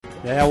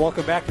Yeah,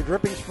 welcome back to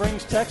Dripping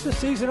Springs, Texas.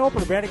 Season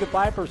opener, Vandergrift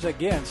Vipers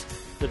against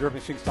the Dripping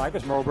Springs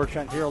Tigers. Merle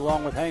Bertrand here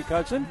along with Hank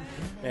Hudson.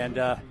 And,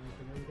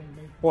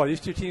 these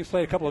two teams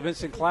played a couple of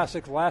instant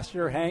classics last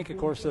year. Hank, of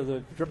course,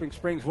 the Dripping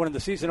Springs winning the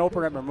season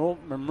opener at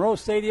Monroe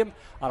Stadium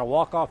on a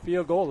walk-off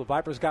field goal. The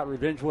Vipers got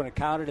revenge when it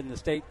counted in the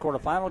state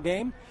quarterfinal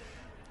game.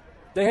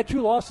 They had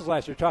two losses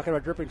last year, talking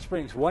about Dripping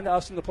Springs. One to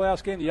us in the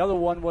playoffs game. The other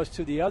one was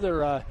to the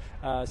other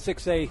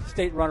 6A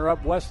state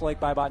runner-up, Westlake,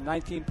 by about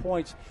 19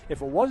 points.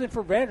 If it wasn't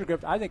for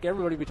Vandergrift, I think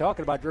everybody would be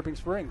talking about Dripping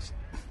Springs.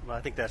 Well,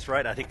 I think that's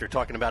right. I think they're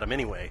talking about them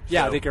anyway.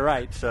 Yeah, I think you're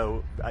right.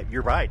 So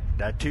you're right.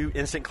 Two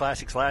instant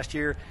classics last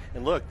year.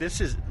 And look,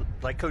 this is,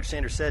 like Coach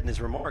Sanders said in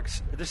his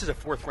remarks, this is a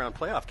fourth-round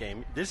playoff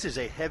game. This is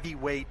a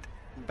heavyweight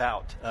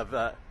bout of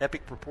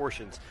epic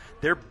proportions.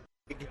 They're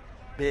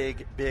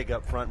big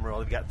up front, Merle.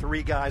 They've got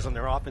three guys on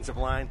their offensive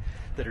line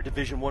that are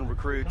Division I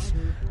recruits.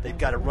 They've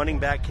got a running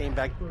back coming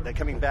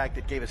back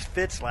that gave us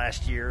fits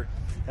last year.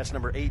 That's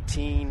number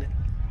 18,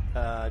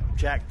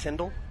 Jack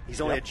Tyndall.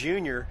 He's only a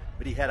junior,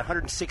 but he had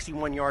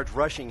 161 yards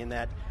rushing in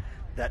that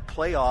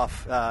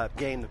playoff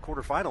game, the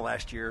quarterfinal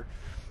last year.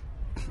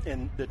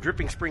 And the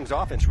Dripping Springs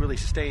offense really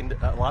sustained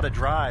a lot of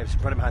drives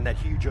running behind that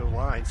huge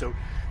O-line. So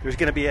there's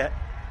going to be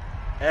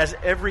as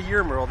every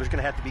year, Merle, there's going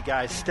to have to be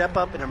guys step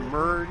up and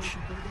emerge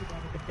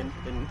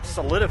and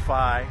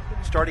solidify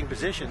starting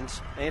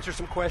positions, answer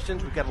some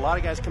questions. We've got a lot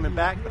of guys coming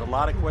back, but a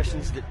lot of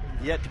questions that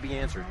yet to be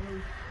answered.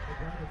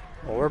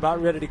 Well, we're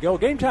about ready to go.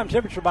 Game time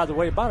temperature, by the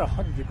way, about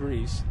 100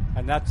 degrees,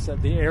 and that's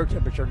the air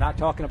temperature, not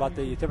talking about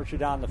the temperature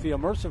down in the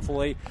field.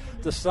 Mercifully,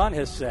 the sun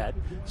has set,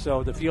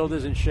 so the field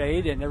is in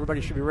shade, and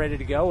everybody should be ready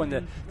to go.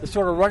 And the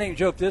sort of running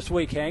joke this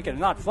week, Hank, and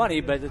not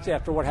funny, but it's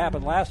after what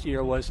happened last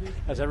year, was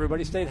as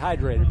everybody stayed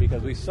hydrated,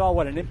 because we saw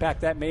what an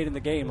impact that made in the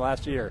game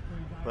last year.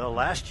 Well,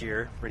 last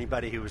year, for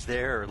anybody who was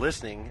there or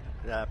listening,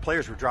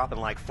 players were dropping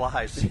like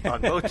flies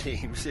on both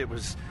teams. It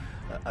was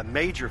a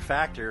major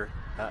factor,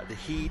 the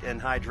heat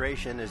and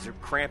hydration, as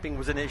cramping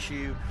was an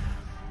issue.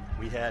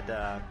 We had,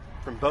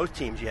 from both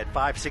teams, you had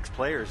 5-6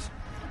 players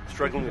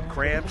struggling with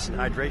cramps and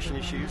hydration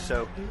issues.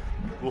 So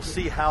we'll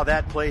see how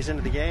that plays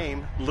into the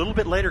game. A little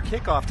bit later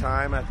kickoff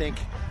time, I think,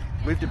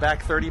 moved it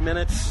back 30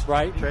 minutes.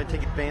 Right. Try to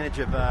take advantage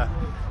of the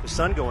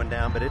sun going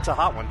down, but it's a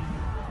hot one.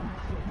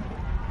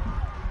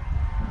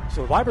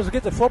 So the Vipers will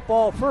get the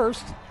football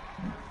first.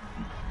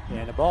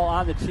 And the ball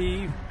on the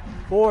tee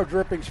for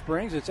Dripping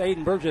Springs. It's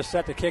Aiden Burgess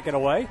set to kick it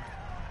away.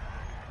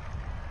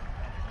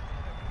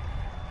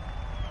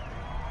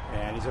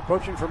 And he's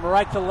approaching from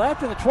right to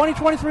left. And the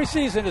 2023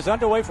 season is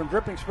underway from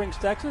Dripping Springs,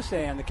 Texas.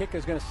 And the kick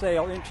is going to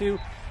sail into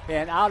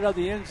and out of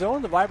the end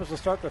zone. The Vipers will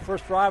start their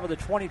first drive of the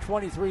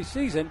 2023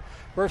 season.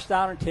 First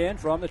down and 10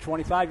 from the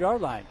 25-yard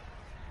line.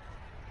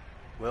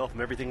 Well,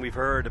 from everything we've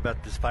heard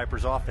about this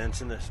Vipers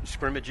offense and the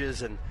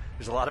scrimmages, and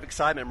there's a lot of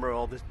excitement,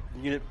 Merle. This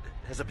unit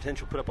has the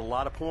potential to put up a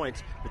lot of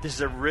points, but this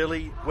is a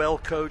really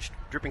well-coached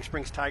Dripping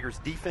Springs Tigers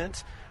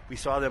defense. We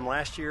saw them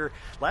last year.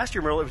 Last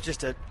year, Merle, it was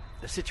just a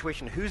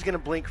situation, who's going to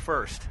blink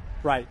first?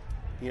 Right.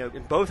 You know,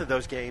 in both of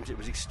those games, it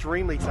was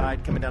extremely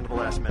tight coming down to the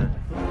last minute.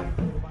 Let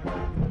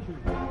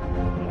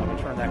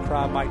me turn that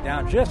crowd mic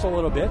down just a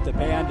little bit. The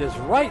band is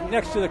right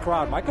next to the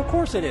crowd mic. Of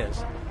course it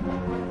is.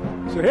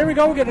 So here we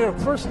go. We're getting a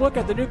first look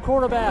at the new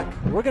quarterback.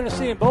 We're going to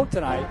see them both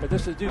tonight, but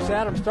this is Deuce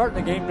Adams starting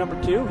the game, number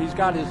 2. He's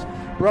got his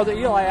brother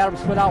Eli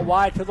Adams split out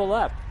wide to the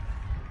left.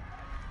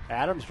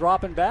 Adams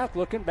dropping back,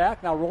 looking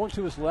back, now rolling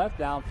to his left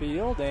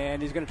downfield,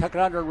 and he's going to tuck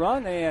it under and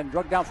run and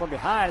drug down from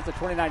behind at the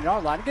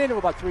 29-yard line. A gain of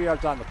about 3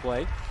 yards on the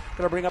play.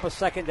 Going to bring up a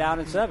second down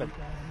and 7.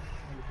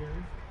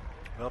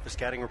 Well, if the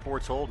scouting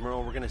reports hold,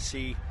 Merle, we're going to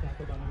see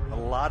a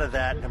lot of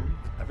that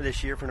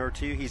this year for number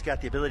 2. He's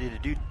got the ability to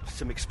do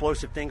some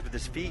explosive things with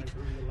his feet,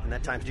 and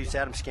that time Deuce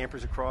Adams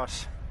scampers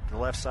across the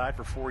left side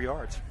for 4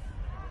 yards.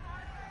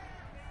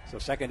 So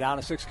second down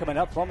and 6 coming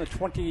up from the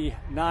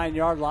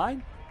 29-yard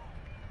line.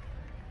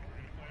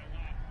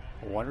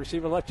 One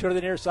receiver left, 2 to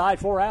the near side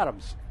for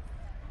Adams.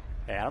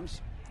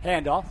 Adams,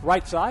 handoff,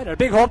 right side, and a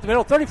big hole up the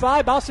middle,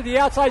 35, bounce to the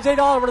outside, Zay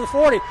Oliver to the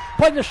 40,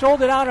 putting the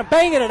shoulder down and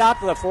banging it out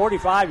to the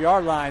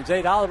 45-yard line.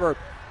 Zay Oliver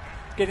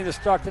getting the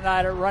start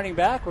tonight at running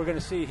back. We're going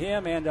to see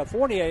him and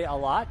Fournier a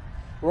lot.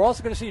 We're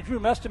also going to see Drew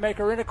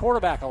Mestemaker in at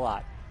quarterback a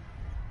lot.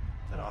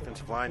 That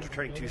offensive line's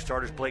returning 2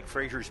 starters. Blake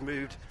Frazier's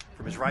moved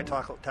from his right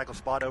tackle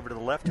spot over to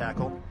the left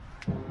tackle.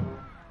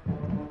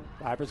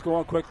 Vipers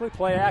going quickly,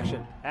 play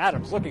action.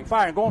 Adams looking,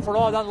 firing, going for it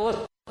all down the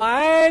left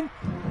line,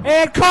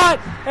 and caught,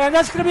 and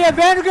that's going to be a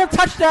Vandergrift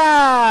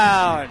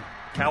touchdown.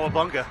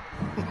 Cowabunga.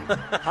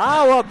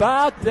 How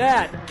about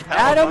that? Cowabunga.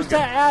 Adams to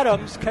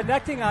Adams,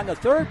 connecting on the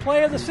 3rd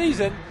play of the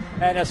season,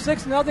 and a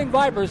 6-0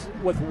 Vipers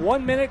with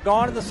 1 minute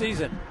gone in the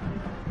season.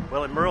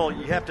 Well, and Merle,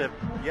 you have to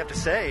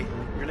say,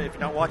 if you're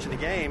not watching the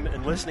game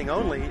and listening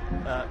only,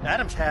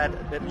 Adams had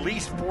at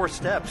least 4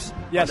 steps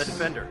on the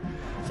defender.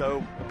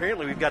 So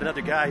apparently we've got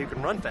another guy who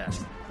can run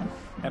fast.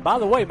 And by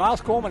the way,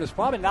 Miles Coleman is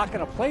probably not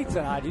going to play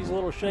tonight. He's a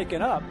little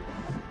shaken up.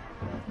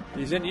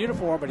 He's in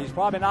uniform, but he's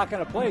probably not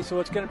going to play. So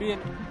it's going to be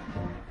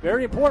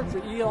very important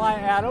for Eli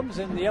Adams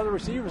and the other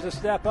receivers to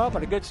step up,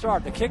 and a good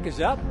start. The kick is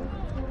up.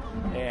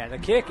 And the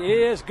kick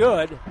is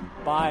good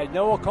by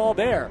Noah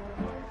Colbert.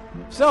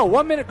 So,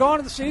 1 minute gone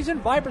in the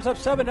season. Vipers up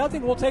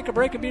 7-0. We'll take a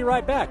break and be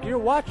right back. You're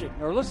watching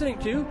or listening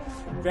to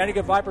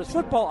Vandergrift Vipers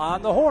football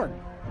on the Horn.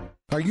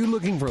 Are you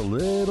looking for a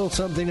little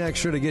something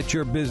extra to get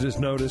your business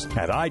noticed?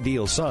 At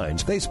Ideal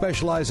Signs, they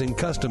specialize in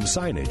custom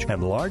signage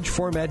and large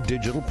format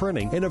digital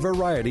printing in a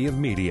variety of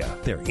media.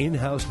 Their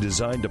in-house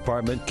design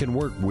department can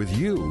work with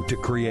you to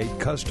create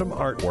custom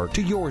artwork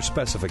to your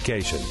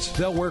specifications.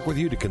 They'll work with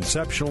you to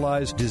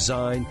conceptualize,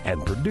 design,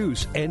 and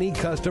produce any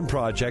custom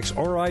projects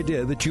or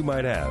idea that you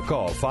might have.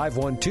 Call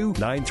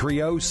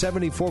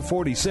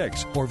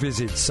 512-930-7446 or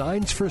visit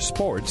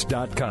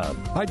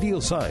signsforsports.com.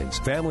 Ideal Signs,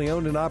 family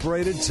owned and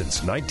operated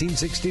since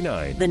 1969.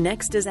 The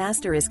next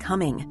disaster is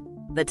coming.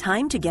 The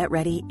time to get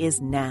ready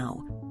is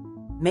now.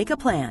 Make a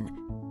plan.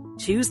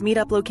 Choose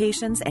meetup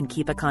locations and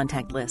keep a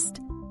contact list.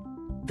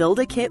 Build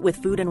a kit with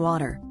food and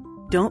water.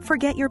 Don't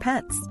forget your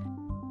pets.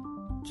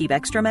 Keep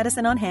extra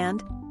medicine on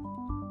hand.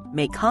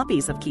 Make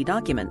copies of key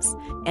documents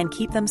and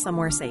keep them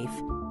somewhere safe.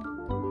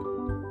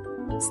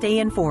 Stay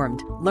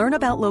informed, learn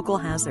about local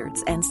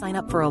hazards, and sign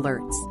up for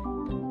alerts.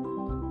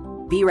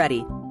 Be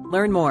ready.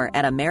 Learn more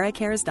at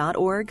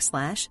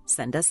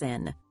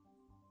americares.org/send-us-in.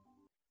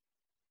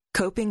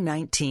 Coping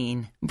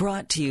 19,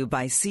 brought to you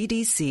by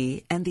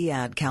CDC and the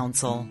Ad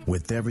Council.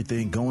 With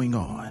everything going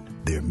on,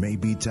 there may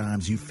be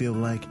times you feel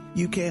like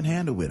you can't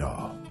handle it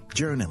all.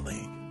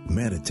 Journaling,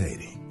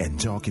 meditating, and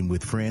talking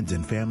with friends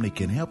and family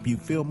can help you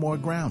feel more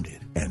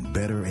grounded and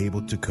better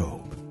able to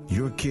cope.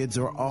 Your kids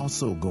are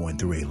also going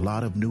through a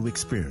lot of new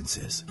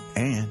experiences,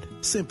 and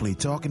simply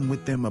talking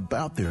with them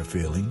about their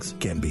feelings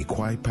can be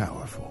quite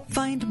powerful.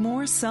 Find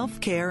more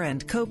self-care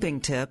and coping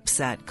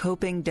tips at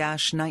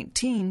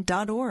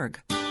coping-19.org.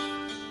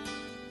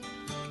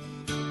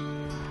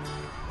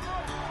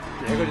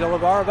 Diego de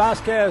Oliveira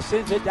Vasquez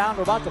sends it down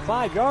to about the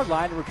 5-yard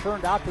line and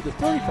returned out to the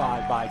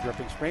 35 by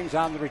Dripping Springs.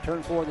 On the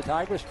return for the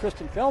Tigers,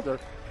 Tristan Felder.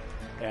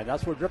 And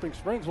that's where Dripping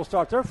Springs will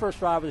start their first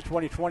drive of the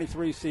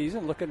 2023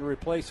 season, looking to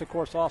replace, of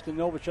course, Austin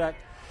Novacek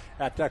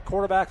at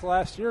quarterback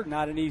last year.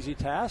 Not an easy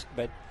task,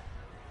 but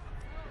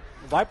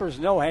the Vipers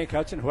know Hank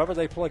Hudson, whoever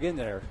they plug in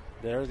there,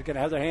 they're going to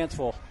have their hands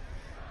full.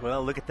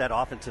 Well, look at that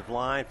offensive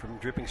line from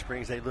Dripping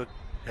Springs. They look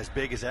as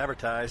big as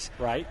advertised.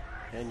 Right.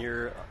 And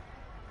your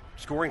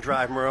scoring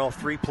drive, Merle,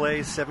 3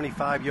 plays,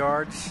 75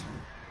 yards,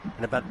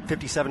 in about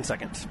 57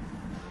 seconds.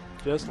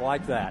 Just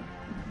like that.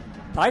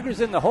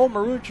 Tigers in the whole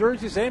maroon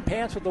jerseys and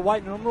pants with the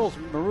white numerals,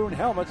 maroon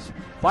helmets.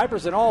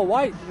 Vipers in all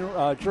white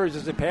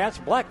jerseys and pants,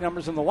 black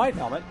numbers in the white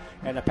helmet.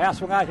 And the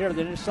pass went out here to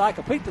the inside,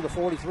 complete to the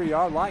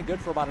 43-yard line, good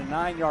for about a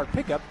 9-yard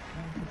pickup.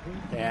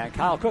 And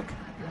Kyle Cook,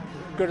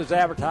 good as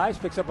advertised,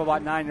 picks up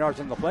about 9 yards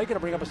on the play, going to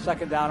bring up a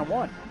 2nd down and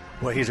 1.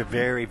 Well, he's a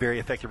very, very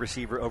effective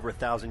receiver, over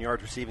 1,000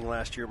 yards receiving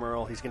last year,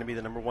 Merle. He's going to be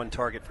the number 1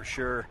 target for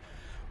sure.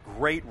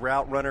 Great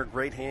route runner,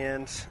 great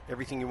hands,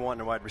 everything you want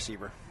in a wide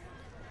receiver.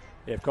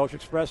 If Coach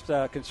expressed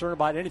concern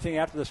about anything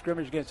after the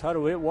scrimmage against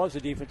Hutto, it was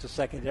the defensive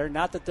secondary.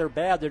 Not that they're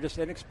bad, they're just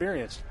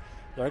inexperienced.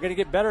 They're going to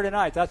get better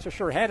tonight, that's for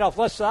sure. Handoff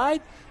left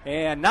side,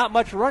 and not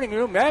much running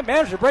room. Man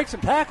managed to break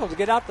some tackles to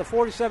get out the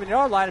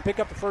 47-yard line and pick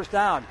up the 1st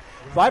down.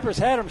 Vipers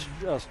had him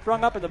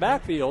strung up in the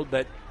backfield,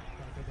 but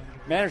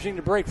managing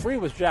to break free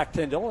was Jack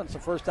Tyndall, and it's a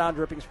 1st down,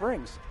 Dripping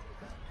Springs.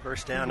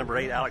 1st down, number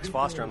 8, Alex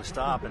Foster on the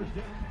stop, and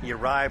he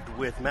arrived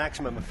with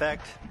maximum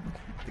effect.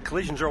 The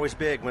collisions are always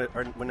big when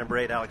number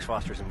 8, Alex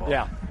Foster's involved.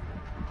 Yeah.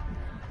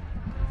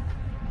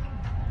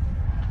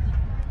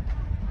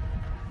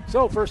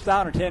 So 1st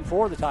down and 10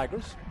 for the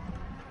Tigers.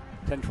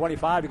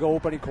 10:25 to go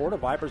opening quarter.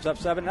 Vipers up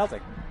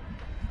 7-0.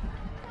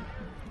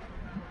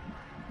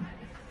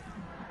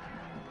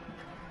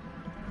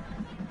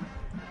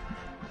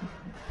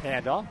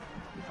 Handoff.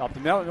 Up the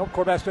middle. No,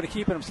 quarterback's going to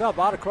keep it himself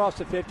out across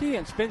the 50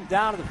 and spin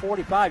down to the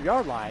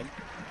 45-yard line.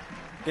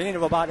 Gain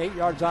of about 8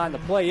 yards on the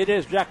play. It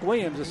is Jack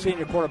Williams, the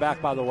senior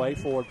quarterback, by the way,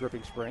 for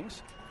Dripping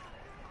Springs.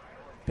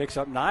 Picks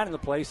up 9 on the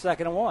play,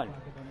 2nd and 1.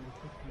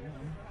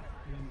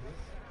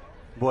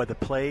 Boy, the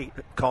play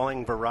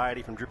calling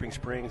variety from Dripping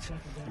Springs,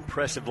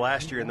 impressive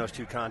last year in those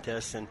 2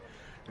 contests, and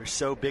they're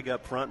so big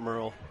up front,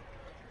 Merle.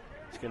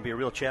 It's going to be a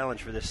real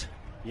challenge for this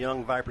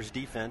young Vipers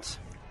defense.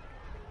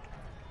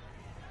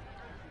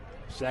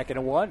 2nd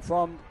and 1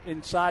 from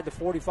inside the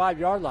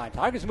 45-yard line.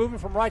 Tigers moving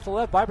from right to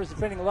left. Vipers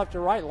defending left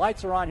to right.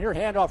 Lights are on here.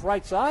 Handoff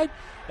right side.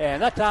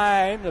 And that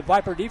time the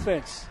Viper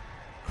defense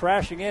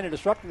crashing in and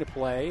disrupting the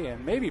play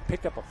and maybe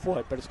picked up a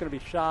foot, but it's going to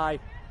be shy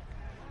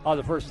of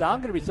the 1st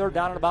down. Going to be 3rd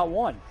down and about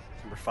 1.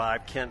 Number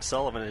 5, Kent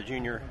Sullivan, a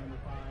junior.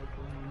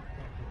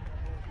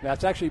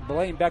 That's actually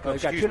Blaine Becker. They've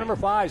got 2 number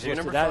 5s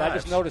listed. I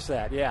just noticed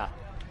that, yeah.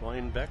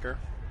 Blaine Becker.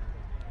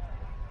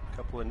 A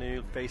couple of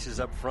new faces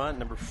up front.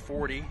 Number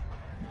 40,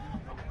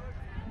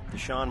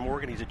 Deshaun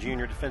Morgan. He's a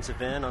junior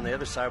defensive end. On the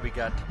other side, we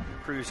got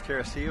Cruz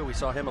Carasillo. We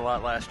saw him a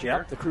lot last year.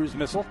 Yep, the Cruz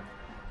missile.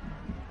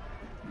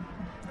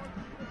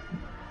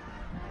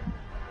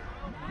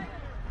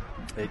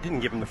 They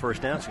didn't give him the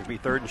 1st down, so it's going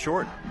to be 3rd and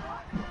short.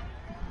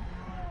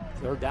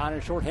 3rd down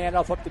and short,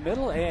 handoff up the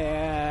middle,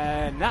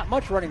 and not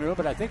much running room,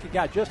 but I think he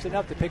got just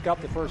enough to pick up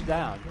the 1st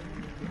down.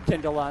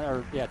 Tyndall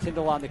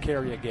on the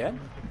carry again.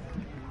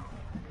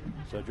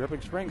 So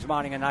Dripping Springs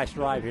mounting a nice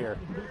drive here.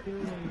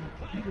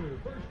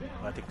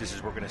 I think this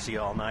is what we're going to see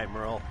all night,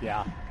 Merle.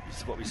 Yeah. This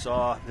is what we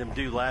saw them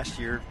do last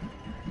year.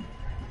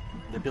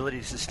 The ability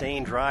to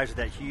sustain drives with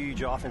that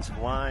huge offensive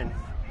line.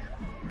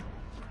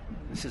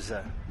 This is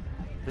a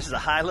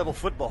high-level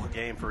football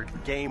game for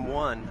game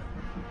one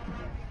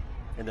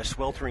in the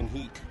sweltering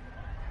heat.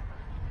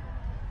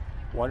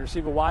 One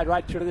receiver wide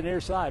right to the near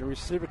side. A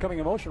receiver coming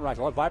in motion right.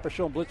 Vipers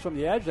showing blitz from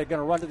the edge. They're going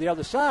to run to the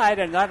other side,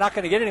 and they're not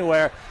going to get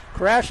anywhere.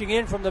 Crashing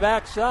in from the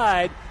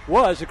backside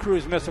was a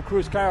Cruz missile.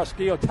 Cruz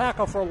Carrasquillo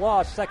tackle for a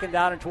loss. 2nd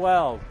down and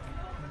 12.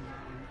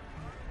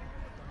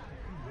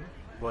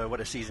 Boy,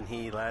 what a season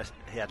he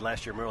had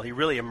last year, Merle. He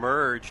really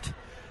emerged.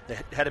 They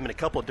had him in a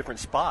couple of different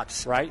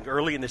spots. Right.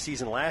 Early in the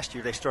season last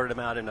year, they started him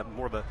out in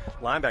more of a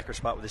linebacker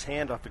spot with his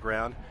hand off the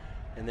ground.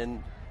 And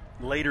then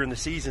later in the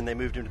season, they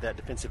moved him to that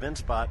defensive end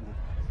spot, and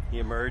he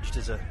emerged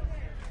as a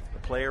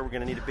player. We're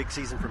going to need a big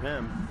season from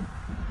him.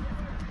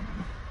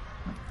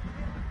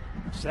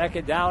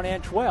 2nd down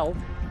and 12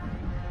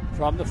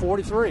 from the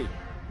 43.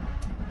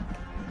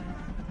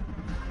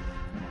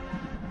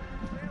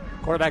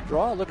 Quarterback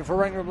draw, looking for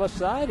Ringram left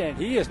side, and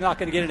he is not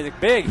going to get into the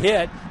big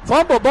hit.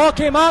 Fumble, ball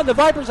came out, and the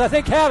Vipers, I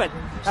think, have it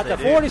at the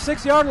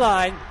 46-yard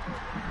line.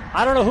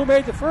 I don't know who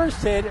made the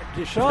first hit.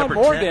 Deshaun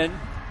Morgan. 10.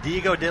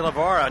 Diego De La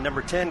Vara,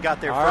 number 10, got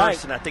there first,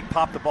 right, and I think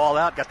popped the ball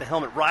out, got the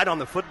helmet right on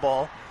the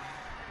football.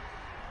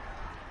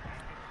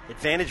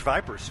 Advantage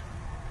Vipers.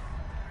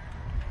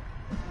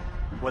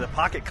 Well, the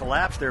pocket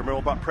collapsed there.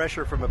 Merle brought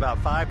pressure from about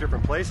 5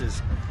 different places,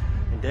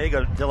 and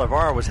Diego De La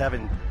Vara was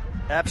having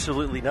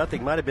absolutely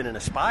nothing. Might have been in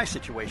a spy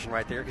situation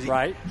right there, because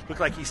he looked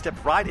like he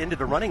stepped right into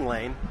the running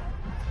lane,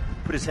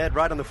 put his head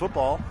right on the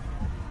football.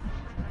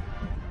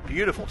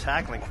 Beautiful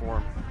tackling for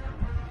him.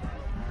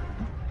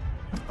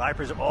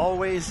 Vipers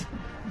always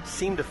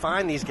seem to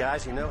find these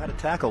guys who know how to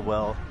tackle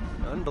well.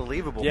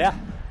 Unbelievable. Yeah.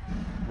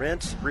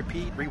 Rinse,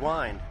 repeat,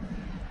 rewind.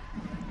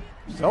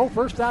 So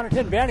 1st down and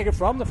 10. Vandergrift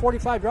from the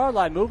 45-yard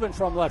line, moving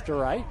from left to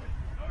right.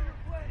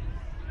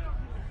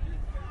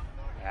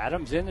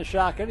 Adams in the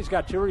shotgun. He's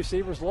got 2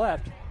 receivers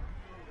left.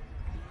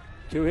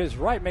 To his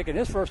right, making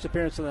his first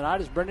appearance of the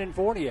night, is Brendan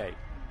Fournier,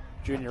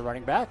 junior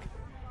running back.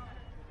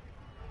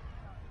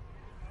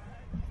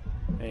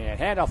 And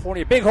handoff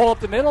Fournier, big hole up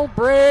the middle,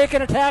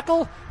 breaking a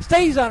tackle,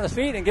 stays on his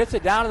feet and gets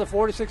it down to the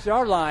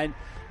 46-yard line.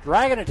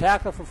 Dragging a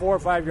tackle for 4 or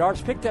 5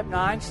 yards, picked up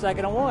 9, 2nd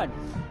and 1.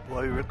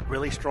 Well, he looked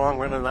really strong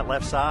running on that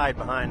left side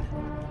behind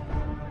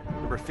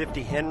number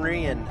 50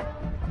 Henry and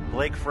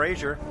Blake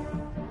Frazier.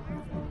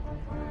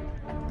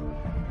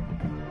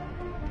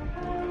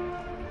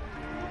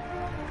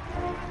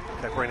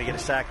 Looks like we're going to get a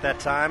sack that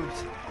time.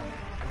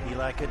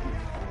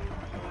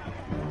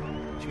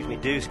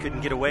 Deuce couldn't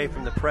get away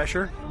from the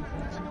pressure.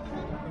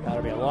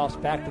 That'll be a loss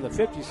back to the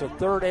 50, so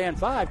 3rd and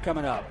 5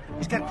 coming up.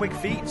 He's got quick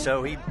feet,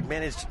 so he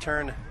managed to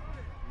turn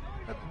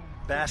a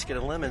basket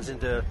of lemons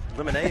into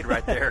lemonade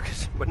right there,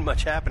 because wasn't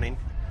much happening.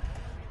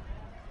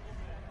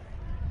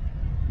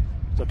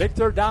 So big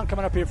 3rd down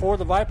coming up here for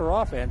the Viper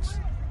offense.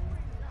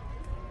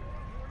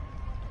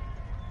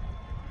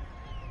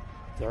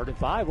 3rd and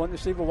 5, 1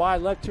 receiver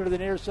wide left, 2 to the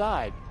near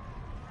side.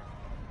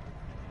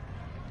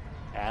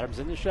 Adams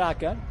in the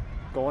shotgun.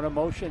 Going in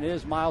motion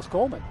is Miles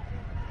Coleman.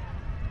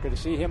 Good to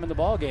see him in the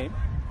ball game.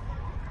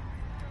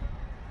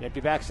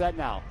 Empty back set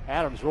now.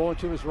 Adams rolling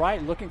to his right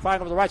and looking fine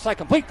over the right side.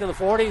 Complete to the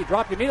 40.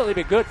 Dropped immediately,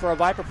 but good for a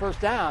Viper 1st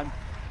down.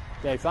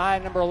 They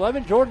find number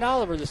 11, Jordan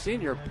Oliver, the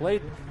senior.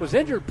 Was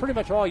injured pretty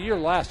much all year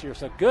last year,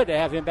 so good to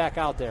have him back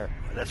out there.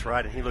 That's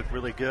right, and he looked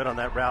really good on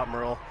that route,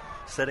 Merle.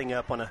 Setting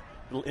up on a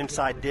little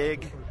inside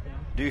dig.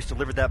 Deuce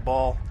delivered that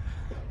ball.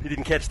 If he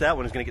didn't catch that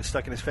one, he's going to get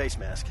stuck in his face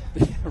mask.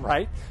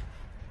 Right.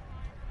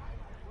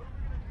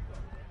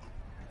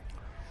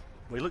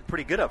 We looked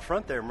pretty good up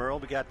front there, Merle.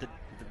 We got the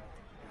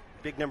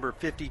big number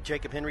 50,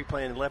 Jacob Henry,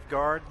 playing left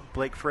guard.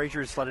 Blake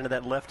Frazier slid into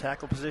that left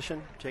tackle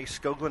position. Chase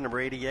Skoglund, number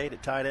 88,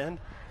 at tight end.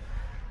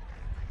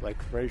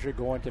 Blake Frazier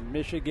going to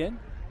Michigan.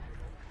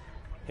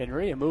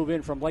 Henry, a move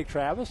in from Blake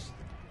Travis.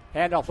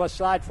 Handoff left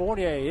side,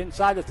 Fournier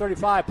inside the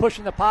 35,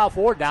 pushing the pile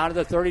forward down to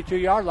the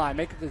 32-yard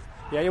line.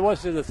 He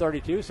was to the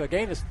 32, so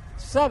gain is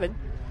 7.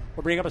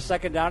 We'll bring up a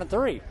 2nd down and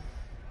 3.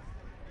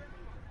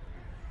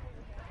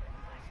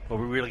 Well,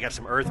 we really got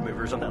some earth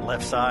movers on that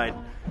left side.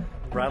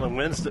 Rylan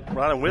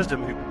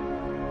Wisdom, who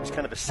was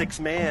kind of a 6th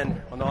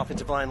man on the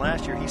offensive line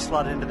last year, he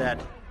slotted into that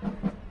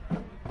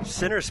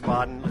center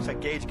spot, and looks like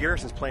Gage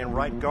Garrison's playing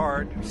right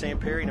guard. Sam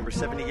Perry, number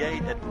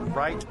 78, at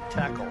right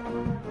tackle.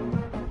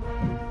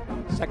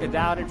 2nd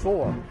down and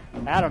 4.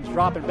 Adams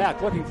dropping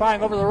back, looking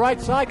fine over the right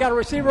side. Got a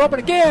receiver open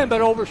again,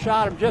 but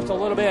overshot him just a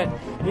little bit.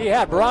 He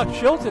had Brock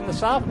Shilton, the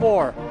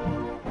sophomore.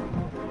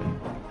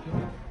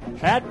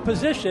 Had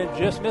position,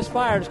 just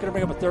misfired. It's going to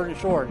bring up a 3rd and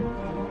short.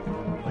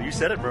 Well, you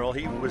said it, Merle.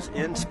 He was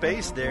in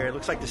space there. It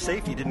looks like the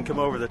safety didn't come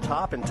over the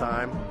top in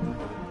time.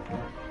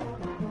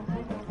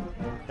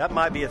 That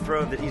might be a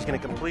throw that he's going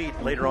to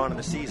complete later on in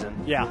the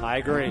season. Yeah, I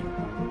agree.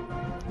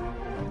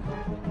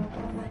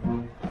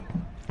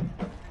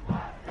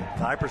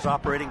 Vipers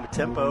operating with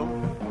tempo.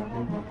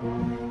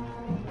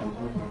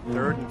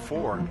 3rd and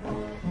 4.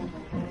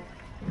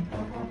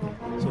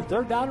 So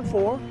 3rd down and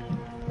 4.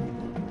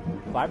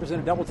 Vipers in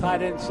a double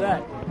tight end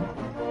set.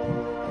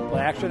 Play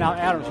action now.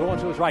 Adams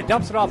rolling to his right.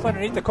 Dumps it off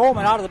underneath the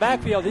Coleman out of the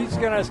backfield. He's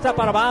going to step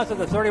out of bounds at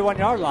the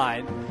 31-yard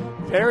line.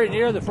 Very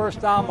near the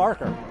first down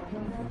marker.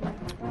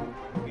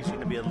 He's going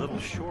to be a little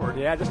short.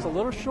 Yeah, just a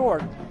little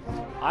short.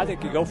 I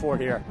think you go for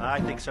it here.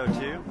 I think so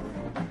too.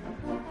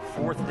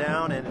 4th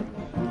down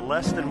and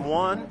less than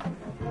 1.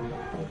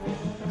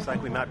 Looks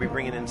like we might be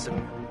bringing in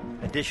some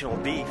additional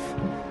beef.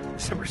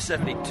 Number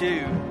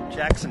 72,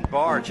 Jackson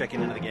Barr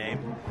checking into the game.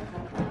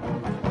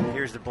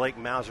 Here's the Blake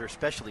Mauser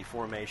specialty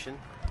formation.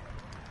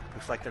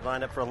 Looks like they're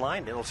lined up for a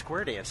little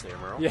square dance there,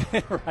 Merle.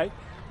 Yeah, right.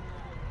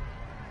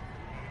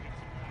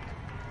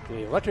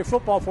 The electric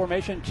football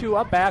formation, 2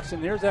 up backs,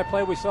 and there's that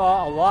play we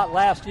saw a lot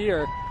last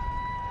year.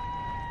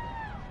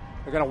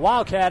 They're going to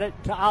wildcat it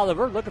to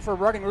Oliver, looking for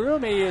running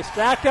room. He is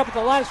stacked up at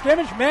the line of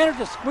scrimmage, managed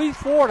to squeeze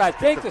forward. I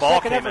think the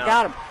second effort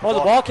got him. Oh,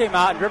 the ball came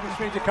out, and Dripping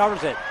Springs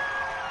recovers it.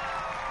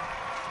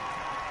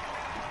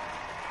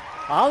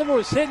 Oliver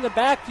was hitting the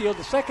backfield.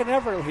 The second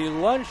effort, he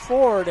lunged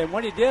forward, and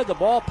when he did, the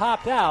ball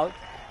popped out.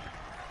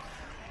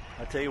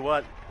 I'll tell you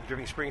what,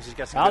 Dripping Springs has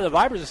got some. Now the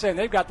Vipers are saying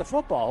they've got the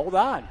football. Hold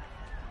on.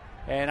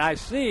 And I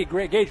see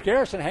Gage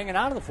Garrison hanging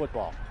on to the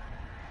football.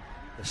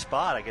 The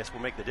spot, I guess,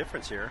 will make the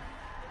difference here.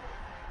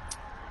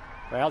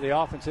 Well, the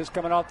offense is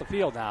coming off the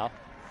field now.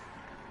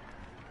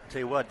 I'll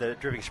tell you what, the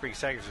Dripping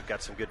Springs Tigers have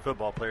got some good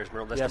football players.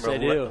 That's yes, they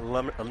do.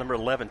 Number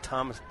 11,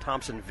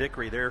 Thompson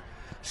Vickery, their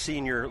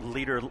senior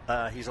leader.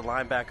 He's a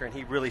linebacker, and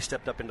he really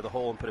stepped up into the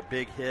hole and put a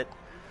big hit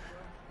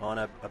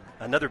on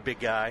another big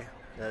guy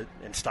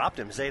and stopped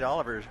him. Zayd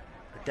Oliver,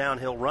 a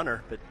downhill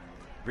runner, but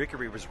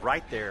Vickery was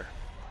right there.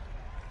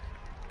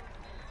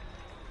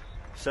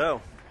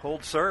 So,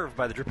 hold serve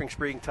by the Dripping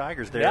Springs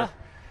Tigers there. Yeah.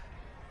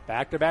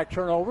 Back-to-back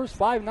turnovers.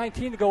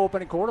 5:19 to go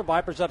opening quarter.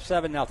 Vipers up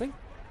 7-0.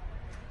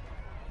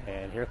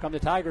 And here come the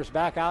Tigers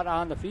back out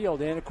on the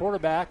field. And the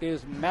quarterback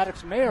is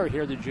Maddox Mayer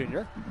here, the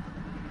junior.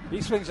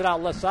 He swings it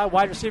out left side.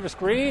 Wide receiver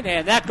screen,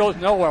 and that goes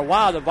nowhere.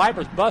 Wow, the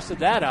Vipers busted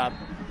that up.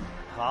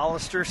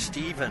 Hollister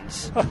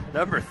Stevens,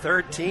 number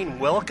 13.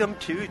 Welcome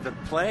to the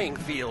playing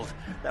field.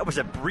 That was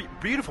a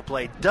beautiful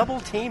play.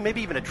 Double team,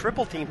 maybe even a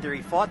triple team there.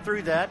 He fought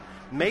through that,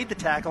 made the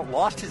tackle,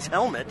 lost his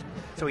helmet,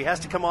 so he has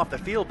to come off the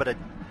field, but a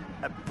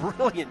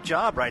brilliant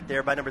job right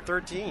there by number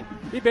 13.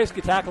 He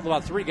basically tackled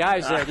about 3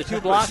 guys there, the 2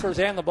 blockers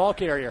and the ball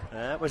carrier.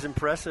 That was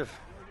impressive.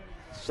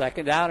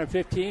 2nd down and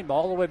 15,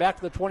 all the way back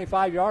to the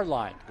 25-yard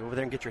line. Go over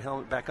there and get your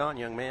helmet back on,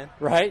 young man.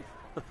 Right.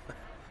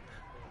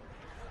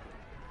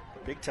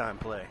 Big-time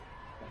play.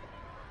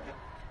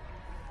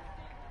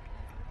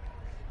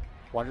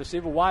 1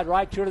 receiver wide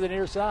right, 2 to the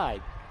near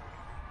side.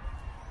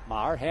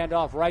 Maher,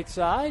 handoff right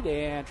side,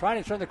 and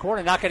trying to turn the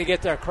corner, not going to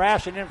get there,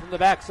 crashing in from the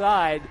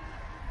backside.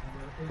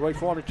 Wait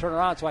for him to turn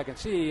around so I can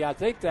see. I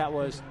think that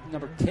was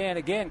number 10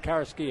 again,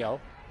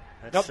 Carrasquillo.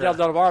 Nope, Del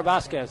Lavara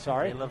Vasquez,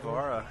 sorry.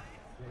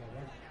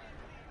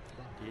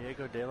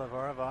 Diego De La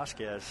Vara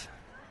Vasquez.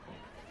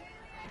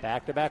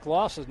 Back-to-back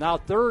losses, now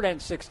 3rd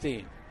and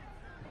 16.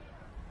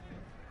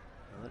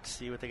 Let's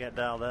see what they got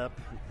dialed up.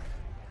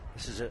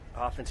 This is an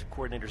offensive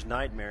coordinator's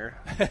nightmare.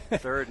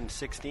 3rd and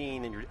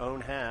 16 in your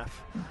own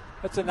half.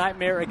 That's a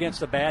nightmare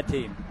against a bad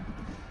team.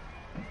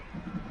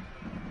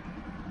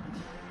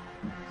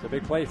 It's a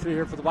big play through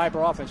here for the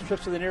Viper offense.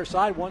 Trips to the near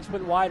side, 1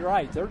 split wide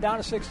right. 3rd down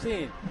to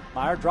 16.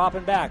 Meyer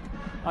dropping back.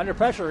 Under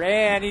pressure,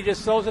 and he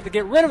just throws it to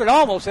get rid of it.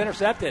 Almost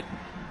intercepted.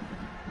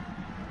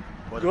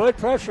 Good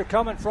pressure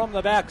coming from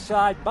the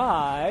backside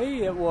by,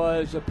 it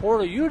was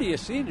Porter Udy, a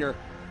senior,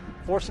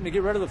 forced him to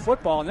get rid of the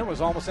football, and then was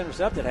almost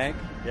intercepted, Hank.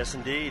 Yes,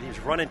 indeed. He's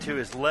running to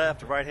his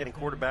left, right-handed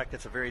quarterback.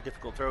 That's a very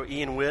difficult throw.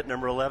 Ian Witt,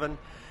 number 11.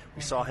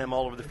 We saw him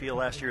all over the field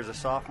last year as a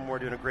sophomore,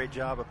 doing a great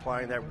job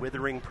applying that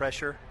withering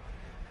pressure.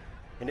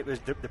 And it was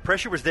the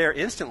pressure was there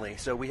instantly.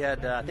 So we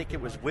had, I think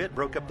it was Witt,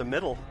 broke up the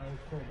middle,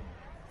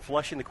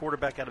 flushing the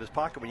quarterback out of his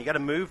pocket. When you got to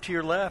move to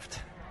your left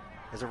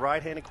as a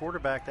right-handed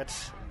quarterback,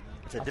 that's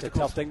a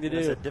tough thing to do.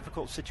 It's a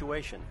difficult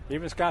situation.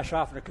 Even Scott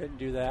Schaffner couldn't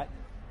do that.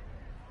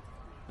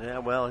 Yeah,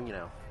 well, you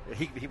know,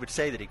 he would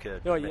say that he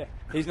could. Oh, yeah.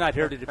 He's not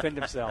here to defend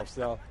himself.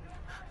 So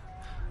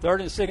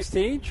 3rd and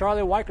 16.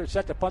 Charlie Weichert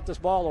set to punt this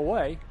ball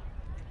away.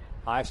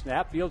 High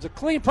snap. Fields a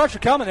clean pressure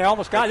coming. They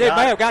almost got it. They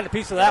may have gotten a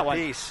piece of that one.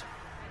 Piece.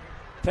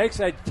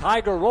 Takes a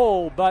Tiger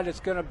roll, but it's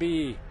going to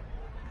be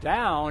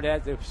down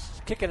as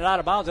it's kicking it out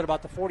of bounds at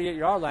about the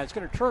 48-yard line. It's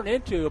going to turn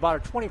into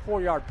about a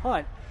 24-yard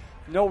punt.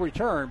 No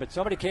return, but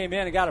somebody came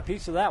in and got a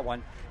piece of that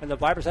one. And the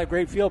Vipers had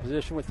great field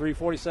position with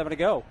 3:47 to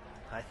go.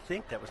 I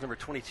think that was number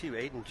 22,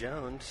 Aiden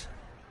Jones.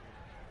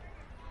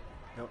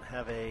 Don't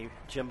have a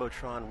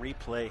Jumbotron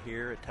replay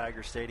here at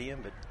Tiger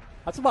Stadium, but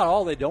that's about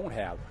all they don't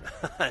have.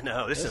 I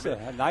know. This is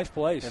a nice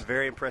place. A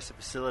very impressive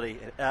facility.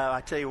 I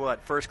tell you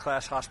what,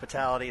 first-class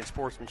hospitality and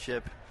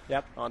sportsmanship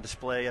on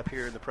display up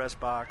here in the press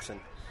box. And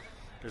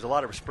there's a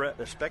lot of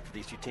respect for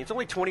these two teams.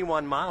 Only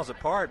 21 miles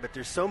apart, but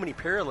there's so many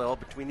parallels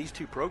between these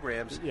two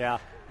programs. Yeah.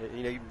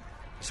 You know,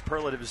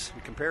 superlatives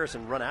in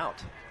comparison run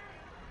out.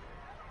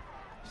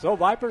 So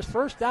Vipers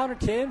first down and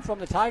 10 from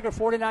the Tiger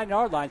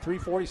 49-yard line.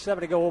 3:47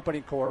 to go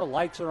opening quarter.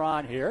 Lights are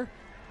on here.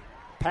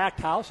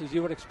 Packed house, as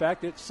you would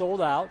expect. It's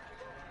sold out.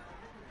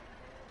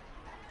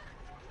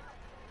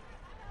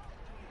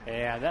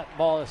 And that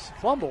ball is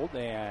fumbled,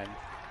 and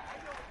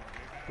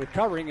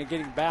recovering and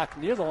getting back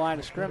near the line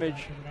of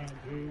scrimmage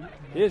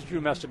is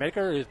Drew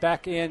Mestemaker. Is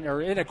back in,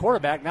 or in a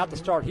quarterback, not the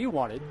start he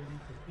wanted.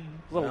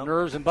 Little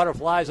nerves and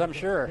butterflies, I'm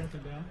sure.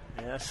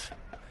 Yes.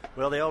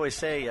 Well, they always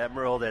say,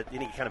 Merle, that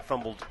any kind of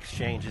fumbled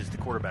exchange is the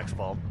quarterback's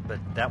fault. But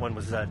that one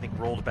was, I think,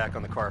 rolled back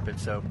on the carpet.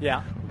 So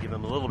yeah, we'll give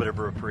him a little bit of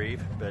a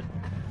reprieve. But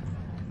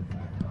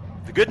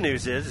the good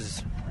news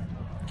is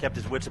kept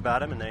his wits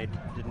about him, and they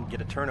didn't get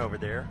a turnover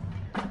there.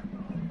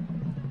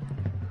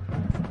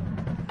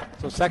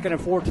 So 2nd and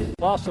 14,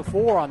 loss of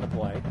 4 on the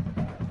play.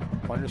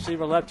 One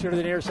receiver left here to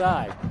the near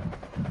side.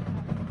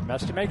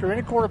 Mestemaker in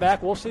a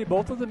quarterback. We'll see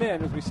both of them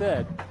in, as we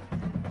said.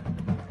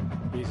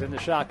 He's in the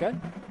shotgun,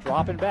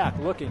 dropping back,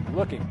 looking,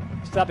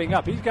 stepping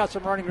up. He's got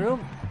some running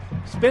room.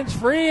 Spins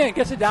free and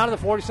gets it down to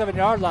the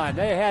 47-yard line.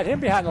 They had him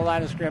behind the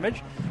line of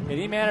scrimmage, and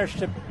he managed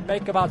to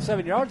make about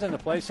 7 yards on the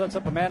play, sets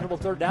up a manageable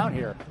third down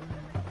here.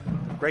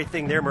 Great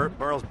thing there,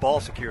 Merle's ball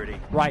security.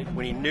 Right.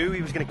 When he knew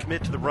he was going to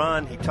commit to the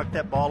run, he tucked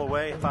that ball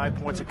away, 5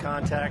 points of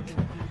contact.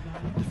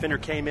 Defender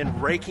came in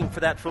raking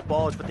for that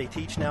football. Is what they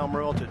teach now,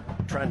 Merle, to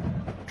try and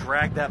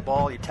drag that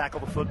ball. You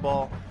tackle the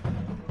football.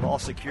 Ball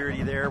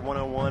security there,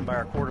 101 by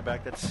our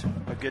quarterback. That's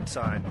a good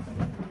sign.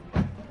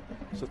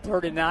 So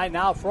 3rd and 9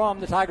 now from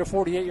the Tiger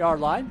 48-yard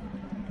line.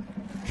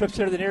 Trips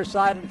here to the near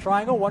side in the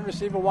triangle. One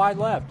receiver wide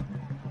left.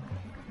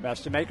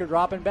 Mestemaker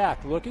dropping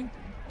back, looking.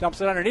 Dumps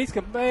it underneath,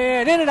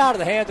 and in and out of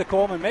the hands of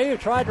Coleman. May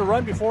have tried to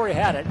run before he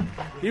had it.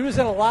 He was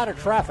in a lot of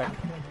traffic.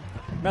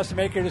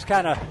 Mestemaker just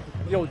kind of,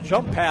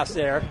 jump past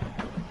there.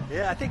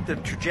 Yeah, I think the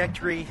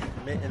trajectory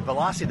and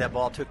velocity of that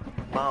ball took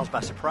Miles by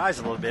surprise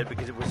a little bit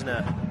because it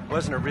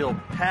wasn't a real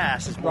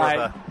pass. It's more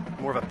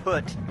of a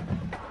put,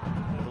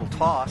 a little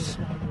toss.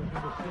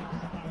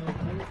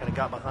 Kind of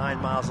got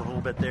behind Miles a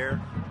little bit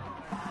there.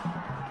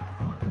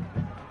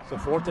 So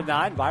 4th and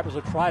 9. Vipers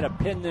will try to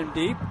pin them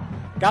deep.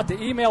 Got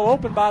the email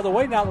open, by the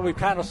way, now that we've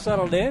kind of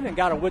settled in and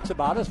got our wits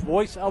about us.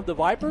 Voice of the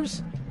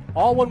Vipers,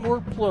 all one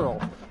word,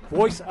 plural.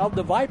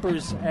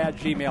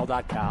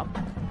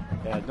 voiceofthevipers@gmail.com.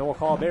 And Noah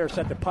Colbert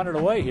sent the punter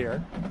away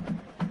here.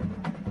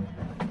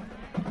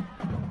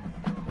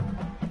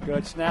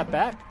 Good snap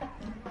back.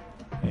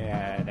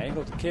 And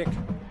angles the kick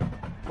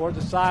towards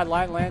the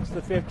sideline, lands to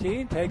the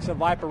 15, takes a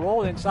Viper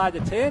roll inside the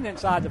 10,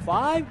 inside the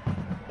 5,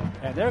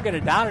 and they're going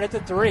to down it at the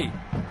 3.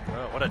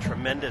 Oh, what a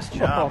tremendous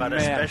job by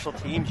the special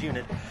teams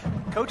unit.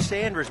 Coach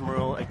Sanders,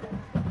 Merle,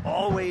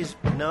 always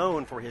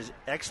known for his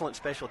excellent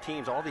special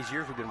teams. All these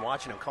years we've been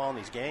watching him calling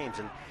these games,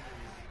 and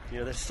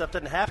this stuff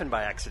doesn't happen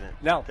by accident.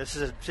 No. This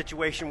is a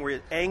situation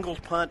where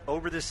angled punt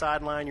over the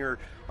sideline, you're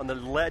on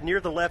the near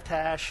the left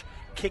hash,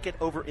 kick it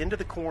over into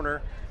the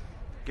corner,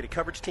 get a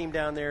coverage team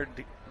down there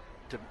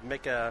to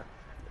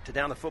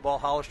down the football.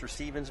 Hollister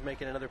Stevens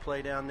making another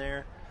play down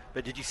there.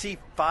 But did you see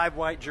 5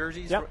 white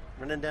jerseys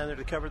running down there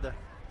to cover the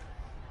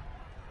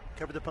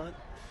punt?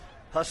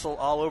 Hustle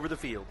all over the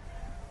field.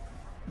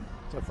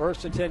 So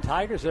 1st and 10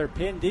 Tigers. They're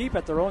pinned deep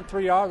at their own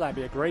 3-yard line.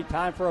 Be a great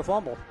time for a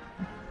fumble.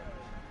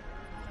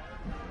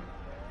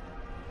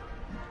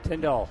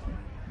 Tyndall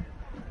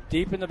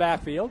deep in the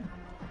backfield.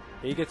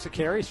 He gets the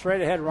carry,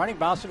 straight ahead running,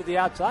 bounces to the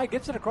outside,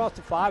 gets it across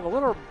the 5, a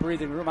little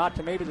breathing room out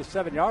to maybe the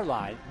 7-yard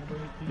line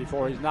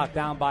before he's knocked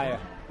down by a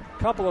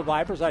couple of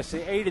Vipers. I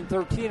see 8 and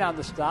 13 on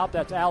the stop.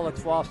 That's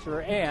Alex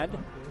Foster and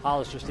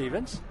Hollister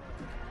Stevens.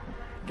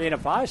 Gain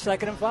of 5,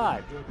 2nd and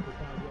 5.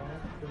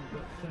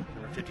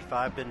 Number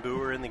 55, Ben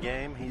Boer in the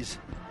game. He's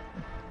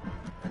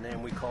a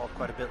name we called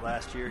quite a bit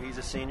last year. He's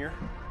a senior.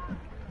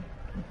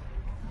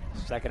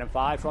 2nd and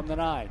 5 from the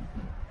 9.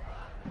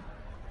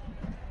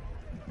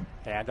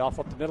 Hand off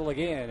up the middle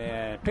again,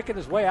 and picking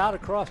his way out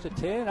across the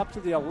 10, up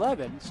to the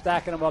 11,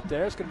 stacking them up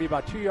there. It's going to be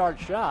about 2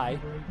 yards shy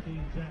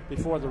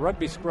before the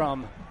rugby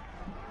scrum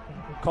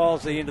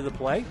calls the end of the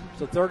play.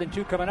 So 3rd and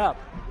 2 coming up.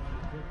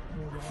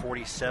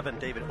 47,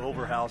 David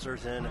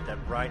Overhauser's in at that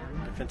right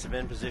defensive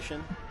end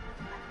position,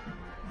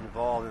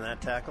 involved in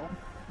that tackle.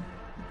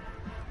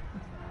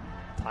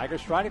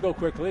 Tigers trying to go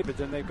quickly, but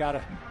then they've got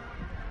to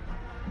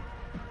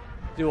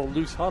do a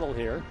loose huddle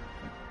here.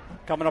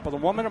 Coming up with a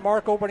 1-minute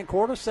mark opening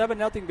quarter,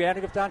 7-0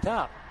 Vandergrift on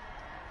top.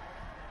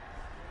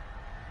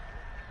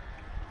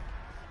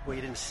 Well,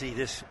 you didn't see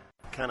this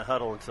kind of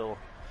huddle until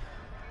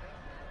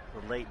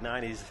the late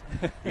 90s.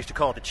 Used to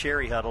call it the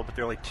cherry huddle, but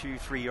they're only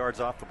 2-3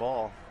 yards off the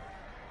ball.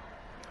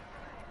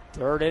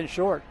 3rd and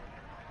short.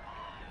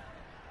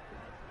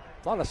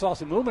 Thought I saw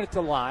some movement at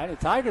the line. The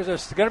Tigers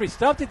are going to be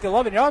stuffed at the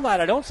 11-yard line.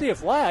 I don't see a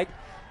flag.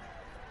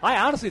 I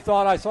honestly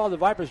thought I saw the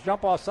Vipers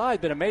jump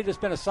offside, but it may have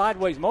just been a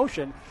sideways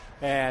motion,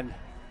 and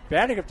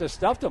Vandergrift just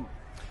stuffed them.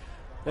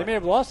 They may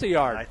have lost a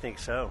yard. I think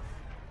so.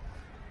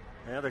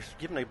 Yeah, they're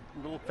given a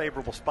little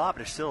favorable spot,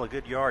 but it's still a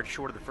good yard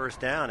short of the first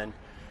down. And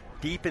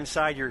deep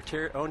inside your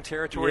own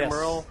territory, yes.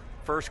 Merle,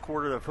 first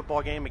quarter of the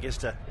football game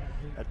against a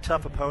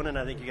tough opponent,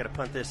 I think you got to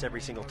punt this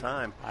every single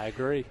time. I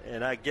agree.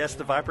 And I guess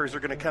the Vipers are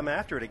going to come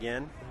after it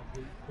again,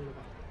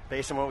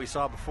 based on what we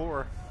saw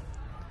before.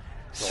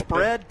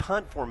 Spread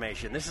punt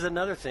formation. This is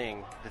another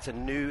thing that's a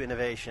new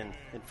innovation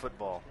in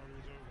football.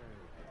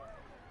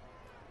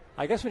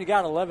 I guess when you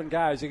got 11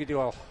 guys, you can do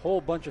a whole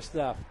bunch of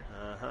stuff.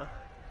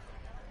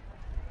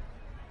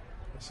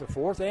 It's the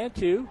 4th and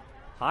 2.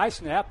 High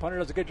snap. Punter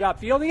does a good job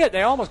fielding it.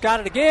 They almost got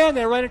it again.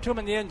 They ran into him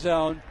in the end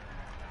zone.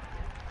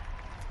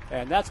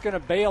 And that's going to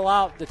bail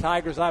out the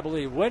Tigers, I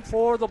believe. Went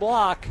for the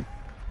block.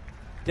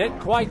 Didn't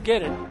quite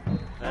get it.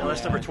 And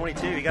that's number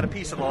 22. He got a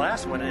piece of the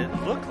last one, and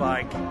it looked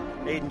like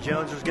Aiden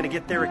Jones was going to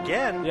get there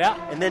again. Yeah.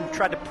 And then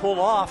tried to pull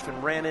off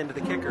and ran into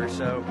the kicker.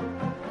 So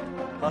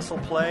hustle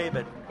play,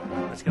 but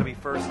it's going to be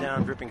first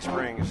down, Dripping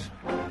Springs.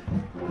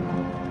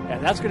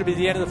 And that's going to be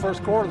the end of the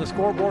first quarter. The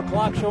scoreboard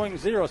clock showing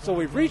 0. So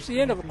we've reached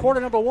the end of quarter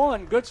number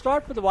 1. Good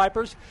start for the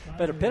Vipers,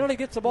 but a penalty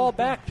gets the ball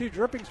back to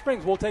Dripping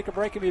Springs. We'll take a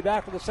break and be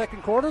back for the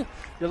second quarter.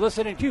 You're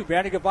listening to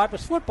Vandergrift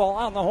Vipers football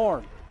on the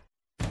Horn.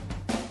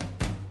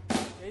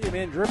 Stadium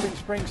in Dripping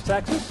Springs,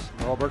 Texas.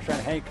 Merle Bertrand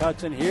and Hank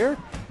Hudson here.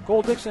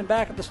 Cole Dixon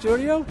back at the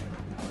studio.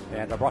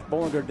 And Brock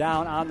Bollinger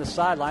down on the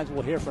sidelines.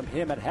 We'll hear from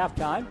him at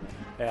halftime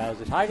as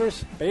the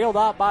Tigers bailed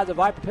out by the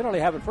Viper penalty,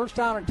 having first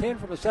down and 10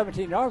 from the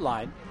 17-yard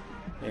line.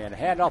 And a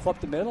handoff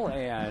up the middle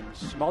and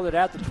smothered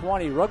at the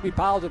 20. Rugby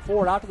piles it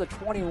forward out to the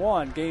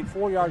 21. Gained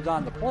 4 yards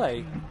on the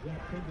play.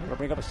 We'll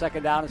bring up a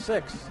second down and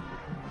 6.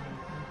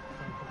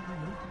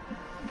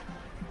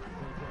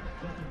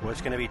 Well,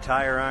 it's going to be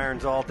tire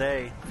irons all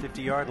day,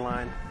 50-yard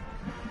line.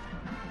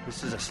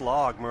 This is a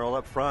slog, Merle,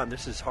 up front.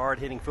 This is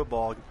hard-hitting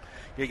football.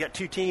 You got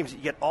two teams. You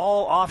get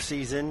all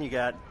off-season. You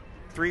got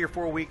 3 or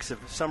 4 weeks of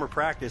summer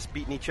practice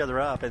beating each other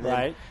up, and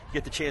then you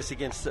get the chance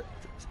to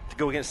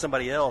go against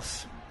somebody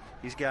else.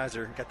 These guys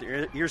got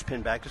their ears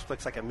pinned back. Just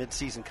looks like a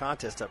mid-season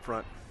contest up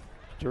front.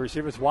 Two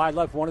receivers wide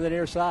left, one to the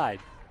near side.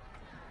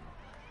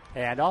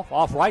 Handoff,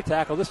 off right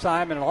tackle this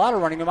time, and a lot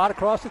of running him out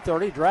across the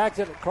 30. Drags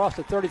it across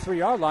the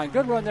 33-yard line.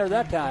 Good run there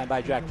that time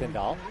by Jack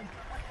Tyndall.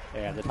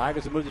 And the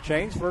Tigers have moved the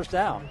chains, first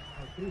down.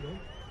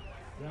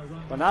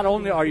 But not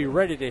only are you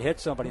ready to hit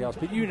somebody else,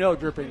 but you know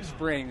Dripping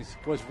Springs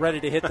was ready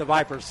to hit the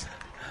Vipers.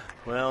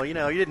 Well, you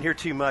didn't hear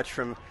too much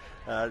from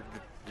the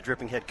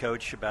Dripping head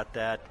coach about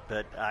that,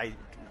 but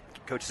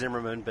Coach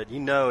Zimmerman, but you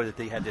know that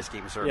they had this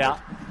game circled. Yeah.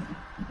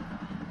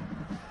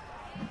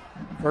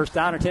 First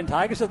down and 10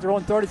 Tigers at their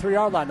own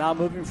 33-yard line. Now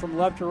moving from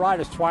left to right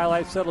as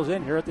twilight settles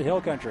in here at the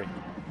Hill Country.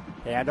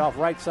 Handoff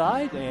right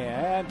side,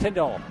 and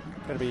Tyndall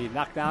going to be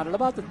knocked down at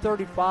about the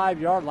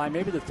 35-yard line,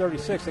 maybe the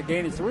 36. A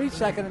gain of 3,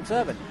 second and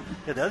 7.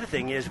 Yeah, the other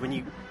thing is when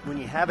you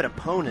have an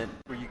opponent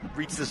where you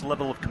reach this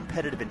level of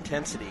competitive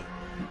intensity,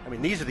 I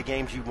mean, these are the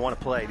games you want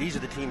to play. These are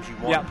the teams you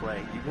want to play.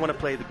 You want to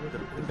play the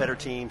better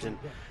teams, and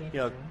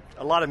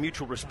a lot of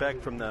mutual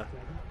respect from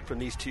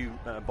these two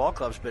ball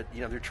clubs. But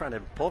they're trying to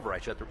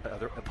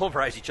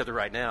pulverize each other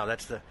right now.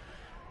 That's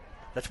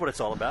what it's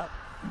all about.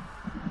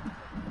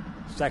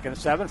 Second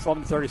and 7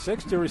 from the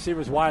 36. Two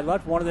receivers wide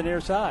left, one to the near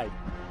side.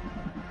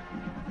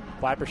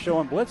 Vipers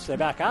showing blitz. They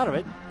back out of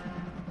it.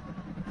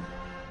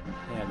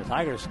 And the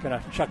Tigers going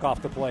to check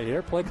off the play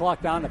here. Play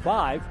clock down to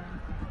 5.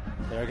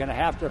 They're going to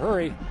have to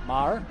hurry.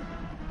 Maher,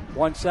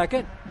 1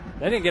 second.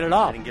 They didn't get it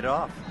off. They didn't get it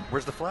off.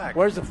 Where's the flag?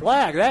 Where's the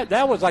flag?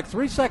 That was like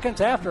 3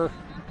 seconds after.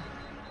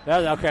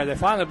 Okay, they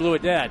finally blew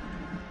it dead.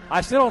 I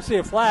still don't see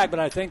a flag,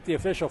 but I think the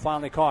official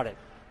finally caught it.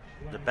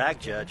 The back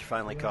judge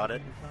finally caught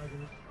it.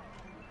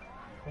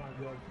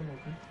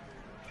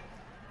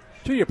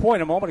 To your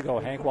point a moment ago,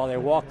 Hank, while they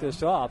walked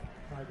this off,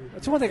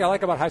 that's one thing I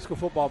like about high school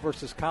football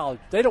versus college.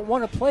 They don't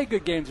want to play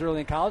good games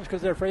early in college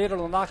because they're afraid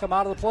it'll knock them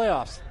out of the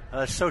playoffs.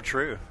 That's so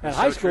true. In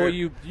high school,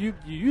 you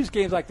use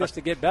games like this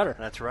to get better.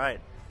 That's right.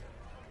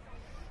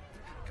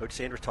 Coach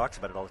Sanders talks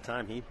about it all the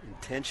time. He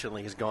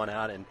intentionally has gone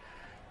out and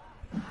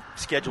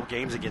scheduled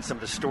games against some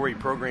of the storied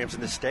programs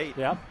in the state.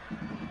 Yep.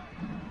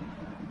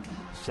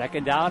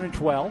 Second down and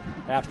 12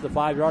 after the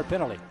 5-yard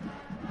penalty.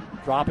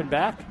 Dropping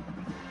back,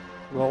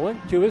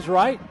 rolling to his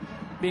right,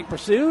 being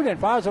pursued, and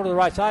fires over to the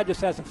right side.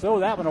 Just has to throw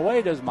that one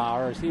away, does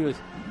Maher, as he was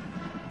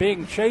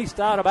being chased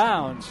out of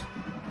bounds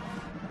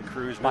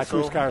by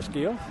Cruz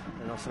Carrasquillo.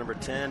 And also number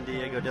 10,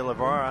 Diego De La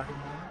Vara.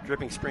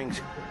 Dripping Springs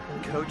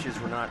coaches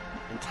were not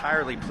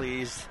entirely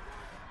pleased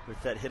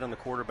with that hit on the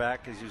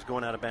quarterback as he was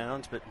going out of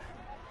bounds, but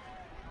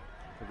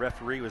the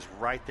referee was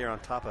right there on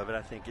top of it.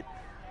 I think it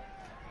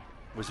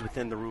was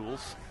within the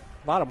rules.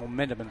 A lot of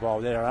momentum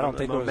involved there. I don't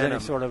think there was any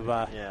sort of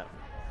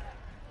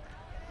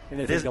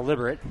anything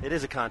deliberate. It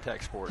is a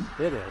contact sport.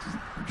 It is.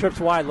 Trips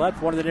wide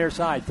left, one to the near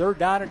side. Third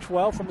down and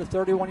 12 from the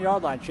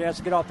 31-yard line. Chance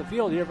to get off the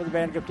field here for the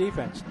Vandergrift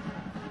defense.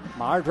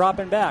 Maher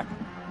dropping back.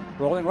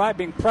 Rolling right,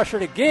 being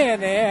pressured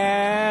again,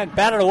 and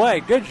batted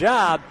away. Good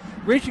job.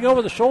 Reaching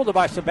over the shoulder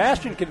by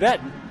Sebastian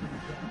Kvetten.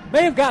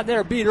 May have gotten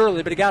there a beat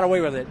early, but he got away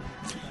with it.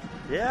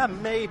 Yeah,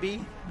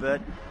 maybe,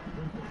 but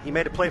he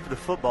made a play for the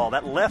football.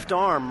 That left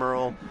arm,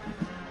 Merle,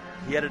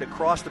 he had it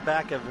across the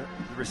back of the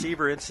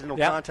receiver, incidental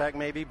contact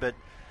maybe, but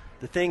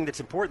the thing that's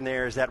important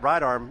there is that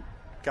right arm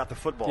got the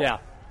football. Yeah.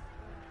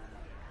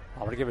 I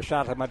want to give a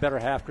shout out to my better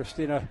half,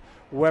 Christina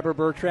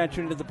Weber-Bertrand,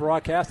 tuned into the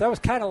broadcast. That was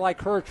kind of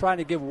like her trying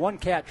to give one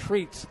cat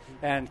treats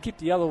and keep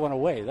the other one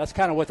away. That's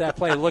kind of what that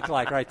play looked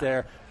like right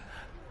there.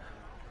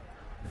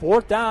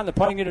 4th down, the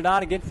punting unit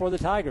on again for the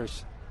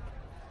Tigers.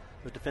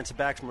 The defensive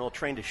backs were all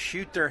trained to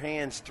shoot their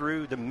hands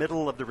through the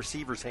middle of the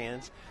receiver's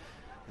hands,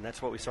 and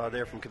that's what we saw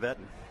there from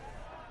Covetton.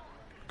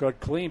 Good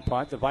clean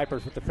punt. The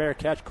Vipers with the fair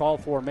catch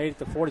called for, made it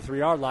to the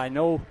 43-yard line.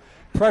 No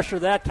pressure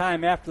that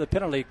time after the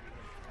penalty,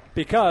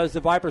 because the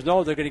Vipers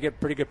know they're going to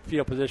get pretty good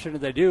field position,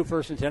 and they do,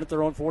 1st and 10 at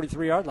their own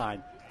 43-yard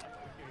line.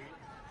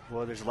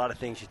 Well, there's a lot of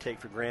things you take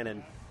for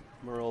granted,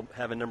 Merle,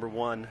 having number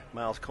 1,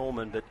 Miles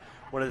Coleman, but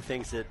one of the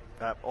things that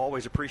I've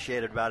always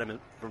appreciated about him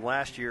from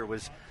last year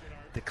was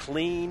the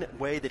clean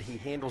way that he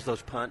handles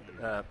those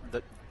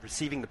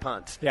receiving the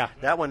punts. Yeah.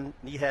 That one,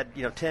 he had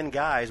 10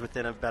 guys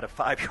within about a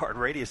 5-yard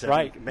radius.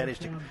 Right. He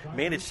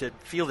managed to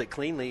field it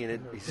cleanly,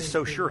 and he's just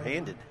so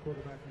sure-handed.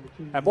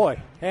 And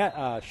boy,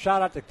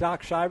 shout out to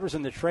Doc Shivers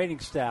and the training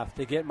staff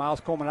to get Miles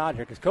Coleman out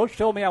here, because Coach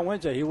told me on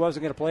Wednesday he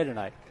wasn't going to play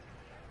tonight.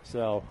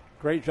 So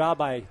great job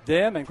by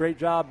them and great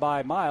job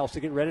by Miles to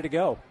get ready to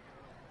go.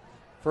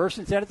 1st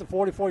and 10 at the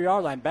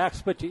 44-yard line. Back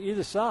split to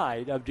either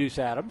side of Deuce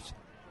Adams.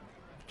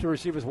 2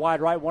 receivers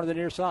wide right, 1 to the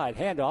near side.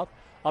 Handoff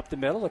up the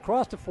middle,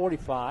 across the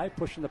 45,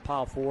 pushing the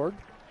pile forward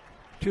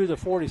to the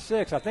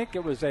 46. I think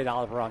it was 8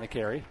 Oliver on the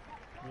carry.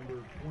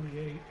 Number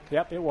 28.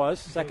 Yep, it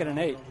was. 2nd and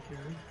 8.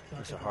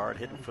 It's a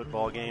hard-hitting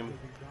football game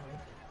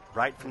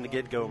right from the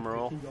get-go,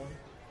 Merle.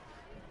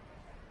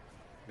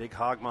 Big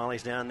hog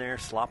mollies down there,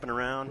 slopping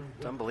around.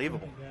 It's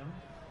unbelievable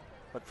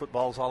what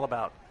football's all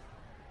about.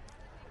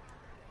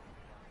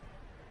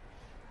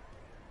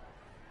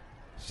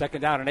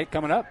 2nd down and 8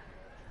 coming up.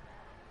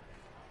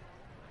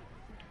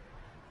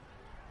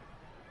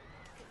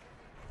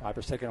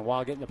 Vipers taking a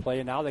while getting the play,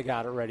 and now they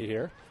got it ready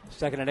here.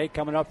 2nd and 8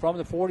 coming up from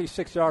the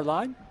 46-yard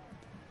line.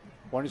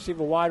 1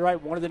 receiver wide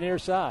right, 1 to the near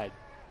side.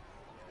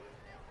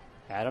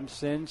 Adams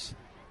sends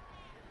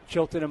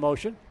Chilton in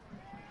motion.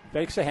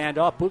 Fakes a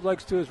handoff,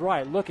 bootlegs to his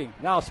right, looking.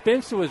 Now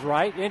spins to his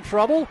right, in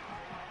trouble.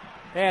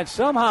 And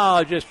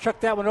somehow just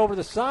chucked that one over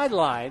the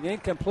sideline.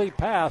 Incomplete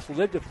pass,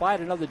 lived to fight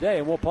another day.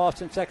 And we'll pause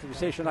 10 seconds for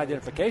station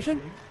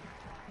identification.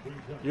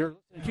 You're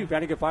listening to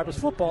Vandergrift Vipers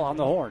football on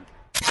the Horn.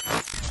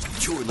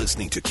 You're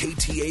listening to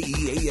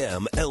KTAE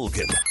AM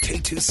Elgin,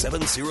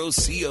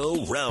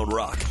 K270CO Round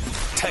Rock,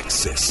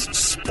 Texas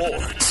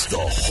Sports, the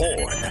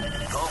Horn.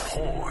 The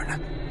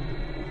Horn.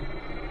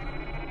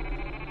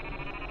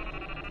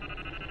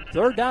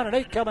 3rd down and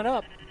 8 coming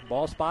up.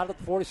 Ball spotted at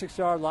the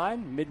 46-yard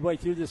line, midway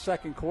through the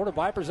 2nd quarter.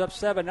 Vipers up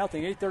 7-0,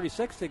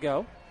 8:36 to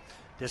go.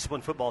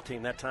 Disciplined football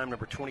team that time,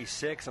 number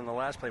 26 on the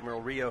last play.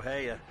 Merle Rio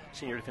Hay, a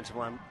senior defensive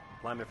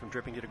lineman from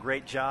Dripping, did a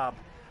great job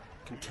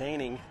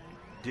containing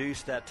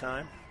Deuce that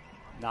time.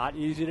 Not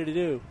easy to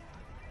do.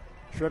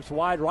 Trips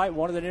wide right,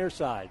 1 to the near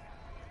side.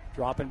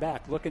 Dropping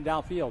back, looking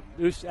downfield.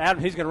 Deuce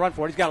Adams, he's going to run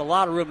for it. He's got a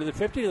lot of room to the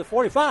 50 to the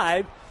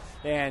 45.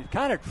 And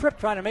kind of tripped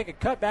trying to make a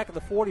cut back at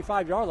the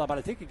 45-yard line, but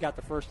I think he got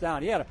the 1st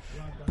down. He had a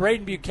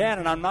Braden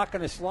Buchanan, I'm not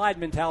going to slide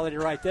mentality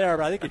right there,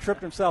 but I think he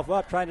tripped himself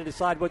up trying to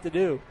decide what to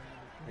do.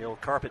 The old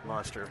carpet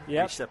monster.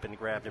 Yep. Reached up and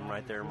grabbed him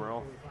right there,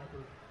 Merle.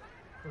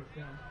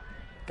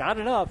 Got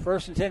enough.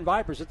 1st and 10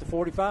 Vipers at the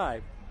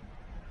 45.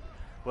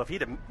 Well, if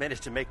he'd have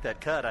managed to make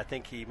that cut, I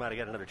think he might have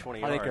got another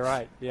 20 yards. I think you're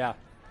right, yeah.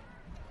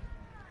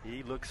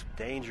 He looks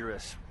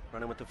dangerous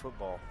running with the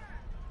football.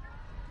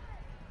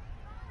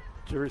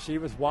 2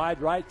 receivers wide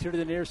right, 2 to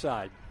the near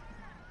side.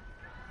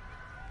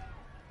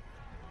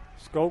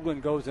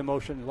 Skoglund goes in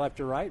motion left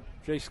to right.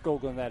 Jay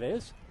Skoglund, that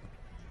is.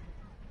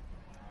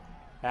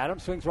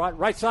 Adams swings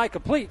right side,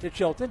 complete to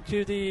Chilton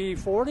to the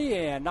 40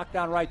 and knocked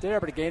down right there,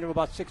 but a gain of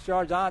about 6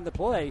 yards on the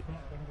play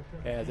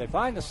as they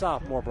find the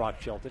sophomore Brock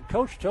Chilton.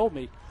 Coach told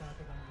me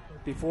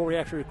before we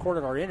actually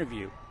recorded our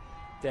interview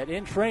that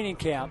in training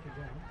camp,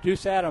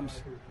 Deuce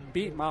Adams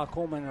beat Miles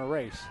Coleman in a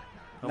race.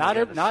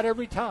 Not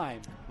every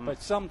time,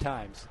 but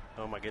sometimes.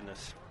 Oh, my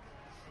goodness.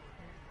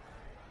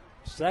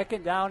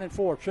 2nd down and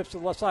 4. Trips to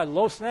the left side.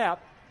 Low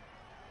snap.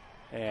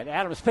 And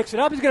Adams picks it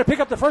up. He's going to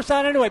pick up the 1st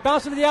down anyway.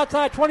 Bouncing to the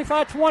outside.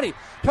 25-20.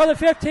 To the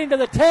 15, to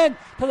the 10,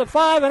 to the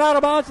 5, and out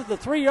of bounds at the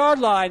 3-yard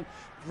line.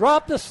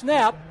 Dropped the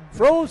snap.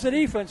 Throws the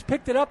defense.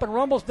 Picked it up and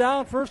rumbles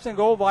down. 1st and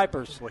goal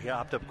Vipers. Well, he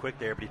hopped up quick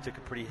there, but he took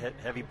a pretty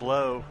heavy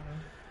blow.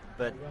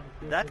 But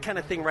that kind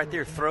of thing right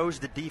there throws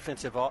the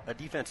defense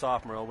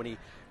off, Merle. When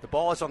the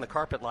ball is on the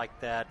carpet like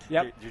that,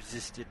 yep.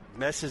 It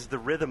messes the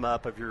rhythm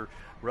up of your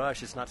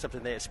rush. It's not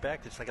something they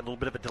expect. It's like a little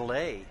bit of a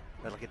delay,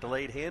 like a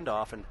delayed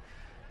handoff, and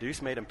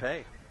Deuce made him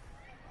pay.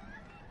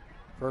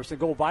 1st and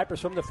goal Vipers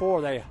from the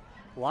 4. They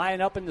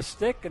line up in the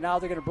stick, and now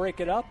they're going to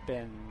break it up,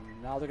 and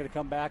now they're going to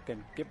come back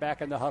and get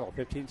back in the huddle.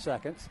 15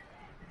 seconds.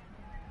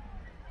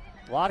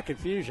 A lot of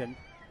confusion.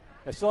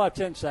 They still have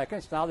 10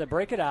 seconds. Now they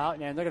break it out,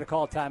 and they're going to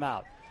call a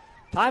timeout.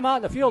 Timeout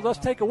in the field. Let's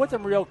take it with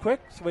them real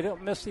quick so we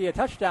don't miss the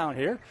touchdown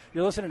here.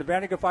 You're listening to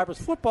Vandergrift Vipers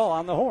football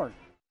on the Horn.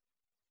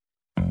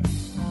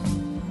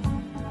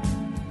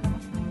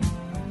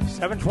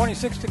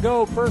 7:26 to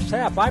go, first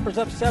half. Vipers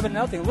up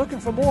 7-0. Looking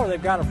for more.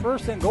 They've got a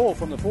first and goal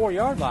from the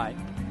 4-yard line.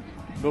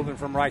 Moving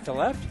from right to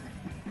left.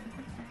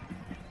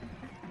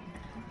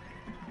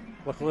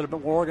 Look a little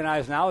bit more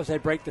organized now as they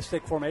break the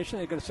stick formation.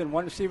 They're going to send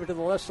one receiver to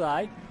the left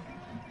side.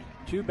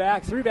 3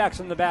 backs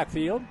in the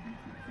backfield.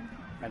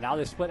 And now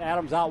they split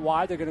Adams out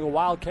wide. They're going to go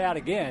Wildcat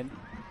again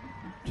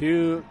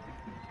to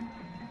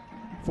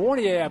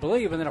Fournier, I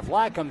believe, and then a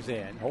flag comes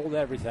in. Hold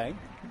everything.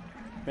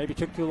 Maybe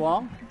took too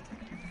long.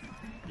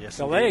 Yes,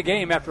 delay a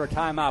game after a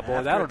timeout,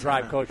 boy. That'll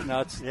drive Coach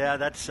nuts. Yeah,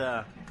 that's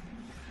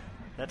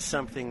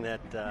something that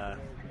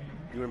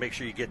you want to make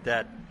sure you get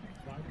that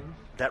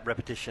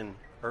repetition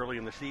early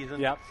in the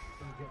season. Yep.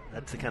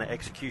 That's the kind of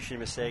execution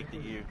mistake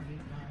that you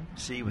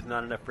see with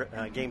not enough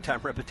game time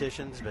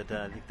repetitions, but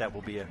I think that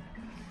will be a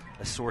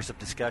source of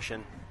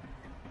discussion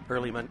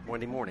early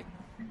Monday morning.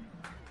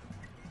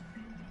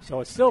 So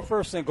it's still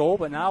first and goal,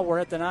 but now we're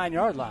at the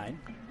 9-yard line.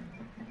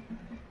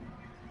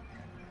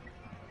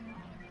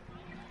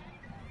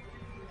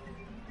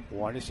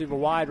 One receiver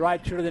wide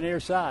right, 2 to the near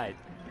side.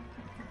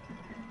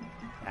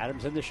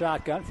 Adams in the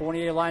shotgun.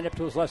 Fournier lined up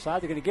to his left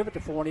side. They're going to give it to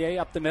Fournier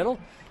up the middle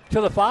to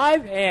the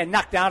 5 and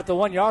knocked down at the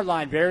 1-yard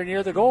line, very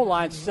near the goal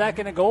line.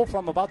 Second and goal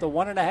from about the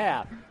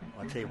 1.5.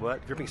 I'll tell you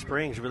what, Dripping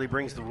Springs really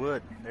brings the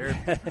wood.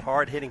 They're a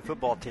hard-hitting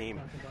football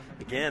team.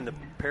 Again, the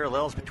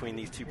parallels between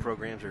these two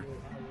programs are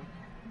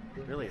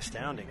really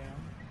astounding.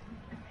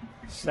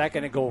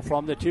 Second and goal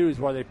from the 2s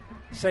where they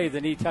save the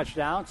knee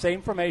touchdown.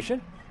 Same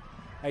formation.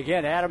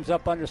 Again, Adams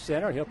up under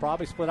center. He'll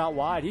probably split out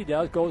wide. He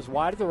does. Goes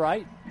wide to the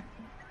right.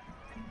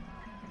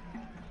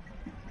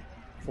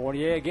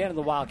 Fournier again in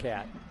the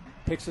Wildcat.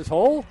 Picks his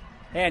hole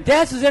and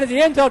dances into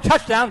the end zone.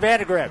 Touchdown,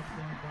 Vandergrift.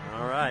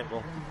 All right.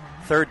 Well,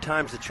 third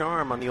time's the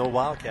charm on the old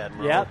Wildcat.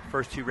 Yep.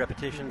 First 2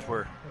 repetitions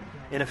were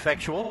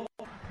ineffectual.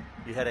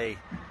 You had a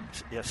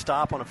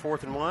stop on a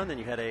 4th and 1, then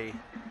you had a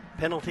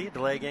penalty,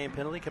 delay game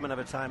penalty coming up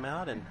a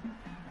timeout, and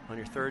on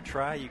your third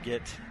try you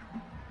get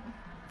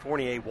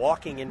Fournier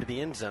walking into the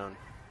end zone.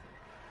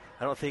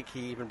 I don't think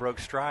he even broke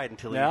stride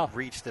until he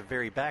reached the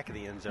very back of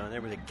the end zone.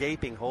 There was a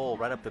gaping hole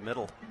right up the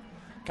middle.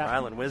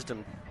 Island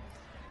Wisdom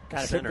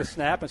kind of took the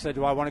snap and said,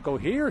 do I want to go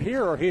here,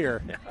 or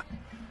here? Yeah.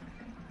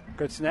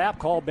 Good snap,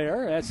 call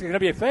Bear. That's going to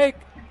be a fake.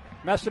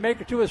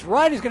 Maker to his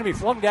right. He's going to be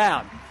flung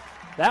down.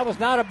 That was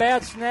not a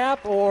bad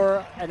snap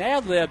or an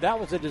ad-lib.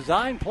 That was a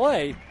design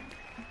play.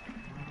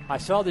 I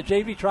saw the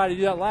JV try to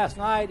do that last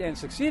night and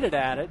succeeded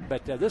at it,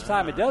 but this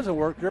time it doesn't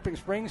work. Dripping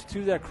Springs,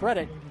 to their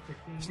credit,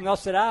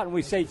 snuffs it out, and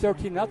we say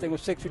 13-0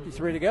 with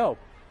 6:53 to go.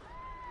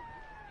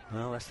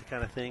 Well, that's the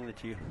kind of thing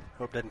that you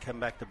hope doesn't come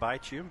back to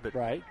bite you. But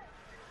right.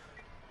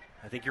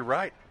 I think you're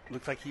right.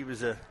 Looked like he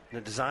was in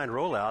a design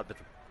rollout, but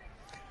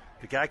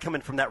the guy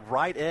coming from that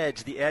right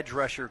edge, the edge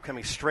rusher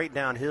coming straight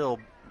downhill,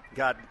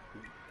 got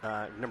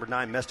number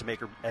 9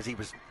 Mestamaker as he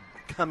was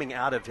coming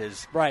out of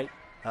his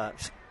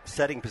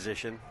setting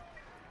position.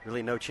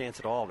 Really no chance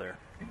at all there.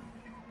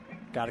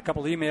 Got a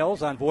couple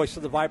emails on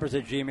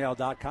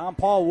voiceofthevipers@gmail.com.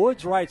 Paul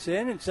Woods writes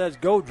in and says,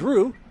 "Go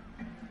Drew."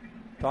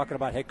 Talking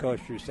about head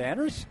coach Drew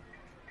Sanders.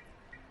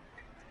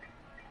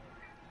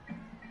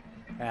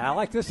 And I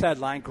like this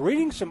headline.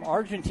 Greetings from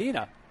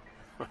Argentina.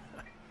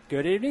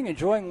 Good evening.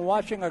 Enjoying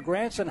watching our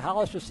grandson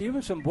Hollis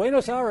Receivers from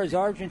Buenos Aires,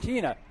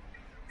 Argentina.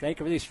 Thank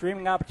you for these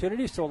streaming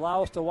opportunities to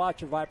allow us to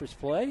watch the Vipers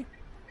play.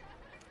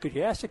 Could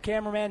you ask the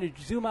cameraman to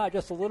zoom out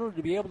just a little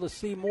to be able to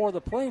see more of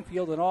the playing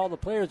field and all the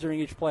players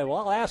during each play? Well,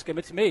 I'll ask him.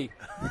 It's me.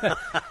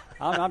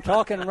 I'm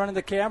talking and running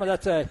the camera.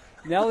 That's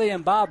Nellie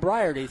and Bob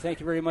Briarty.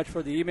 Thank you very much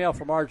for the email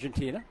from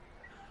Argentina.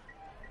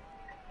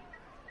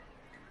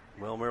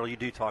 Well, Merle, you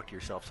do talk to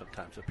yourself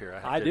sometimes up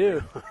here. I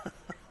do.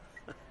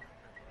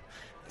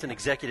 It's an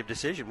executive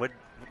decision. Would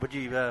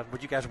you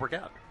guys work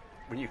out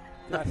when you?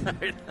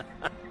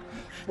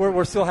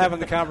 We're still having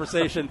the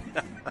conversation.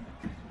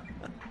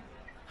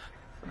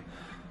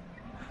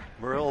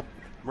 Merle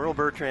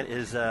Bertrand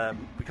is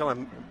we call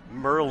him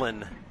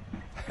Merlin.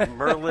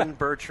 Merlin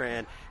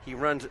Bertrand. He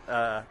runs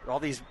all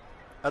these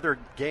other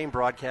game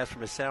broadcasts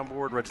from his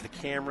soundboard. Runs the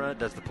camera.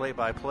 Does the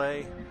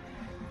play-by-play.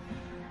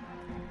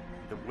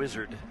 The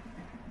wizard.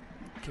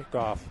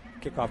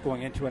 Kickoff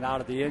going into and out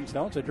of the end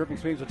zone. So Dripping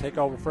Springs will take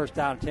over first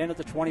down 10 at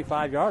the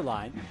 25-yard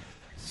line.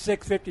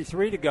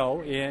 6:53 to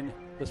go in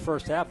this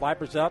first half.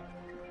 Vipers up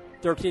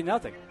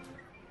 13-0.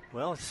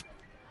 Well, it's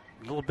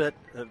a little bit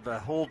of a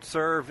hold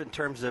serve in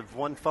terms of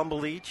one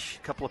fumble each,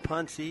 a couple of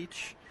punts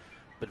each.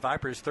 But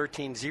Vipers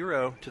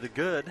 13-0 to the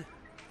good.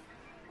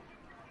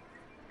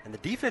 And the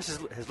defense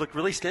has looked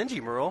really stingy,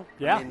 Merle.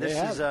 Yeah, I mean,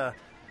 this is a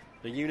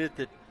unit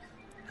that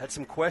had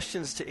some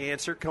questions to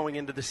answer going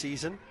into the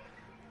season,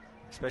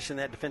 especially in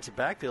that defensive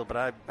backfield.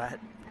 But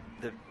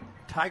the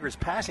Tigers'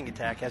 passing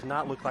attack has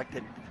not looked like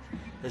it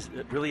is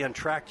really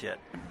untracked yet.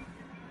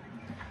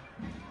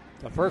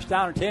 The first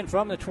down and 10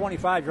 from the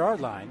 25-yard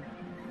line.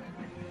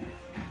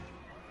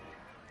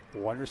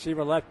 One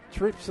receiver left,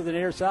 trips to the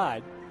near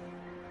side.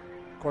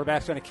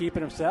 Quarterback's going to keep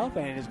it himself,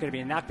 and is going to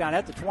be knocked down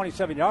at the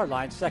 27-yard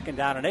line, second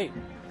down and 8.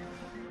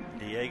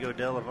 Diego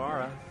De La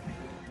Vara,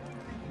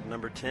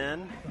 number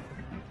 10.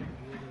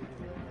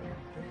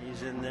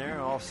 is in there.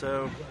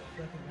 Also,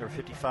 number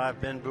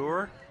 55, Ben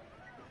Boer.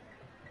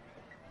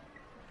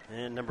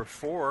 And number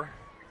 4,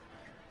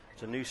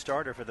 it's a new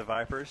starter for the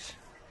Vipers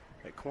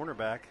at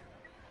cornerback,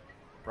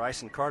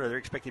 Bryson Carter. They're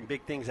expecting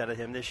big things out of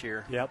him this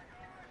year. Yep.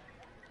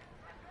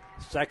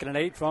 2nd and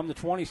 8 from the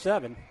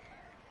 27.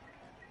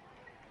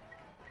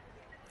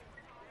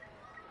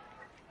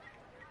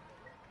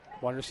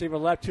 One receiver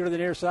left, 2 to the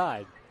near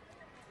side.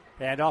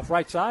 And off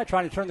right side,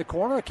 trying to turn the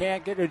corner.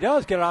 Can't get it. It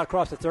does get it out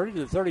across the 30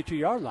 to the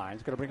 32-yard line.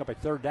 It's going to bring up a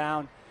 3rd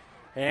down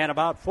and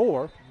about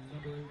 4.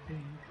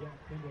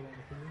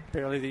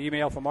 Apparently the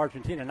email from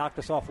Argentina knocked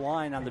us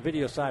offline on the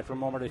video side for a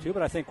moment or two,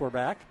 but I think we're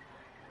back.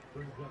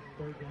 I'll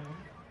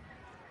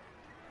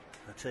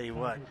tell you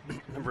what,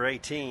 number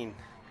 18,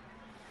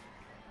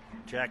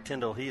 Jack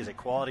Tyndall, he is a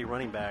quality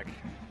running back.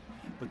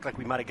 Looked like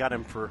we might have got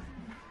him for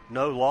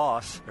no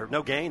loss, or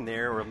no gain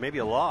there, or maybe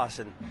a loss,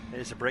 and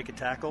it's a break a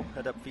tackle,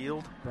 head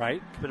upfield.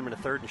 Right. Put him in a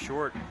 3rd and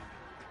short.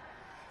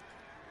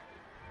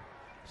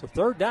 So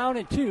 3rd down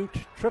and 2.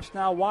 Trips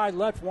now wide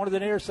left, 1 to the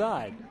near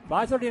side.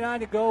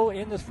 5:39 to go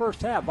in this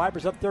first half.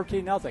 Vipers up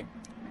 13-0.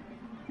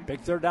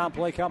 Big 3rd down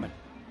play coming.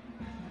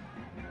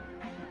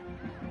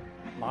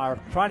 Meyer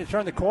trying to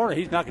turn the corner.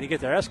 He's not going to get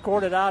there.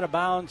 Escorted out of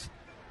bounds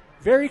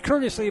very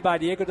courteously by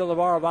Diego de la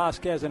Barra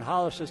Vasquez and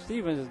Hollister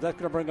Stevens. That's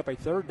going to bring up a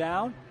 3rd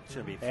down. It's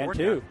going to be 4th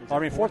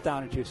down. 4th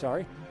down and 2,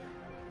 sorry.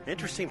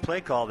 Interesting play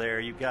call there.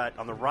 You've got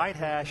on the right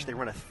hash, they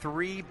run a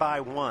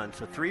 3-by-1.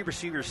 So 3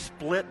 receivers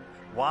split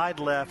wide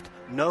left,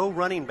 no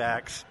running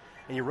backs,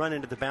 and you run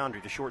into the boundary,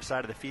 the short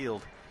side of the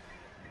field.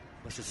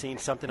 Must have seen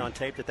something on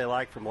tape that they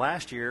liked from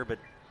last year, but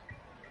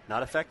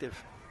not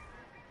effective.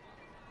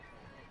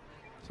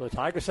 So the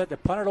Tigers set to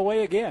punt it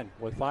away again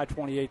with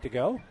 5:28 to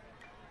go.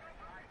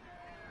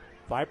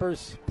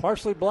 Vipers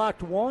partially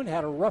blocked one,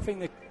 had a roughing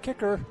the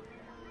kicker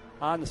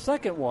on the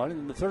second one,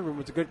 and the third one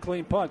was a good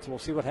clean punt, so we'll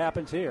see what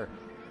happens here.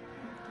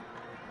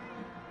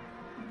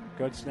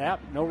 Good snap,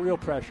 no real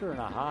pressure, and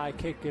a high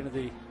kick into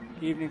the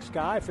evening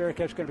sky. Fair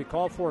catch going to be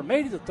called for and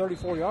made to the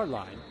 34-yard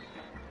line.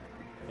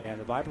 And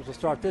the Vipers will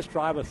start this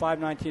drive with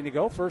 5:19 to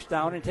go, 1st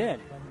down and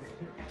 10.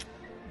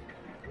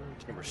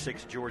 It's number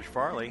 6, George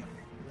Farley,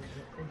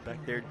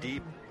 back there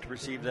deep to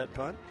receive that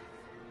punt.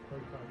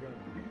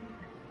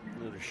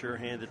 Another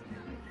sure-handed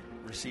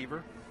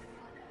receiver.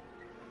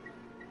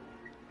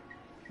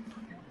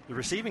 The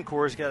receiving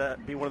corps has got to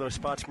be one of those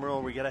spots, Merle,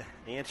 where we got to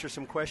answer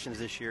some questions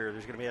this year.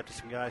 There's going to be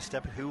some guys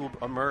who will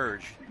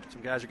emerge.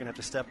 Some guys are going to have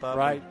to step up.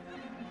 Right.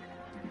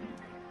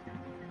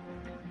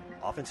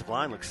 Offensive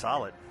line looks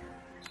solid.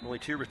 Only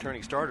 2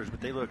 returning starters,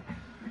 but they look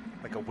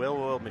like a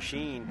well-oiled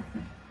machine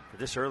for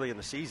this early in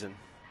the season.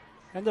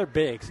 And they're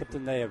big,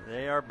 something they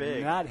are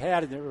big. Not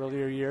had in the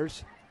earlier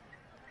years.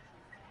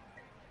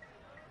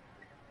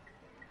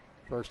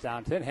 1st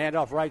down 10,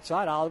 handoff right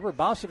side. Oliver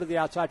bounced it to the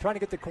outside, trying to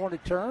get the corner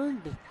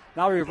turned.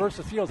 Now he reversed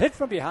the field, hit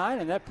from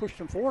behind, and that pushed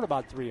him forward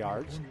about 3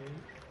 yards.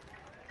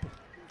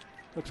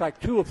 Looks like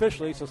 2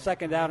 officially, so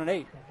 2nd down and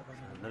 8.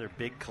 Another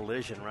big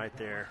collision right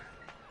there.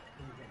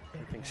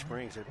 Dripping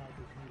Springs did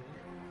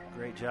a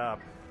great job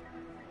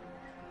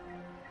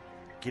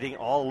getting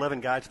all 11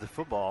 guys to the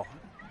football.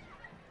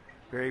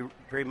 Very,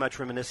 very much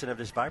reminiscent of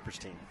this Vipers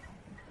team.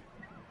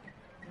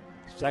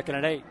 2nd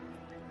and 8.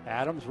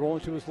 Adams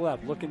rolling to his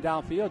left, looking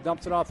downfield,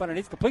 dumps it off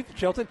underneath, complete to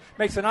Chilton,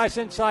 makes a nice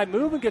inside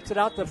move and gets it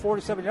out to the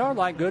 47-yard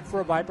line. Good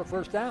for a Viper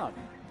 1st down.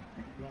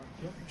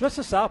 Just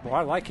a sophomore.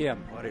 I like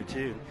him. I do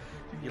too.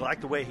 You like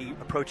the way he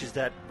approaches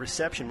that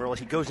reception, Merle.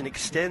 He goes and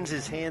extends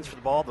his hands for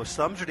the ball. Those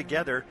thumbs are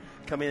together,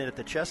 coming in at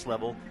the chest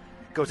level.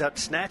 Goes out,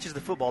 snatches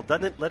the football,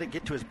 doesn't let it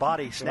get to his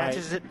body,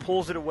 snatches it,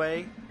 pulls it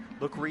away,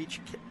 look,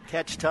 reach,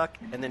 catch, tuck,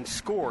 and then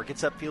score.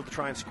 Gets upfield to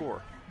try and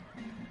score.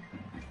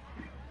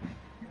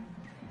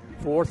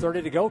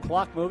 4:30 to go,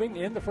 clock moving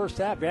in the first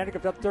half.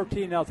 Vandergrift up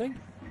 13-0.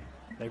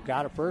 They've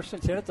got a 1st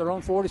and 10 at their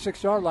own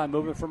 46-yard line,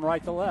 moving from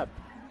right to left.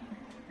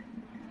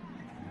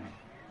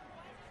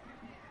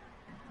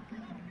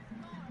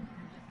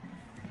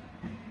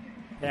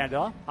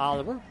 Handoff,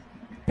 Oliver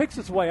picks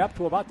his way up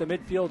to about the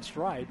midfield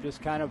stripe,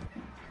 just kind of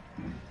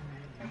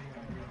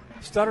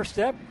stutter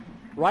step,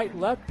 right,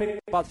 left, pick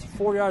about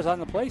 4 yards on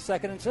the play,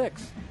 2nd and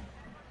 6.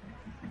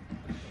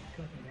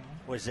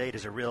 Boy, Zaid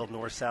is a real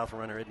north-south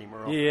runner, isn't he,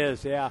 Merle? He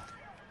is, yeah.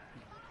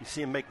 You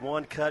see him make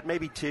 1 cut,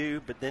 maybe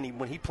 2, but then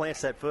when he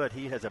plants that foot,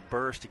 he has a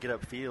burst to get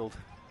upfield.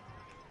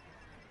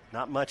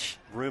 Not much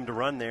room to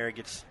run there. He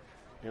gets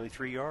nearly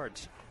 3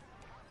 yards.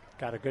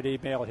 Got a good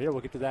email here. We'll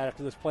get to that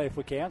after this play if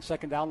we can.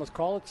 2nd down, let's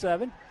call it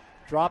 7.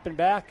 Dropping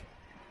back.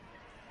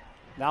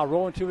 Now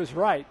rolling to his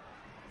right.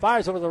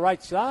 Fires over the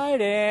right side,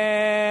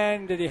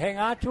 and did he hang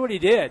on to it? He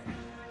did.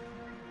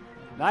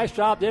 Nice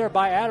job there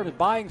by Adams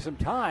buying some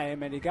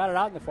time, and he got it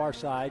out on the far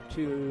side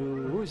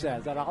to, who's that?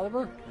 Is that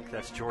Oliver? I think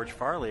that's George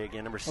Farley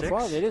again, number 6.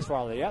 Farley, it is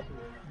Farley, yep.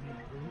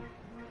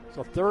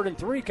 So 3rd and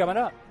 3 coming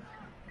up.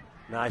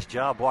 Nice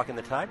job walking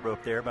the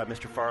tightrope there by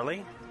Mr.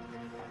 Farley.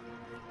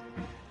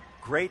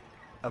 Great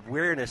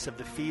awareness of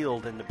the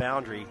field and the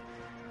boundary.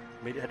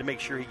 Had to make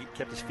sure he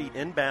kept his feet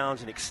in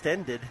bounds and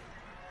extended.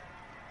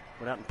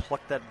 Went out and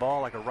plucked that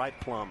ball like a ripe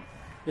plum.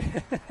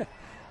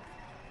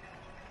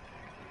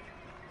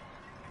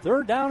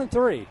 3rd down and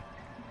 3.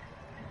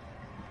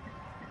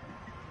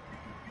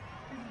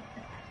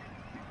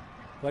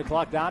 Play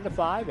clock down to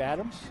 5.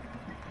 Adams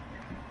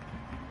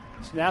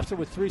snaps it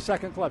with 3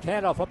 seconds left.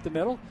 Handoff up the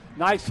middle.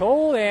 Nice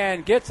hold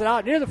and gets it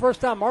out near the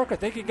first down mark. I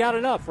think he got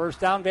enough. First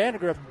down,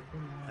 Vandergrift.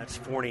 That's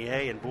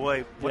Fournier, and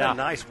boy, what a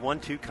nice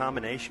 1-2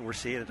 combination we're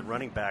seeing at the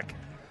running back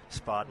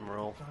spot,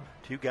 Merle.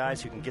 2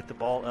 guys who can get the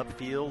ball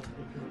upfield,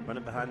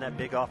 running behind that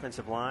big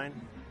offensive line.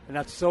 And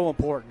that's so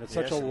important. It's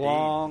such a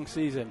long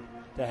season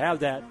to have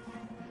that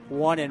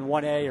 1 and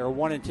 1A or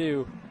 1 and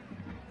 2.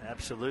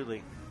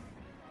 Absolutely.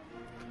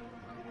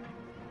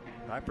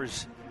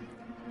 Vipers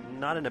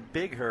not in a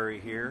big hurry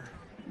here.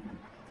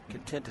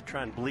 Content to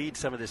try and bleed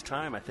some of this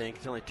time, I think.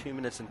 It's only 2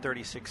 minutes and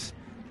 36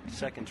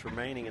 seconds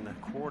remaining in the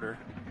quarter.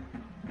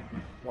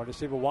 One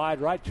receiver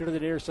wide right, 2 to the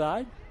near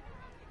side.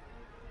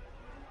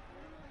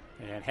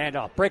 And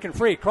handoff, breaking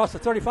free, across the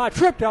 35,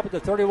 tripped up at the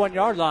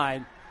 31-yard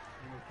line.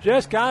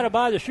 Just got him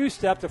by the shoe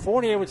step. The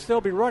Fournier would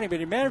still be running, but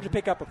he managed to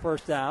pick up a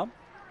first down.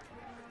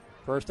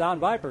 First down,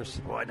 Vipers.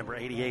 Boy, number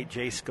 88,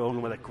 Jay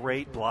Scogan, with a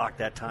great block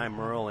that time,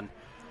 Merle. And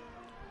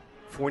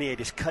Fournier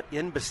just cut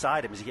in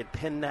beside him as he had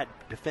pinned that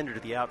defender to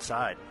the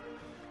outside.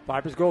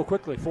 Vipers go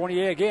quickly.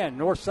 Fournier again,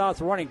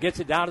 north-south running, gets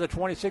it down to the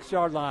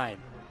 26-yard line.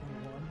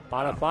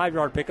 About a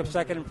 5-yard pickup,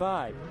 2nd and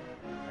 5.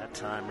 That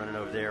time running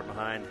over there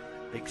behind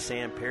Big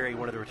Sam Perry,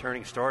 one of the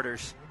returning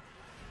starters.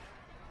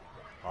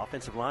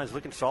 Offensive line's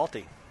looking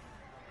salty.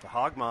 The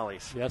Hog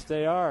Mollies. Yes,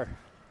 they are.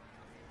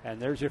 And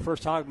there's your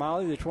first Hog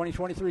Molly of the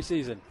 2023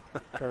 season.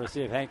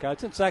 Courtesy of Hank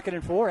Hudson. 2nd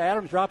and 4.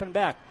 Adams dropping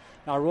back.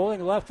 Now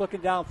rolling left,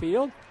 looking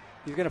downfield.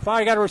 He's going to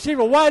fire. He got a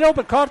receiver wide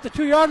open, caught at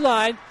the 2-yard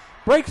line.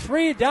 Breaks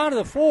free down to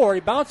the 4.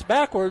 He bounced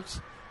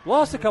backwards.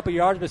 Lost a couple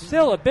yards, but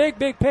still a big,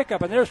 big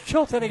pickup. And there's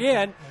Chilton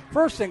again.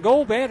 1st and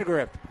goal,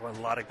 Vandergrift. Well,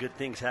 a lot of good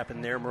things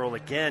happened there, Merle.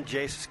 Again,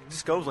 Jay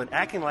Scoveland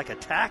acting like a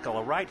tackle,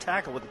 a right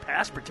tackle with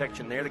pass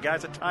protection there. The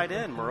guy's a tight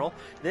end, Merle.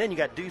 Then you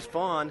got Deuce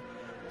Vaughn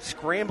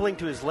scrambling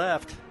to his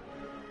left.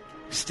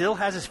 Still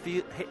has his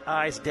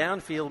eyes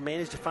downfield,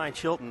 managed to find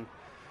Chilton.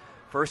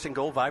 1st and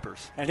goal,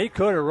 Vipers. And he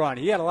could have run.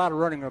 He had a lot of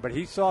running room, but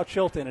he saw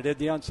Chilton and did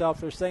the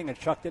unselfish thing and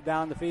chucked it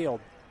down the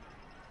field.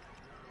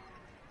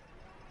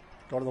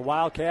 Go to the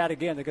Wildcat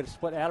again. They're going to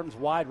split Adams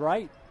wide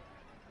right.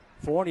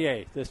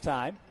 Fournier this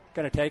time.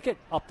 Going to take it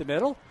up the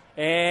middle.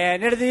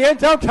 And into the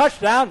end zone.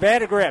 Touchdown,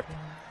 Vandergrift.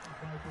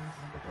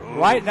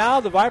 Right now,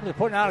 the Vipers are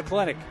putting out a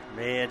clinic.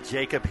 Man,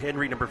 Jacob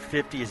Henry, number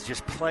 50, is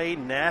just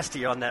plain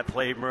nasty on that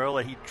play, Merle.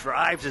 He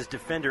drives his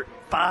defender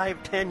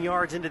 5-10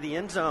 yards into the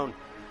end zone.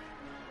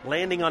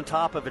 Landing on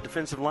top of a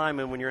defensive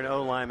lineman when you're an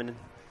O lineman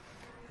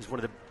is one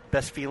of the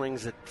best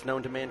feelings that's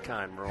known to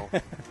mankind, Merle.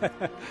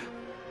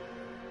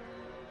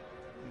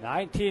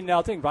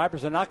 19-0.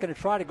 Vipers are not going to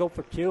try to go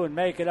for 2 and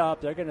make it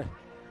up. They're going to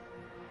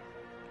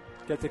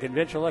get the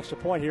conventional extra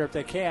point here if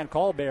they can.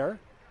 Colbert.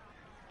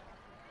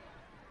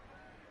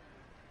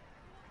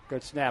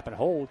 Good snap and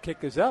hold.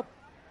 Kick is up.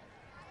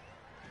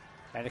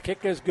 And the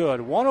kick is good.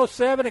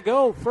 1:07 to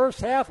go.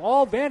 First half,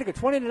 all Vandergrift,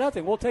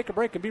 20-0. We'll take a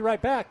break and be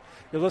right back.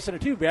 You're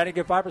listening to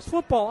Vandergrift Vipers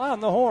football on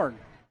the Horn.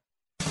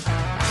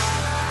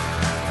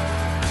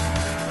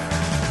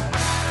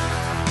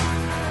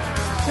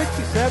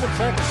 67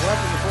 seconds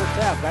left in the first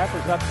half.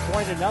 Vipers up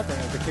 20-0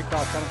 as the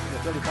kickoff comes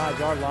from the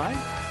 35-yard line.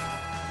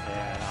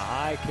 And a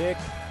high kick.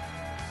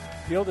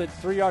 Fielded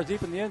 3 yards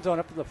deep in the end zone,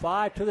 up to the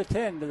 5, to the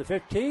 10, to the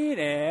 15,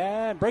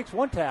 and breaks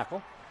one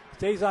tackle.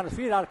 Stays on his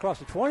feet out across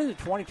the 20 to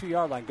the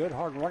 22-yard line. Good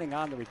hard running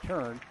on the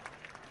return.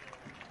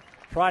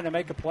 Trying to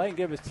make a play and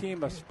give his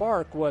team a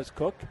spark was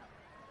Cook,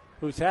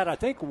 who's had, I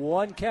think,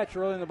 one catch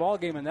early in the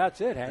ballgame, and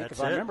that's it, Hank,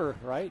 I remember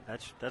right.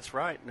 That's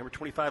right. Number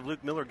 25,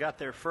 Luke Miller, got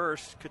there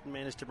first. Couldn't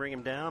manage to bring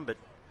him down, but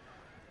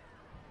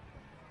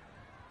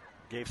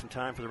gave some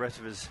time for the rest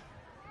of his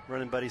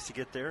running buddies to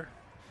get there.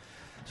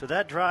 So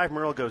that drive,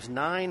 Merle, goes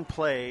 9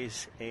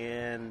 plays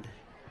and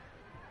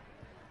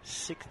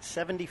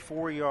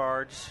 74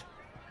 yards.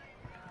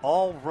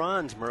 All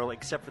runs, Merle,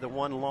 except for the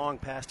one long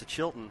pass to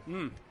Chilton.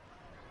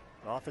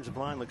 The offensive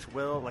line looks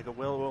like a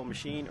well-oiled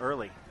machine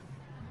early.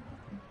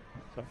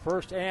 So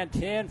 1st and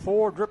 10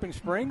 for Dripping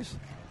Springs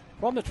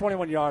from the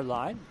 21-yard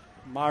line.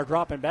 Meyer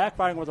dropping back,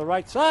 firing with the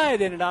right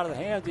side, in and out of the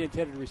hands of the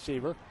intended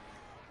receiver.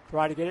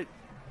 Try to get it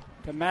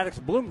to Maddox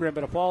Bloomgren,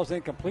 but it falls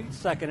incomplete.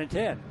 2nd and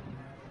 10.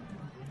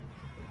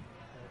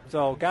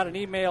 So got an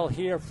email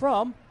here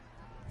from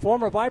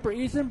former Viper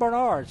Ethan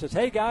Bernard. Says,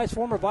 hey guys,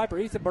 former Viper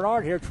Ethan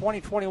Bernard here,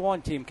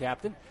 2021 team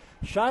captain.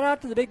 Shout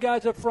out to the big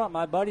guys up front,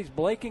 my buddies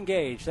Blake and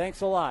Gage.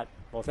 Thanks a lot.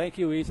 Well, thank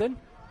you, Ethan.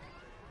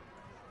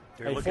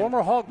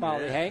 Former Hog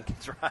Molly, Hank.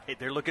 That's right.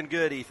 They're looking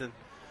good, Ethan.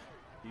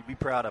 You'd be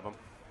proud of them.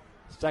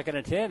 2nd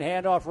and 10,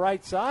 handoff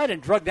right side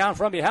and drug down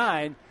from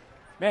behind.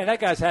 Man, that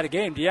guy's had a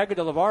game. Diego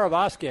de Lavara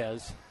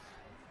Vasquez.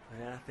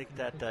 Yeah, I think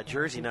that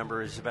jersey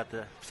number is about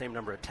the same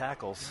number of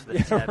tackles that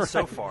he's had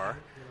so far,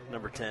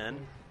 number 10.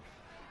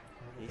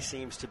 He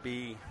seems to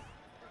be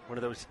one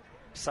of those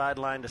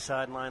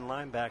sideline-to-sideline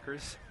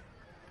linebackers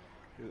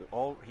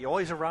He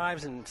always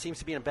arrives and seems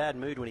to be in a bad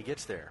mood when he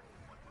gets there.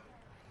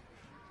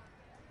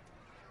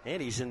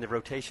 And he's in the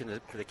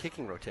rotation for the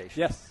kicking rotation.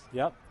 Yes,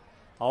 yep.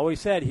 Always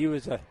said he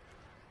was a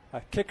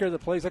kicker that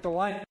plays like a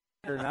linebacker.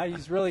 Now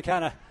he's really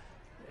kind of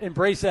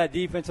embraced that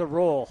defensive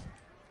role.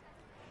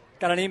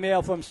 Got an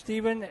email from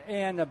Stephen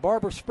and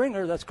Barbara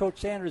Springer. That's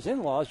Coach Sanders'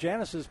 in-laws,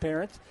 Janice's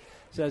parents.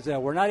 Says,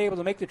 we're not able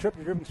to make the trip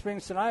to Dripping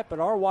Springs tonight, but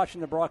are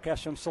watching the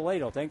broadcast from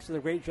Salado. Thanks for the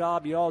great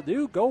job you all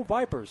do. Go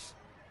Vipers.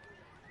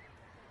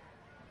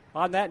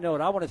 On that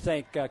note, I want to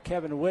thank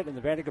Kevin Witt and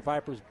the Vandergrift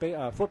Vipers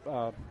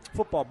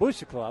Football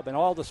Booster Club and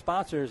all the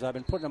sponsors. I've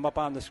been putting them up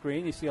on the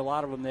screen. You see a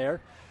lot of them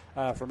there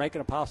for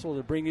making it possible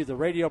to bring you the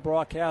radio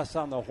broadcast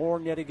on the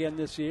Horn yet again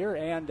this year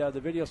and the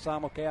video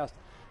simulcast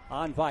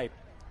on Vipe.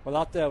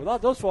 Without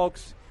those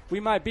folks, we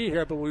might be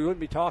here, but we wouldn't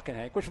be talking,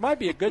 Hank, which might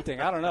be a good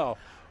thing. I don't know.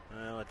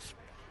 Well, it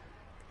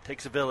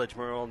takes a village,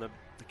 Merle, and the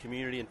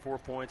community in 4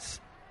 Points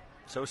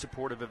so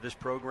supportive of this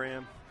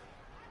program.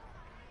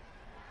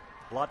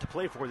 A lot to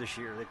play for this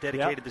year. They've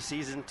dedicated the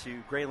season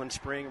to Graylin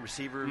Spring,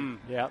 receiver,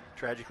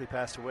 tragically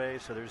passed away.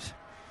 So there's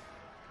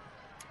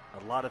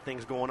a lot of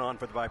things going on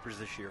for the Vipers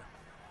this year.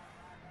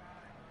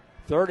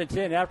 3rd and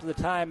 10 after the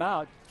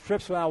timeout.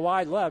 Trips out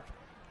wide left.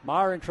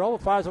 Meyer in trouble.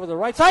 Fires over the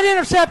right side.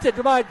 Intercepted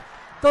by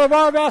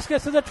LeVar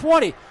Vasquez to the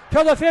 20.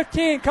 To the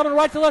 15. Coming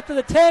right to left to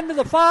the 10 to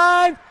the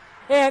 5.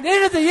 And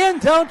into the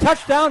end zone.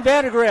 Touchdown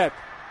Vandergrift.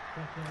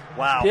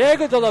 Wow.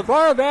 Diego de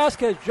LeVar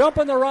Vasquez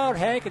jumping the route,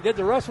 Hank, and did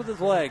the rest with his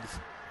legs.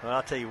 Well,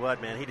 I'll tell you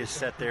what, man. He just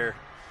sat there.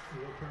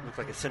 Looked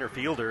like a center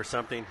fielder or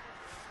something.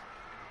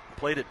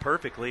 Played it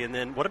perfectly. And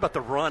then what about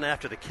the run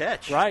after the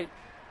catch? Right.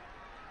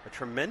 A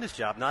tremendous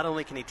job. Not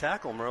only can he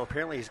tackle, Merle,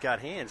 apparently he's got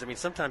hands. I mean,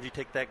 sometimes you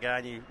take that guy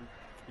and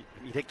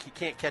he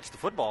can't catch the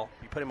football.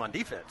 You put him on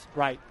defense.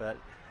 Right. But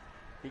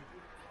he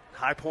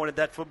high-pointed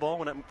that football,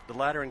 went up the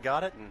ladder and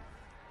got it, and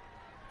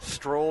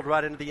strolled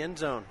right into the end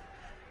zone.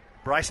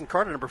 Bryson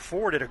Carter, number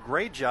 4, did a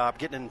great job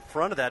getting in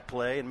front of that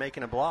play and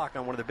making a block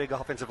on one of the big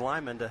offensive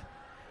linemen to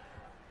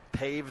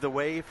pave the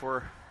way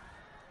for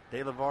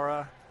De La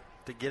Vara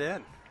to get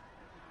in.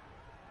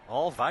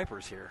 All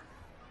Vipers here.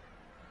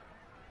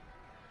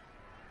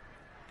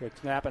 Good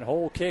snap and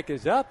hold kick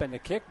is up, and the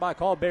kick by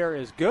Colbert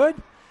is good.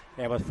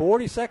 And with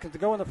 40 seconds to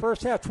go in the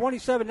first half,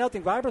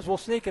 27-0 Vipers will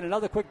sneak in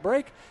another quick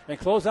break and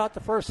close out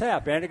the first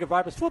half. Vandergrift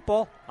Vipers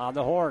football on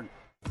the Horn.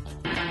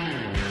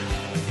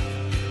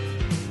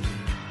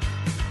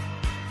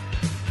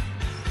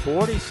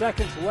 40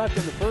 seconds left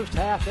in the first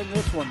half in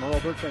this one. Merle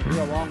Bertrand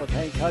here along with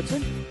Hank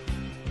Hudson.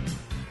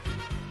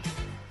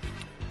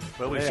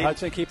 Well, we've seen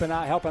Hudson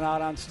helping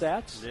out on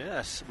stats.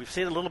 Yes, we've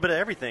seen a little bit of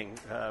everything.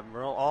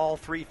 Merle, all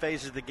 3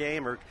 phases of the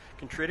game are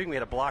contributing. We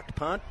had a blocked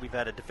punt. We've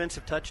had a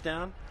defensive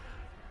touchdown.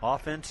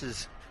 Offense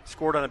has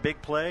scored on a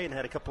big play and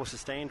had a couple of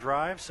sustained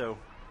drives. So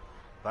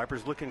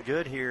Vipers looking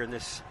good here in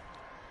this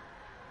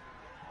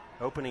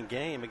opening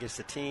game against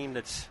a team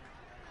that's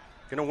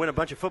going to win a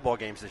bunch of football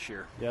games this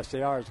year. Yes,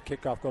 they are. As the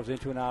kickoff goes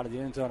into and out of the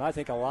end zone, I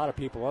think a lot of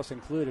people, us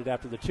included,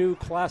 after the 2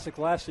 classic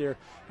last year,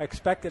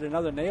 expected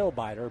another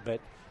nail-biter, but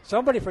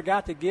somebody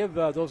forgot to give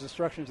those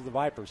instructions to the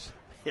Vipers.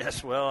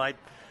 Yes, well,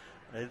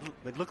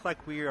 it looked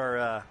like we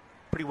are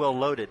pretty well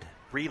loaded.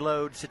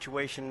 Reload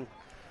situation.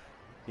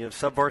 You know,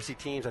 sub-varsity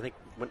teams, I think,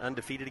 went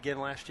undefeated again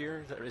last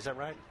year. Is that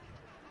right?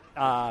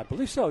 I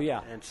believe so,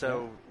 yeah. And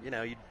so, you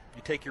know, you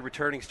take your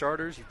returning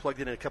starters, you plugged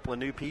in a couple of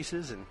new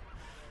pieces, and,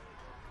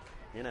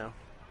 you know.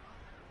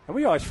 And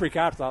we always freak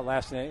out for that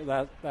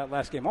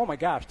last game. Oh, my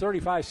gosh,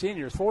 35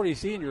 seniors, 40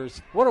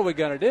 seniors. What are we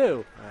going to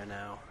do? I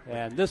know.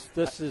 And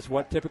this is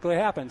what typically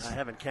happens. I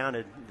haven't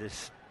counted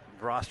this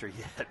roster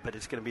yet, but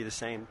it's going to be the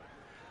same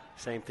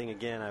thing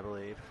again, I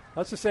believe.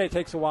 Let's just say it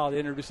takes a while to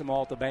introduce them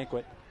all at the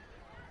banquet.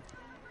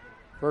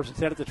 First and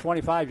 10 at the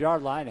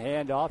 25-yard line,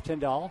 handoff,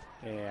 Tyndall,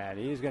 and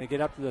he's going to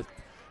get up to the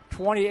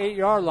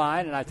 28-yard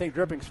line, and I think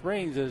Dripping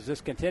Springs is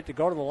just content to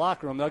go to the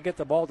locker room. They'll get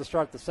the ball to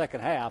start the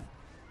second half.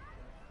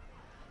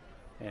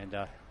 And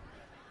well,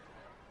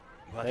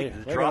 I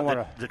think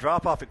the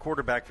drop-off at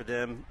quarterback for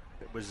them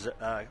was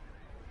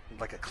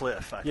like a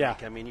cliff, I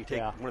think. I mean, you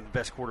take one of the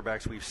best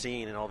quarterbacks we've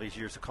seen in all these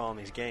years of calling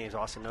these games,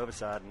 Austin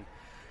Novosad, and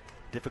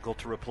difficult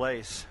to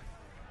replace.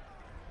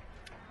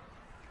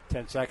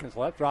 10 seconds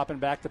left, dropping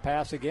back to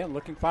pass again,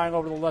 looking fine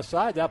over the left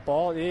side. That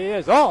ball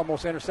is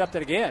almost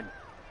intercepted again.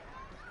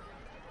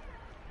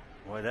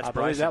 Boy, that's I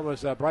believe that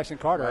was Bryson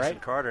Carter, right? Bryson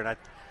Carter, and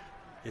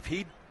if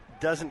he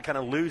doesn't kind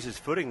of lose his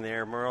footing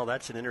there, Merle,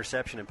 that's an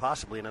interception and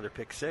possibly another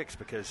pick 6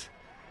 because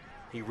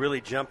he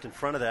really jumped in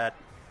front of that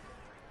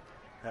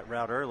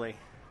route early.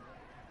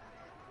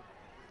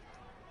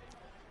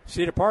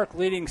 Cedar Park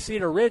leading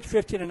Cedar Ridge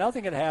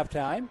 15-0 at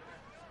halftime.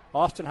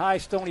 Austin High,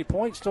 Stony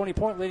Point. Stony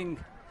Point leading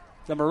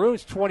the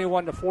Maroons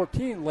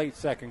 21-14 late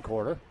second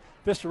quarter.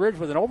 Vista Ridge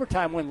with an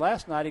overtime win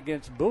last night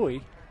against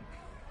Bowie.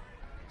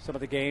 Some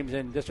of the games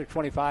in District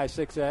 25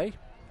 6A.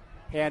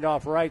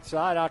 Handoff right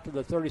side out to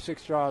the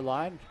 36-yard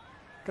line.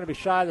 Going to be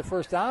shy of the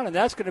first down, and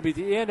that's going to be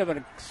the end of an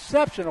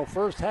exceptional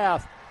first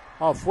half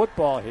of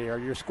football here.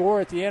 Your score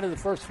at the end of the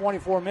first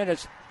 24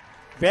 minutes,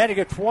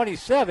 Vandergrift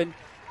 27,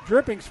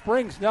 Dripping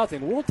Springs,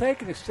 nothing. We'll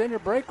take an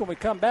extended break. When we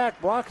come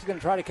back, Brock's going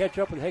to try to catch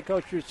up with head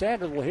coach Drew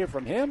Sanders. We'll hear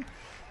from him.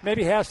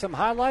 Maybe have some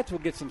highlights. We'll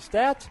get some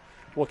stats.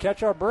 We'll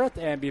catch our breath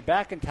and be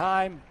back in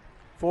time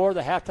for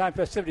the halftime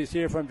festivities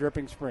here from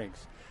Dripping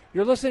Springs.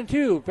 You're listening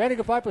to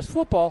Vandergrift Vipers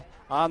football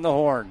on the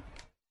Horn.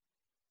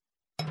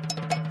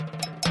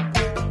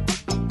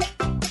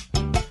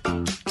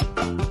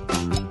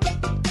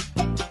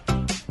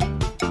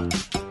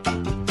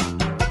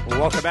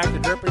 Welcome back to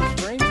Dripping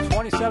Springs.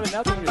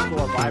 27-0 to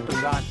score.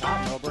 Vipers on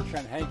top. No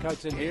Bertrand Hank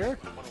Hudson here.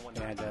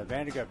 And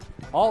Vandergrift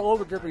all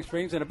over Dripping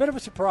Springs. And a bit of a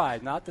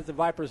surprise. Not that the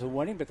Vipers are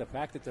winning, but the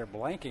fact that they're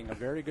blanking a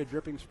very good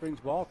Dripping Springs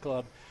ball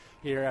club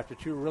here after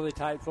two really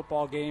tight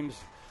football games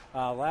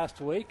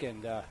last week.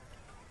 And,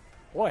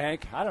 boy,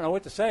 Hank, I don't know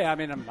what to say. I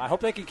mean, I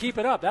hope they can keep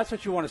it up. That's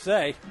what you want to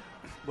say.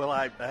 Well,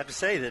 I have to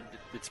say that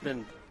it's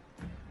been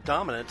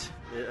dominant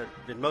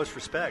in most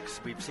respects.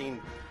 We've seen,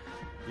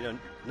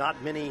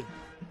 not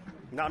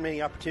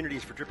many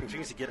opportunities for Dripping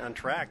Springs to get on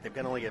track. They've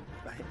got only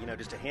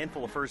just a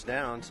handful of first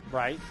downs.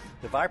 Right.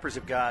 The Vipers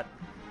have got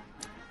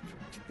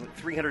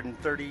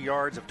 330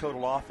 yards of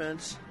total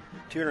offense,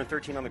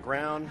 213 on the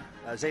ground.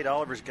 Zayd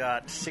Oliver's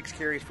got 6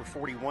 carries for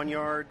 41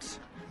 yards.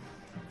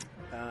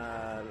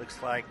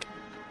 Looks like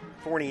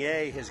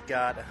Fournier has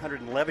got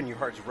 111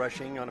 yards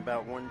rushing on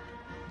about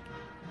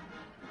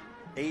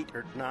 8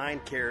 or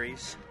 9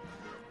 carries.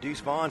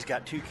 Deuce Vaughn's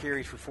got 2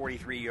 carries for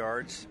 43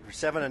 yards. For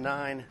 7 and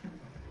 9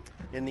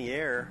 in the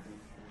air,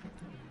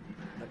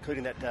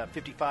 including that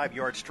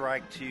 55-yard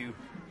strike to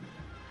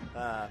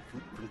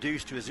from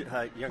Deuce to his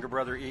younger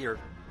brother, or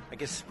I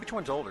guess, which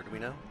one's older? Do we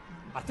know?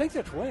 I think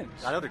they're twins.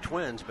 I know they're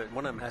twins, but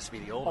one of them has to be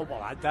the older. Oh,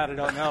 well, I don't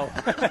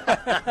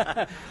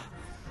know.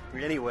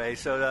 Anyway,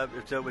 so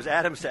it was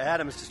Adams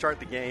to start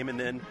the game, and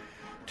then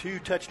 2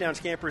 touchdown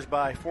scampers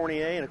by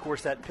Fournier, and, of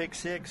course, that pick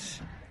 6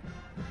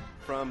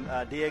 from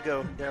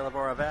Diego de la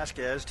Vara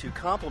Vasquez to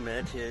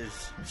complement his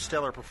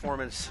stellar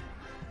performance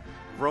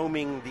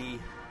roaming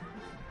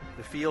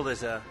the field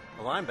as a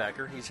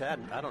linebacker. He's had,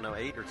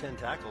 8 or 10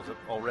 tackles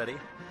already.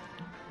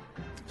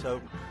 So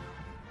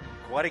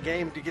quite a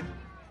game to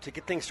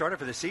get things started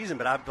for the season.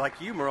 But like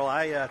you, Merle,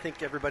 I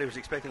think everybody was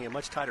expecting a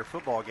much tighter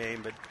football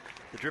game, but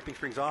the Dripping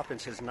Springs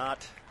offense has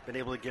not been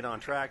able to get on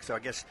track. So I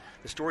guess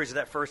the stories of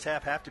that first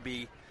half have to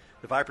be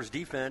the Vipers'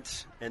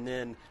 defense, and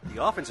then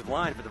the offensive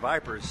line for the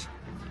Vipers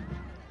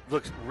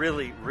looks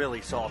really,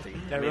 really salty.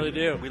 They really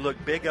do. We look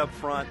big up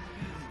front.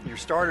 Your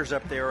starters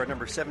up there are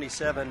number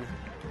 77,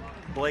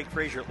 Blake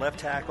Frazier at left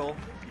tackle.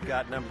 You've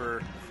got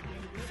number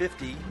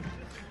 50,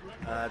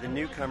 the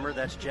newcomer,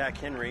 that's Jack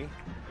Henry.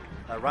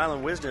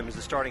 Rylan Wisdom is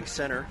the starting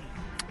center.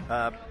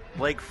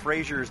 Blake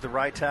Frazier is the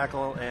right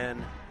tackle,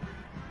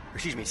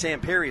 Sam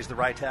Perry is the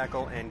right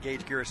tackle, and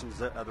Gage Garrison's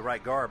the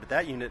right guard. But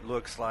that unit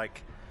looks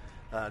like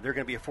they're going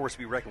to be a force to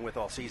be reckoned with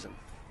all season.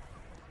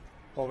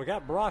 Well, we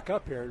got Brock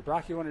up here.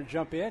 Brock, you want to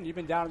jump in? You've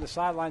been down on the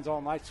sidelines all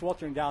night,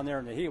 sweltering down there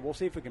in the heat. We'll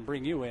see if we can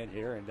bring you in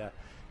here and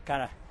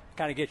kind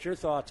of get your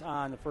thoughts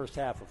on the first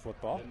half of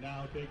football.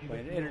 We'll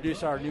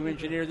introduce our new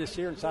engineer this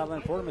year in sideline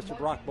reporter, Mr.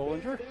 Brock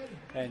Bollinger.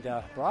 And,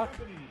 Brock,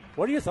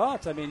 what are your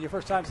thoughts? I mean, your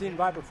first time seeing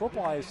Viper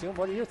football, I assume.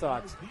 What are your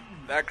thoughts?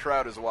 That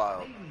crowd is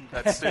wild.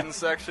 That student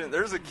section,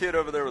 there's a kid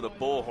over there with a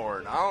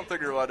bullhorn. I don't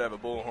think you're allowed to have a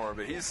bullhorn,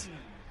 but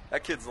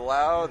that kid's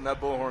loud, and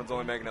that bullhorn's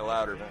only making it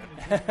louder,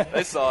 man.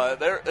 They saw it.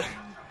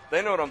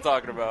 They know what I'm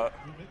talking about.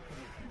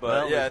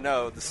 But,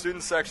 the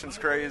student section's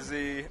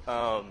crazy.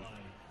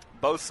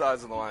 Both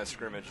sides of the line of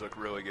scrimmage look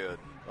really good,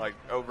 like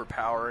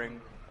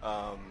overpowering.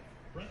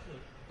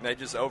 They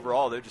just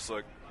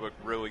look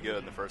really good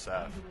in the first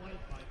half.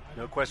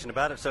 No question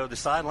about it. So the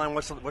sideline,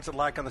 what's it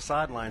like on the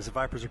sidelines? The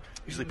Vipers are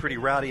usually pretty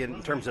rowdy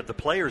in terms of the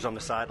players on the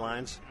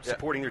sidelines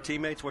supporting their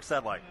teammates. What's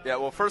that like? Yeah,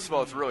 well, first of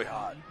all, it's really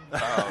hot.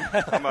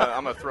 I'm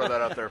gonna throw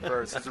that out there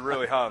first. It's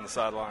really hot on the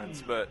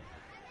sidelines, but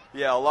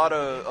yeah, a lot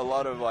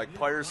of like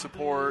player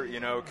support.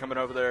 Coming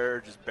over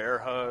there, just bear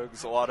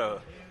hugs. A lot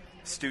of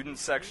student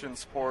section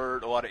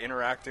support. A lot of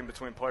interacting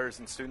between players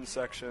and student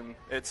section.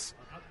 It's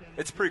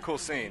a pretty cool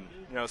scene.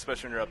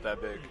 Especially when you're up that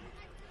big.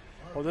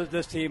 Well,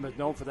 this team is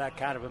known for that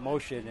kind of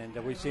emotion, and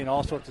we've seen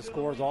all sorts of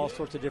scores, all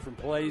sorts of different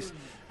plays.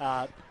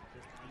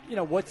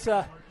 What's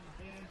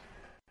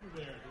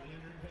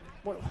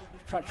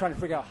trying to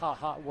figure out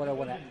what I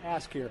want to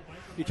ask here.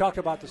 You talked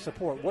about the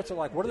support. What's it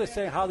like? What are they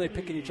saying? How are they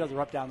picking each other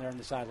up down there in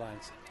the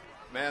sidelines?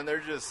 Man,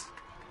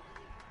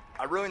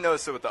 I really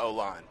noticed it with the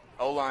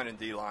O-line and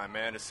D-line,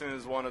 man. As soon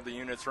as one of the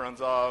units runs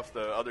off,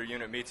 the other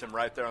unit meets him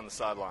right there on the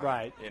sideline.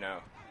 Right.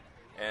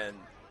 And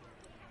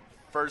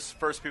first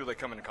people they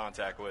come into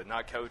contact with,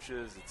 not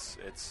coaches.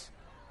 It's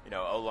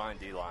O-line,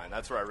 D-line.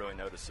 That's where I really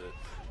notice it.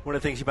 One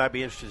of the things you might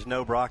be interested to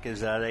know, Brock,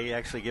 is that they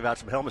actually give out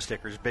some helmet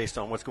stickers based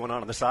on what's going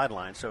on the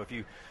sideline. So if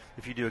you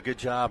do a good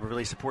job of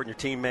really supporting your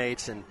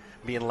teammates and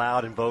being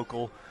loud and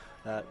vocal,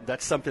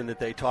 that's something that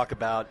they talk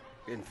about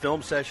in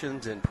film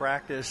sessions and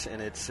practice,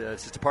 and it's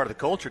just a part of the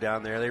culture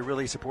down there. They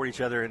really support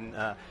each other, and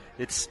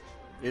it's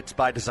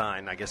by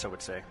design, I guess I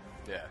would say.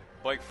 Yeah.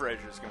 Blake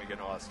Frazier is going to be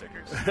getting a lot of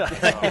stickers.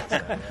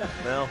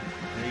 Well,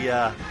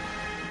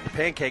 the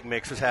pancake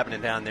mix was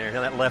happening down there.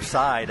 That left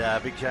side,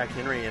 Big Jack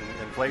Henry and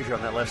Flazier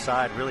on that left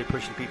side really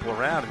pushing people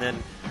around. And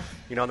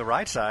then, on the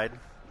right side,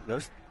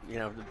 those,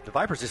 the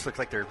Vipers just look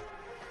like they're,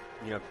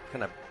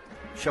 kind of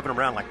shoving them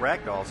around like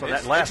rag dolls. So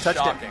that last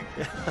touchdown.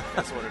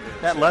 That's what it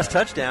is. That last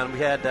touchdown, we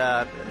had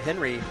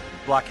Henry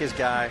block his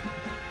guy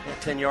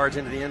 10 yards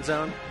into the end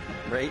zone,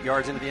 or 8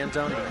 yards into the end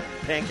zone. Right.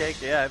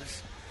 Pancake, yeah,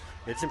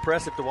 it's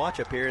impressive to watch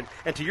up here.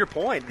 And to your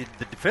point,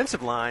 the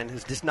defensive line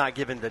has just not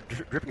given the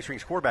Dripping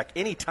Springs quarterback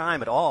any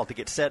time at all to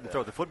get set and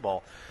throw the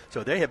football.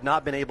 So they have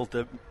not been able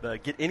to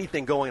get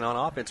anything going on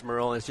offense,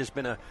 Merle, and it's just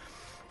been a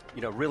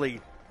really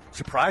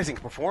surprising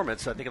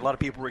performance. I think a lot of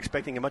people were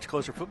expecting a much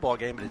closer football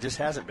game, but it just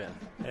hasn't been.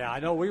 Yeah, I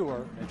know we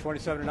were. And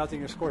 27-0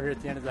 your score here at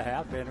the end of the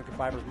half. Vandergrift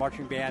Vipers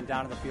marching band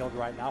down in the field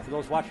right now. For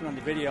those watching on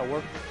the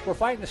video, we're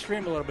fighting the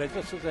stream a little bit.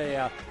 This is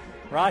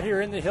we're out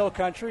here in the hill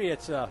country.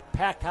 It's a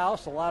packed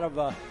house. A lot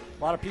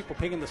of people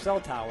pinging the cell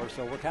tower,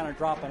 so we're kind of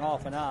dropping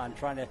off and on,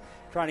 trying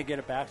to get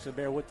it back. So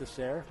bear with us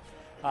there.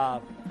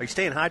 Are you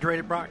staying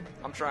hydrated, Brock?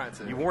 I'm trying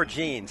to. You wore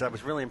jeans. I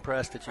was really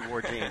impressed that you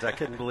wore jeans. I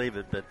couldn't believe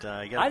it, but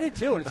I did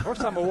too. And it's the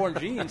first time I've worn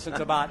jeans since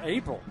about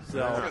April. So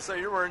I was gonna say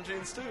you're wearing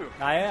jeans too.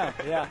 I am.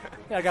 Yeah.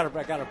 I got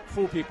to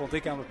fool people and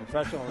think I'm a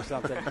professional or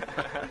something.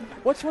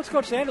 What's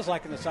Coach Sanders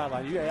like in the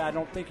sideline? I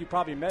don't think you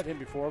probably met him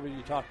before, but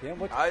you talked to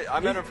him. I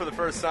met him for the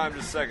first time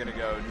just a second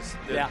ago. Just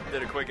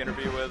did a quick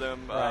interview with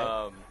him.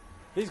 Right.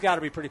 He's got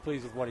to be pretty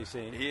pleased with what he's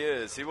seen. He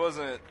is. He was.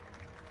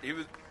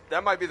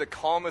 That might be the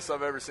calmest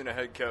I've ever seen a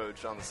head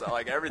coach on the side.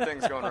 Like,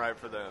 everything's going right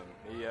for them.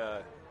 He,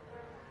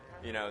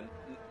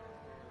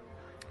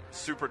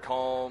 super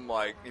calm.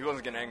 Like, he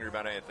wasn't getting angry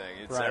about anything.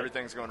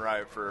 Everything's going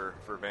right for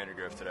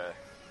Vandergrift today.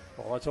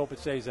 Well, let's hope it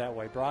stays that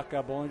way. Brock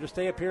Bowling, just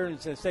stay up here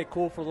and stay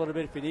cool for a little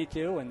bit if you need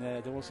to, and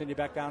then we'll send you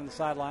back down the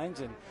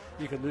sidelines, and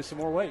you can lose some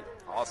more weight.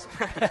 Awesome.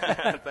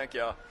 Thank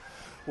y'all.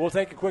 We'll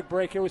take a quick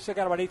break here. We still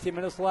got about 18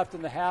 minutes left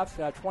in the half.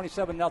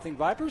 27-0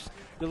 Vipers.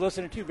 You're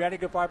listening to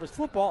Vandergrift Vipers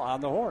football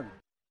on the Horn.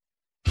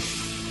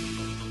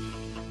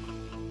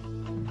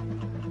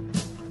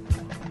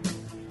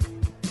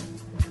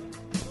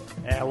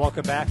 And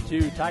welcome back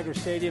to Tiger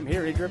Stadium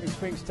here in Dripping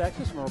Springs,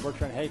 Texas. Merle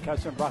Bertrand, Hank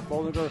Hudson, Brock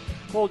Bollinger,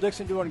 Cole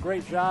Dixon doing a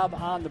great job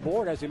on the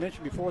board. As you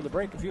mentioned before the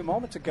break a few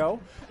moments ago,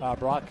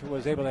 Brock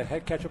was able to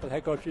catch up with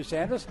head coach Drew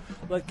Sanders.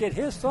 Let's get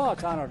his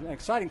thoughts on an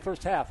exciting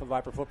first half of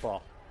Viper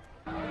football.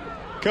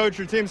 Coach,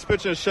 your team's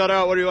pitching a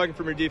shutout. What are you liking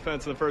from your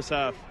defense in the first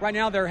half? Right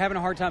now, they're having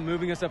a hard time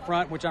moving us up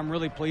front, which I'm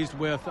really pleased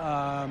with.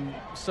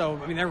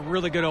 They're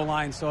really good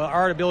O-line. So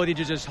our ability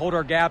to just hold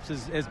our gaps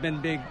has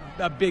been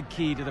a big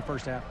key to the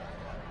first half.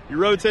 You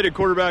rotated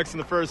quarterbacks in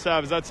the first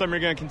half. Is that something you're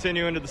going to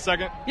continue into the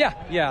second?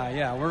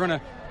 Yeah. We're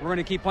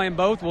gonna keep playing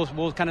both.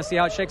 We'll kind of see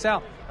how it shakes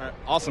out. All right.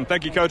 Awesome.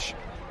 Thank you, Coach.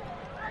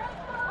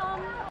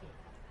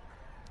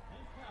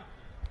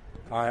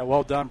 All right,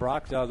 well done,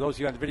 Brock. Those of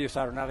you on the video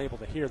side are not able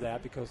to hear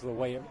that because of the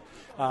way it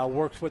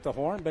works with the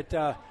horn. But,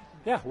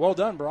 well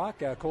done,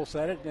 Brock. Cole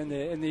said it in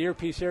the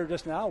earpiece here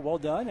just now. Well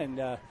done.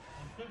 And,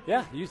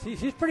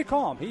 he's pretty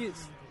calm.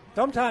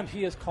 Sometimes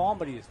he is calm,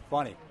 but he is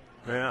funny.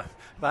 Yeah.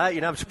 But,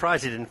 I'm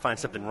surprised he didn't find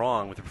something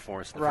wrong with the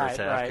performance in the first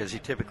half because he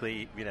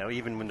typically,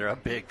 even when they're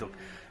up big,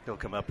 he'll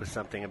come up with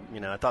something.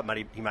 I thought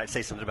he might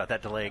say something about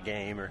that delay of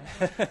game or,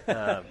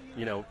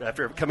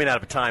 after coming out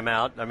of a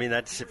timeout. I mean,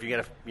 that's if you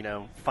got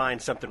to,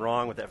 find something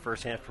wrong with that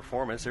first half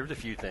performance. There was a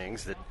few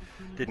things that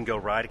didn't go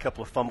right. A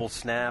couple of fumble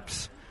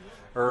snaps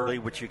early,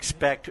 which you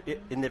expect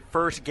in the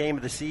first game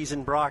of the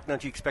season. Brock,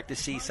 don't you expect to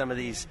see some of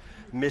these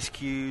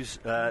miscues?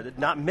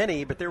 Not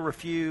many, but there were a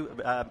few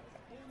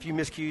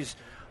miscues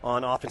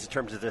on offense in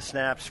terms of the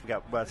snaps. We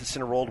got the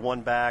center rolled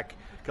one back,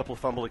 a couple of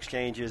fumble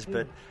exchanges,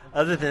 but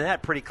other than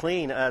that, pretty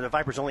clean. The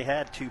Vipers only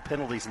had 2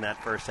 penalties in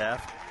that first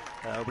half.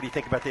 What do you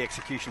think about the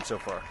execution so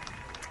far?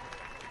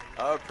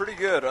 Pretty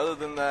good. Other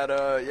than that,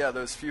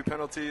 those few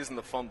penalties and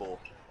the fumble.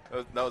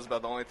 That was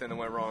about the only thing that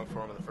went wrong for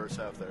them in the first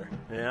half there.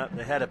 Yeah,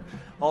 they had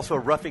also a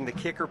roughing the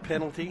kicker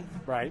penalty.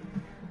 Right.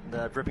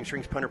 The Dripping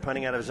Springs punter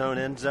punting out of his own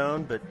end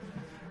zone, but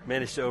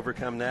managed to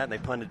overcome that, and they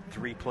punted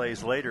 3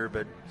 plays later,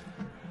 but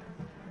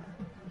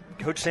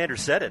Coach Sanders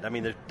said it. I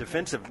mean, the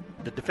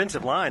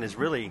defensive line is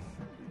really,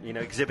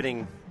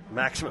 exhibiting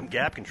maximum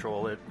gap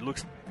control. It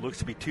looks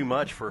to be too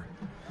much for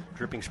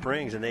Dripping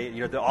Springs, and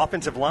the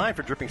offensive line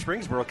for Dripping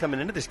Springsboro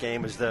coming into this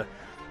game is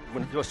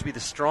supposed to be the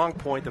strong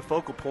point, the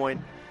focal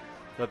point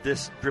of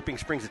this Dripping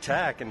Springs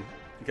attack. And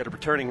you got a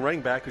returning running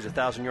back who's a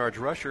 1,000-yard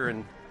rusher,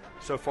 and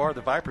so far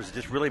the Vipers have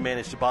just really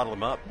managed to bottle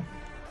him up.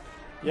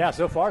 Yeah,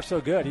 so far so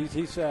good.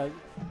 He's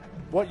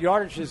what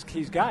yardages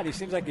he's got, he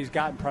seems like he's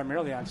gotten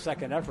primarily on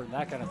second effort and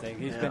that kind of thing.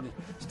 He's been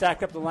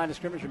stacked up the line of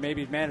scrimmage and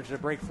maybe managed to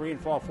break free and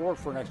fall forward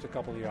for an extra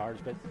couple of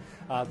yards. But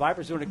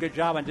Vipers doing a good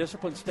job on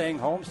discipline, staying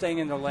home, staying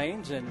in their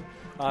lanes, and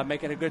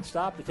making a good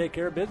stop to take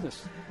care of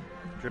business.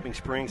 Dripping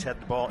Springs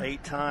had the ball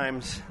 8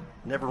 times,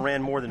 never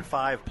ran more than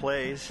 5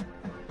 plays.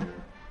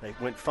 They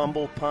went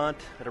fumble, punt,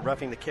 had a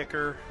roughing the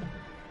kicker,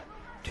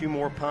 2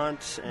 more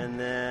punts, and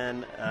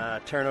then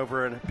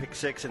turnover and a pick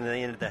 6, and then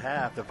they ended the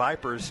half. The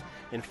Vipers,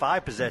 in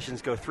 5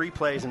 possessions, go 3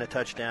 plays and a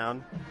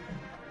touchdown.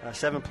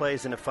 7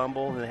 plays and a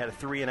fumble, and they had a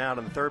 3 and out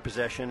on the third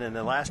possession. And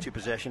the last 2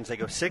 possessions, they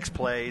go 6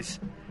 plays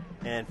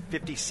and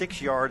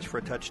 56 yards for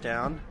a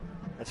touchdown.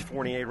 That's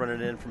Fournier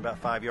running in from about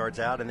 5 yards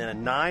out. And then a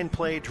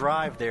 9-play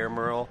drive there,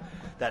 Merle,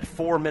 that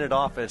 4-minute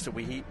offense that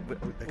we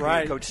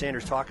right. Coach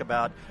Sanders talk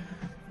about.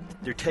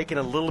 They're taking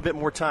a little bit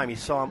more time. You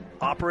saw them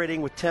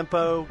operating with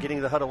tempo,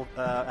 getting the huddle,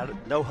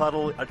 no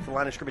huddle at the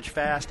line of scrimmage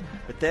fast.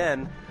 But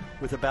then,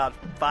 with about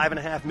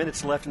 5.5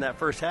 minutes left in that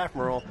first half,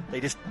 Merle, they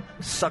just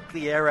sucked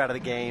the air out of the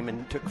game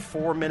and took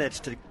 4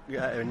 minutes to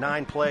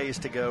 9 plays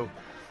to go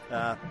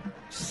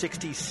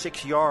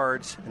 66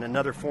 yards and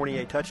another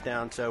Fournier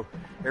touchdown. So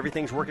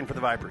everything's working for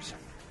the Vipers.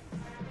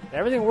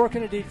 Everything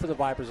working indeed for the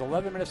Vipers.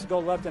 11 minutes to go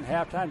left in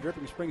halftime.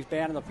 Dripping Springs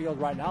band on the field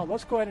right now.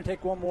 Let's go ahead and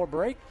take one more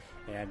break,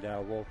 and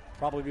we'll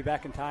probably be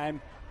back in time.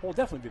 We'll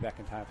definitely be back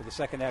in time for the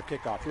second half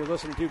kickoff. You're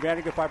listening to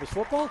Vandergrift Vipers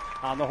football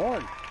on the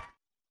Horn.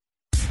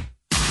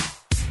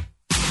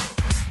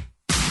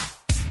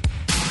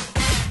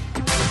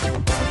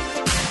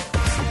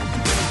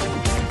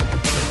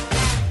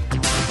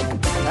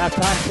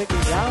 Halftime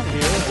ticking down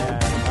here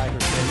at Viper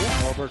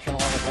Stadium. Will Burchell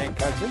along with Hank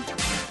Hudson.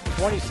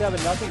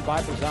 27-0.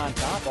 Vipers on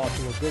top. Off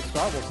to a good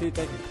start. We'll see if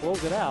they can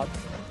close it out.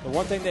 The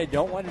one thing they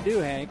don't want to do,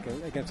 Hank,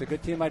 against a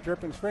good team like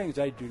Dripping Springs,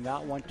 they do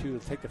not want to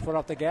take the foot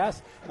off the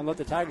gas and let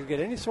the Tigers get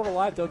any sort of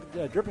life.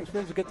 Dripping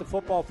Springs will get the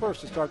football first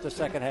to start the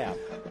second half.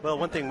 Well,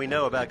 one thing we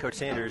know about Coach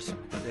Sanders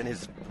and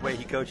his way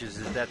he coaches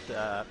is that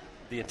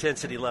the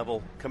intensity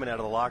level coming out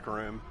of the locker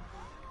room,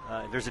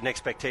 there's an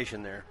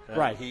expectation there.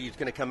 Right. He's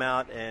going to come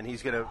out and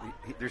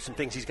there's some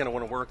things he's going to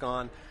want to work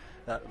on.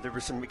 There were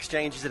some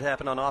exchanges that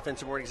happened on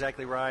offense that weren't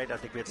exactly right. I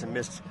think we had some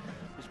missed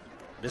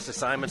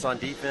assignments on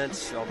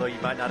defense, although you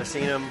might not have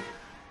seen them.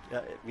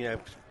 We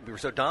were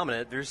so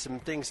dominant. There's some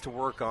things to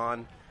work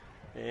on,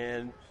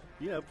 and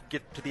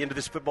get to the end of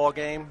this football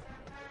game,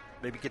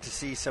 maybe get to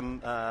see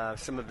some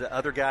of the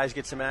other guys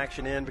get some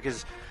action in,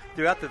 because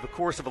throughout the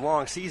course of a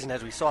long season,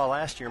 as we saw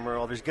last year,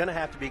 Merle, there's going to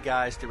have to be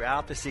guys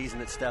throughout the season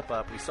that step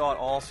up. We saw it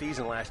all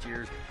season last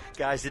year.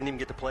 Guys didn't even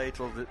get to play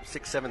until the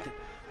 6th, 7th,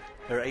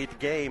 or 8th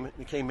game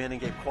and came in and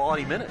gave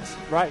quality minutes.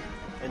 Right.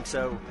 And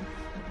so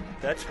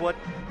that's what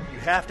you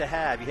have to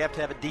have. You have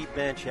to have a deep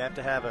bench. You have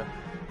to have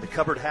the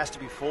cupboard has to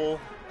be full.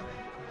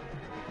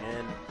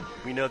 And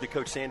we know that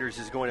Coach Sanders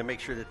is going to make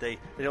sure that they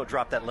don't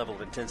drop that level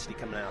of intensity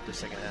coming out the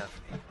second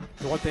half.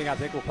 The one thing I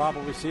think we'll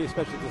probably see,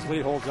 especially if this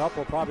lead holds up,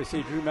 we'll probably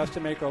see Drew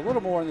Mestemaker a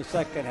little more in the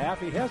second half.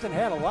 He hasn't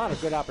had a lot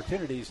of good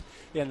opportunities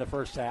in the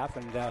first half,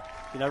 and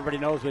everybody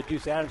knows what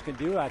Deuce Adams can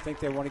do. I think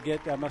they want to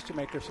get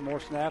Mestemaker some more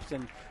snaps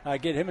and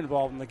get him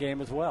involved in the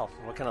game as well.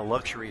 What kind of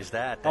luxury is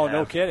that? Oh,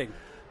 no kidding.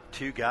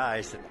 2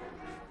 guys that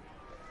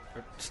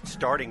are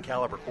starting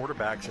caliber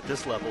quarterbacks at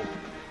this level.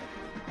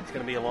 It's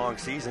going to be a long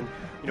season.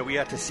 We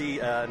have to see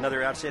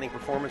another outstanding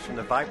performance from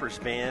the Vipers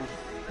band.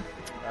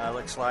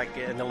 Looks like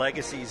in the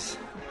Legacies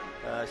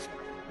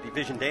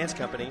Division Dance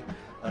Company,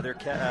 the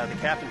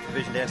captain for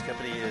Division Dance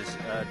Company is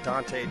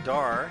Dante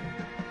Dar,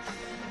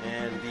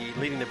 and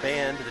leading the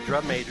band, the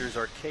drum majors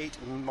are Kate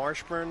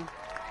Marshburn,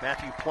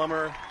 Matthew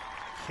Plummer,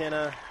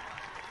 Kenna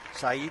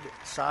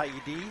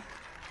Saidi,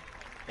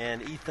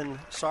 and Ethan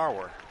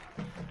Sarwer.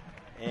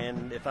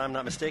 And if I'm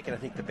not mistaken, I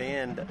think the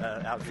band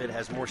outfit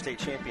has more state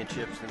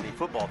championships than the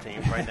football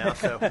team right now.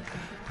 So,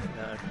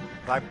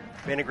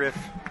 Vandergrift,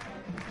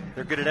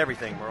 they're good at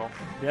everything, Merle.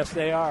 Yes,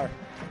 they are.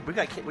 We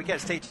got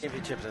state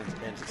championships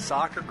in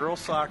soccer, girls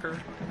soccer.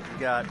 We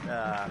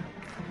got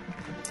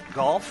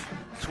golf,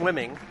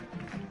 swimming,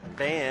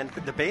 band.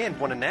 The band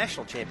won a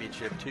national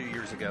championship 2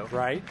 years ago.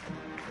 Right.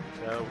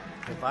 So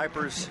the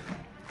Vipers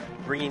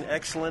bringing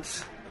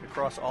excellence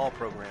across all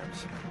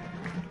programs.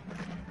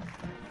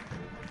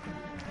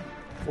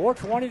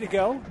 4:20 to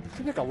go.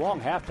 Seems like a long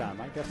halftime.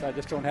 I guess I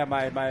just don't have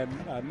my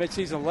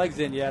midseason legs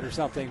in yet or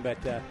something, but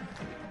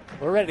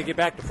we're ready to get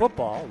back to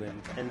football.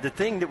 And the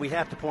thing that we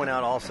have to point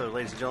out also,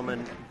 ladies and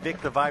gentlemen,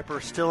 Vic the Viper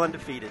still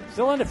undefeated.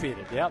 Still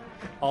undefeated, yep.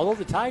 Although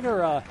the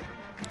Tiger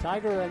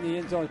in the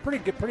end zone is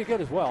pretty good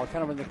as well,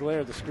 kind of in the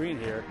glare of the screen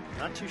here.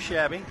 Not too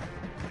shabby.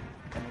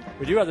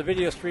 We do have the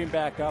video stream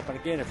back up, and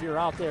again, if you're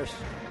out there,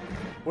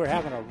 we're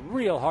having a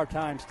real hard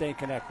time staying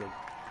connected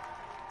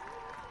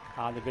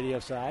on the video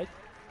side.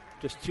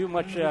 Just too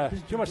much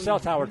cell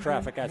tower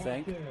traffic, I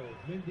think.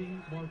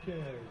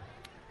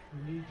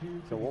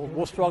 So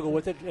we'll struggle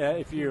with it.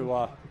 If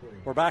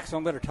we're back, so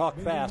I'm going to talk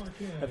fast.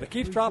 If it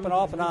keeps dropping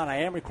off and on, I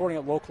am recording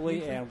it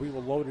locally, and we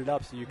will load it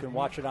up so you can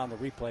watch it on the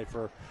replay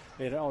for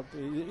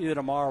either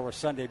tomorrow or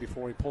Sunday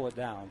before we pull it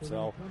down.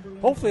 So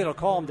hopefully it'll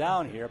calm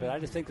down here, but I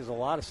just think there's a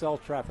lot of cell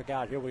traffic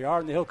out here. We are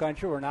in the Hill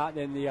Country. We're not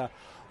in the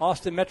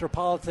Austin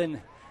metropolitan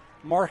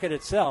market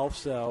itself,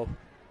 so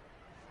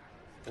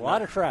a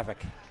lot of traffic.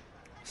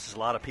 This is a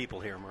lot of people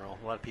here, Merle.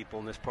 A lot of people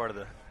in this part of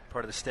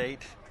the state.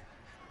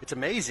 It's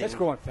amazing. It's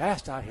going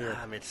fast out here.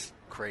 It's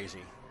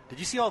crazy. Did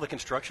you see all the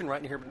construction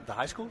right in here at the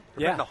high school?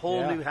 They're Yeah. putting a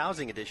whole new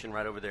housing addition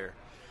right over there.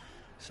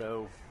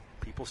 So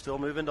people still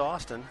move into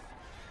Austin.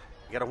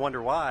 You got to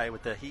wonder why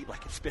with the heat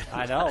like it's been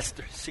the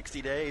last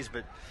 60 days.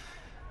 But,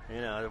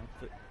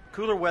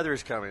 Cooler weather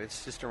is coming.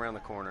 It's just around the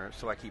corner,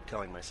 so I keep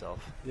telling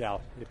myself. Yeah,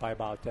 by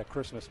about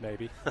Christmas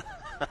maybe.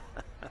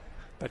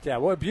 But, yeah,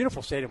 what a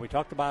beautiful stadium. We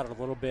talked about it a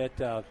little bit.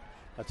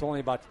 That's only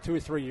about 2 or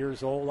 3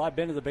 years old. I've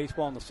been to the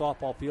baseball and the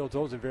softball fields.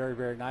 Those are very,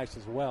 very nice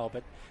as well.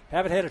 But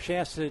haven't had a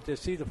chance to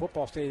see the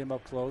football stadium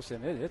up close,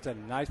 and it's a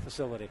nice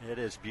facility. It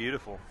is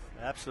beautiful.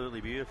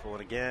 Absolutely beautiful.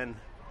 And, again,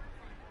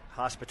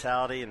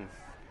 hospitality and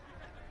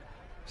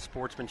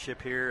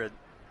sportsmanship here at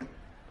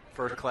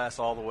first class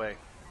all the way.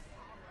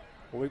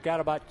 Well, we've got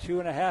about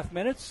 2.5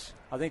 minutes.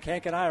 I think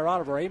Hank and I are out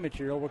of our A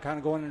material. We're kind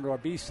of going into our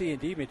B, C, and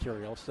D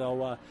material.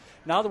 So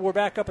now that we're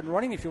back up and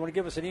running, if you want to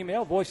give us an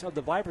email,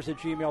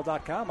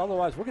 voiceofthevipers@gmail.com.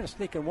 Otherwise, we're going to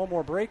sneak in one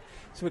more break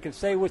so we can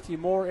stay with you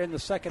more in the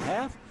second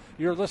half.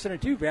 You're listening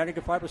to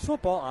Vandergrift Vipers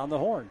Football on the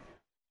Horn.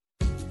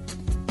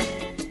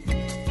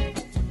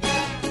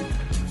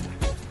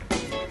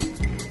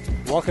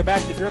 Welcome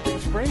back to Dripping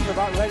Springs. We're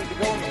about ready to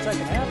go in the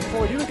second half.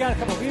 Before we do, we got a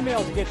couple of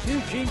emails to get to.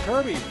 Gene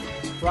Kirby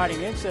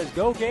writing in says,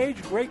 "Go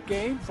Gage, great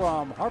game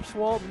from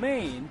Harpswell,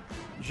 Maine.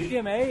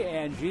 GMA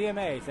and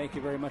GMA." Thank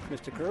you very much,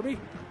 Mr. Kirby.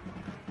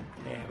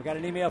 And we got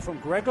an email from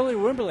Gregory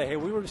Wimberley. Hey,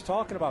 we were just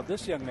talking about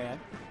this young man.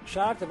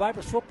 Shout out to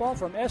Vipers Football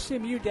from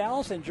SMU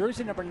Dallas and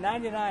jersey number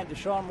 99 to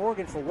Sean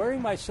Morgan for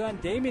wearing my son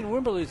Damian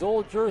Wimberley's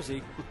old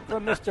jersey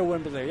from Mr.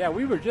 Wimberley. Yeah,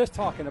 we were just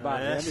talking about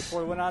him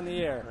before we went on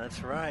the air.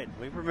 That's right.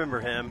 We remember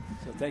him.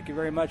 So thank you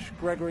very much,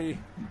 Gregory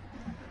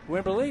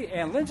Wimberley.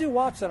 And Lindsey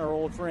Watson, our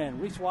old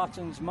friend, Reese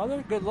Watson's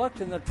mother. Good luck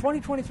to the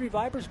 2023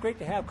 Vipers. Great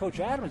to have Coach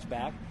Adams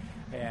back.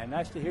 And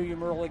nice to hear you,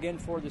 Merle, again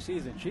for the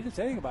season. She didn't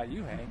say anything about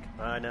you, Hank.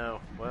 I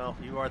know. Well,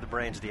 you are the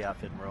brains of the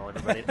outfit, Merle.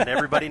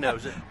 Everybody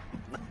knows it.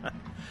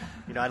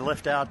 You know, I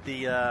left out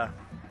the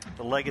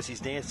Legacies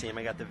dance team.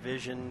 I got the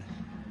Vision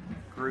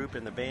group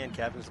and the band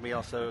captains. We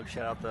also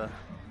shout out the,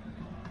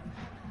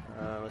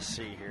 let's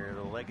see here,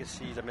 the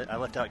Legacies. I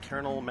left out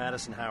Colonel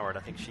Madison Howard. I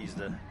think she's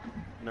the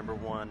number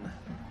 1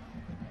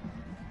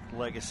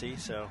 Legacy.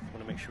 So I want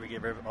to make sure we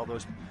give all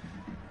those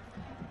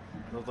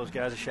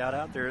guys a shout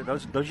out.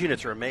 Those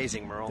units are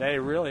amazing, Merle. They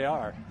really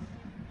are.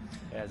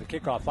 As the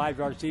kickoff 5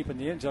 yards deep in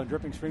the end zone,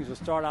 Dripping Springs will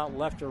start out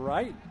left or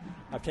right.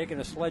 I've taken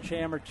a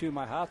sledgehammer to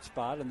my hot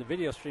spot, and the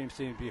video stream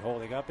seems to be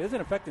holding up. It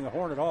isn't affecting the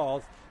horn at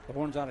all. The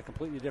horn's on a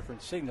completely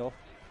different signal.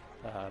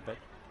 But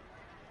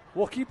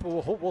we'll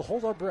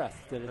hold our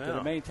breath that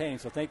it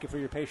maintains. So thank you for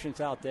your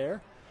patience out there.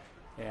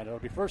 And it'll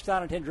be first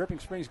down and 10. Dripping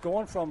Springs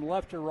going from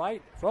left to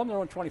right from their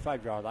own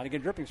 25-yard line.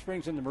 Again, Dripping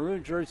Springs in the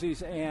maroon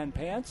jerseys and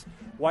pants,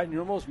 white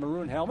numerals,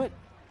 maroon helmet.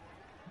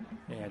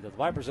 And the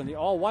Vipers in the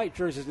all-white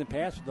jerseys and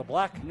pants with the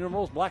black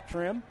numerals, black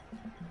trim,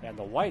 and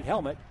the white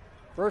helmet.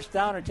 First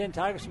down and 10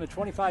 Tigers from the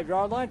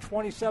 25-yard line,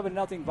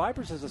 27-0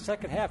 Vipers as the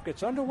second half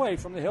gets underway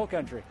from the Hill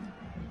Country.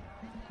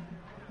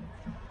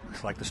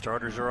 Looks like the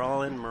starters are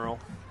all in, Merle,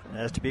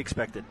 as to be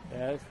expected.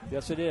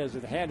 Yes, it is.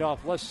 With the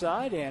handoff left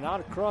side and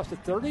out across the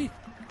 30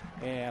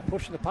 and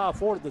pushing the pile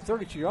forward to the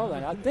 32-yard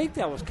line. I think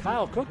that was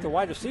Kyle Cook, the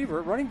wide receiver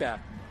at running back.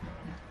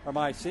 Am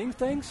I seeing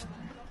things?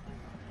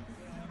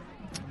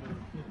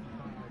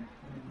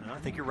 No, I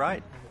think you're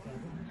right.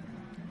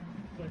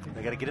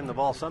 They got to get him the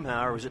ball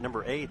somehow, or was it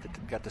number 8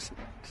 that got to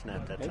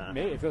snap that time?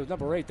 Maybe if it was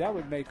number 8, that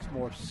would make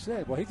more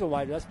sense. Well, he's the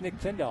wide. That's Nick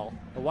Tyndall,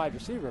 the wide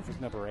receiver. If it's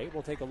number 8,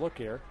 we'll take a look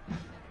here.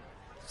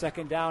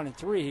 Second down and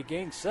 3. He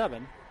gained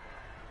 7.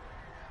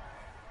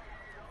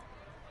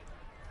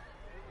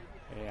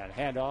 And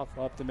handoff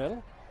up the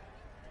middle.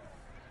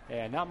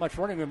 And not much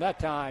running room that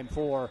time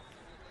for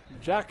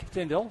Jack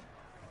Tyndall.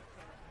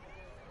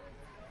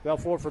 Fell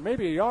forward for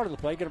maybe a yard of the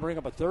play. Going to bring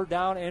up a third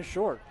down and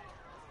short.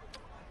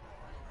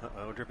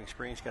 Dripping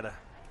Springs got a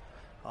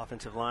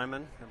offensive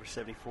lineman, number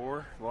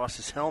 74, lost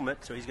his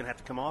helmet, so he's going to have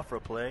to come off for a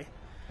play.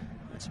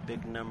 That's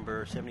big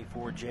number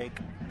 74,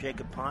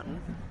 Jacob Ponton.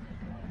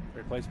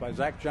 Replaced by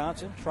Zach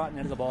Johnson, trotting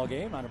into the ball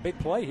game on a big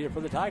play here for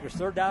the Tigers.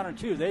 Third down and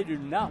 2. They do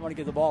not want to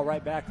give the ball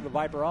right back to the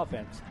Viper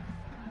offense.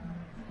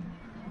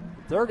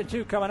 3rd and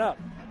 2 coming up.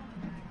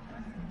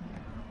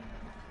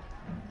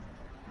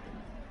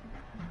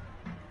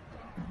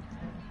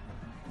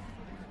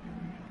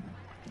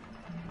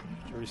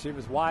 The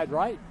receiver's wide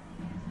right.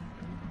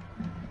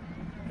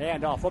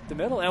 Handoff up the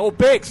middle. And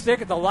big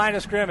stick at the line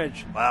of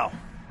scrimmage. Wow.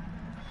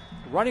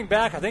 Running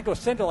back, I think it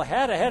was Tyndall,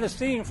 had a head of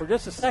steam for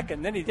just a second,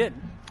 and then he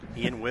didn't.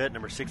 Ian Witt,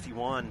 number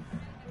 61.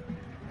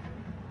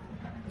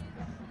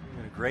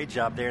 Doing a great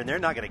job there, and they're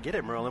not going to get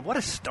it, Merle. And what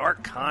a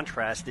stark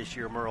contrast this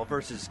year, Merle,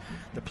 versus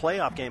the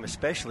playoff game,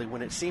 especially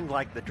when it seemed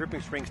like the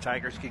Dripping Springs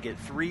Tigers could get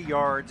 3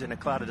 yards in a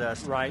cloud of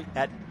dust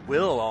at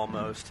will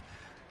almost.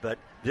 But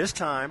this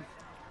time,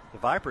 the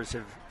Vipers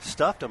have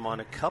stuffed them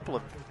on a couple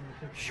of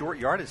short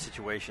yardage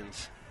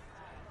situations.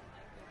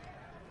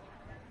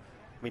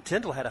 I mean,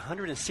 Tyndall had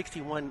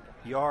 161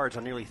 yards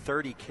on nearly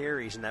 30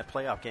 carries in that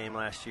playoff game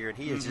last year, and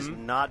he has just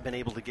not been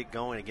able to get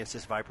going against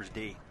this Vipers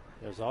D.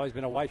 There's always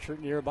been a white shirt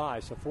nearby.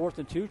 So 4th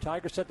and 2,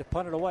 Tigers set to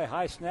punt it away.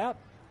 High snap.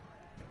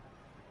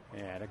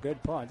 And a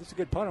good punt. This is a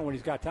good punter when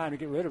he's got time to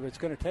get rid of it. It's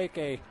going to take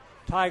a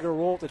Tiger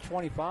roll at the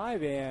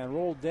 25 and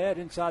roll dead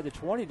inside the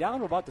 20 down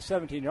to about the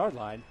 17-yard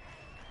line.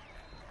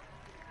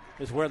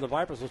 is where the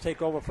Vipers will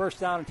take over. First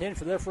down and 10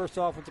 for their first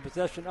offensive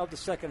possession of the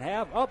second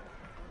half. Up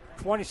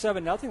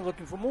 27-0,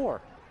 looking for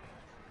more.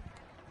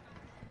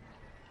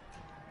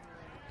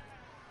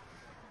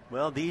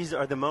 Well, these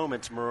are the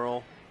moments,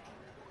 Merle,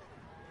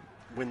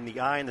 when the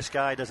eye in the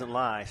sky doesn't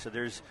lie. So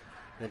there's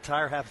an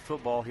entire half of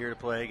football here to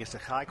play against a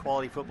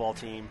high-quality football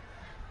team.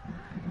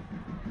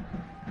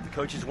 The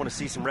coaches want to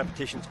see some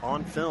repetitions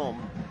on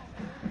film.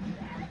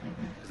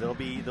 They'll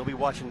be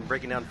watching,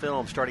 breaking down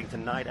film starting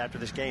tonight after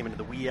this game into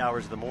the wee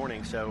hours of the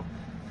morning. So,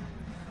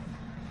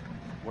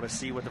 want to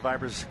see what the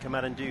Vipers come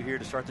out and do here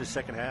to start this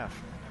second half.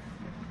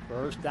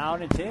 First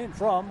down and 10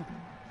 from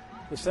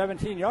the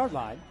 17-yard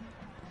line.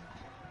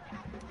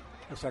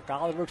 Looks like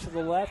Oliver to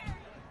the left.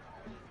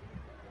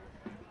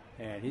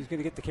 And he's going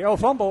to get the carry.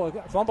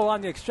 Fumble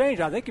on the exchange.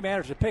 I think he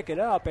managed to pick it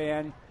up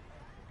and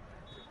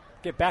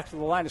get back to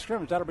the line of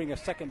scrimmage. That'll bring a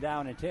second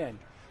down and 10.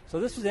 So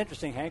this is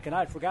interesting, Hank, and I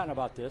had forgotten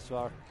about this.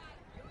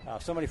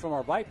 Somebody from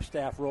our Vipe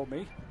staff wrote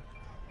me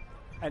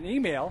an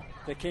email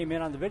that came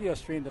in on the video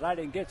stream that I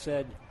didn't get.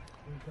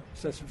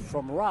 Says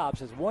from Rob,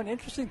 says, one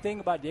interesting thing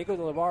about Diego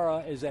de la Vara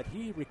is that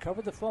he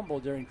recovered the fumble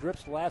during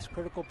Drift's last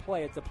critical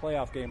play at the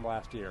playoff game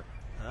last year.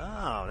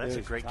 Oh, that's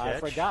a great catch. I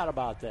forgot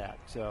about that.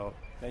 So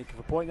thank you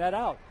for pointing that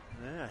out.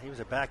 Yeah, he was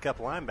a backup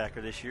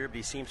linebacker this year, but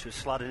he seems to have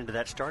slotted into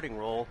that starting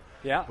role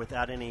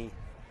without any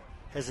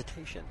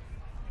hesitation.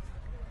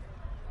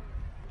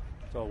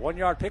 So 1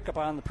 yard pickup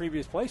on the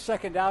previous play,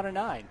 second down and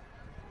 9.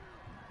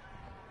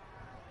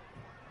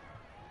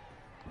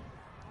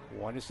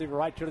 One receiver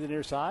right to the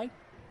near side.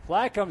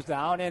 Flag comes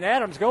down, and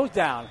Adams goes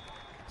down.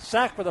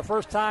 Sacked for the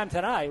first time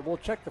tonight. We'll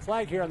check the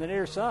flag here on the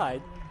near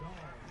side.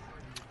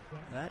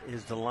 That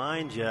is the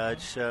line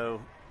judge,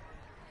 so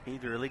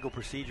either illegal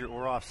procedure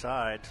or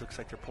offside. Looks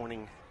like they're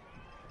pointing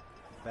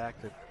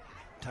back that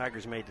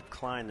Tigers may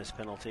decline this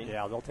penalty.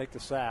 Yeah, they'll take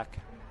the sack.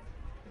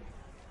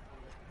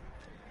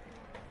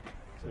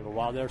 So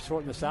while they're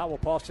sorting this out, we'll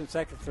pause 10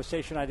 seconds for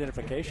station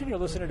identification. You're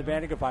listening to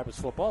Vandergrift Vipers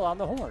football on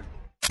the Horn.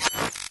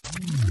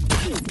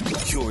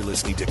 You're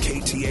listening to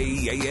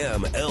KTAE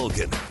AM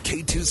Elgin,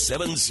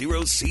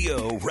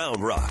 K270CO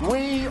Round Rock.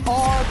 We are the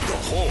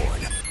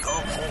Horn. The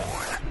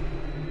Horn.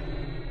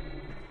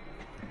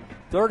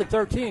 3rd and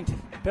 13.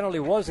 Penalty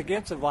was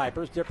against the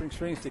Vipers. Dipping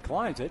Springs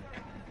declines it.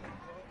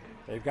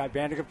 They've got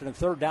Vandergrift in the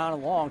third down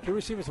and long. Two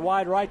receivers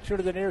wide right, two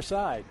to the near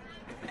side.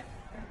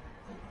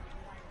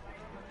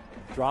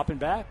 Dropping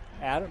back,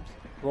 Adams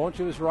rolling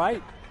to his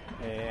right,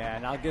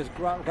 and now gets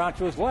ground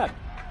to his left.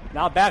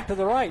 Now back to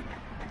the right,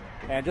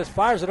 and just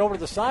fires it over to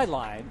the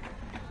sideline.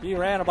 He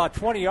ran about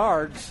 20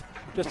 yards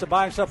just to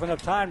buy himself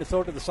enough time to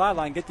throw it to the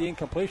sideline, get the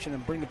incompletion,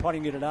 and bring the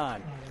punting unit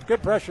on.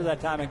 Good pressure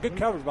that time, and good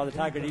coverage by the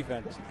Tiger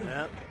defense.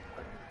 Yeah.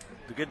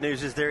 The good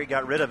news is there he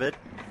got rid of it.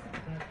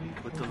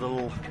 Looked a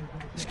little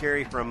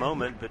scary for a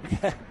moment, but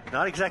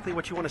not exactly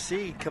what you want to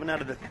see coming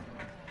out of the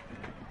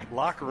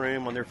locker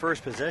room on their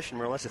first possession.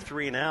 More or less a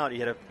 3 and out. You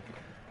had a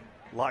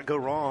lot go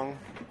wrong.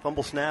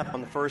 Fumble snap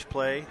on the first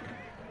play,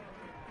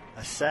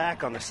 a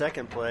sack on the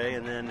second play,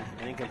 and then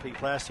an incomplete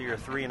pass to your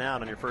 3 and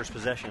out on your first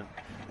possession.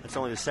 That's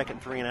only the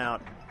second 3 and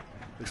out.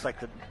 Looks like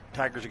the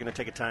Tigers are going to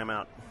take a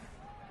timeout.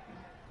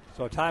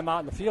 So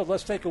timeout in the field.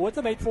 Let's take it with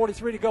them.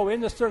 8:43 to go in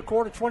this third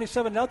quarter.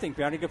 27-0.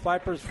 Vandergrift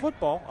Vipers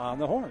football on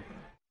the Horn.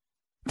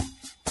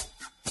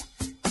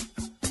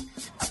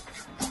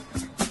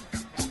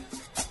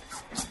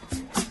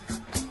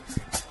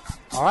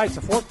 All right, so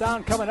fourth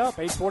down coming up.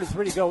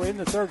 8:43 to go in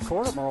the third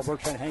quarter. Merle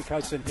Birch and Hank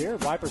Hudson here.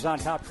 Vipers on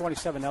top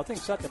 27-0.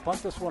 Set to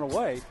punt this one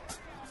away.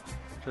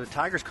 So the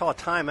Tigers call a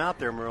timeout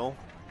there, Merle.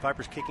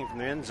 Vipers kicking from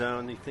the end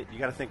zone. You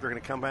got to think they're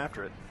going to come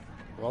after it.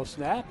 Low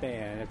snap,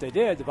 and if they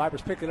did, the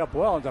Vipers picked it up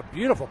well. It's a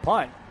beautiful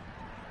punt.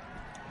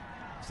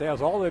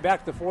 Sails all the way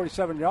back to the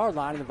 47-yard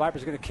line, and the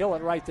Vipers are going to kill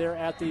it right there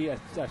at the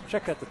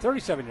check at the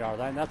 37-yard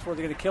line. That's where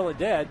they're going to kill it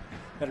dead.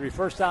 That'll be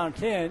first down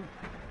 10.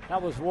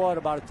 That was what,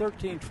 about a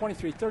 13,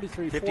 23,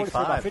 33,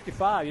 44, about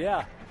 55,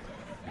 yeah.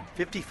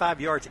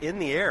 55 yards in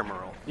the air,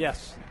 Merle.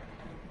 Yes,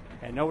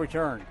 and no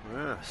return.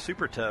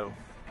 Super toe.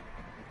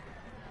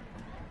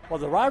 Well,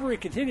 the rivalry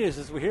continues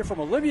as we hear from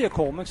Olivia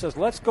Coleman. Says,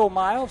 let's go,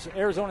 Miles.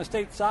 Arizona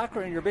State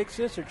Soccer and your big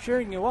sis are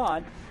cheering you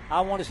on.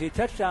 I want to see a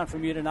touchdown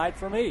from you tonight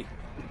for me.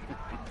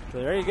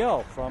 So there you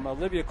go, from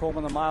Olivia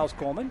Coleman to Miles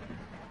Coleman.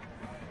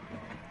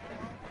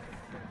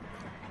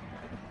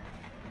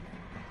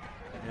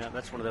 Yeah,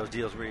 that's one of those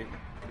deals where you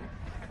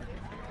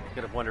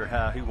got to wonder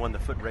who won the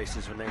foot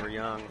races when they were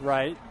young.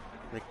 Right.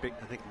 I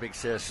think Big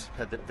Sis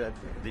had the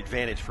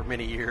advantage for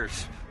many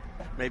years.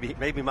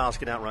 Maybe Miles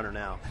can outrun her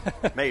now.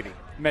 Maybe.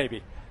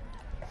 Maybe.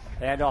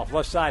 And off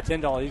left side,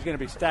 Tyndall. He's going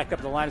to be stacked up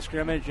at the line of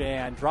scrimmage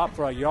and dropped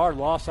for a yard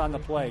loss on the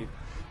play.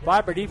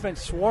 Viper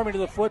defense swarming to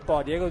the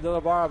football. Diego de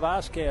la Barra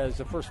Vasquez,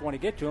 the first one to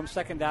get to him.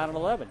 Second down and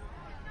 11.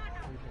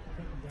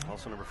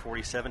 Also number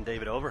 47,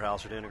 David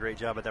Overhouse, are doing a great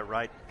job at that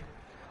right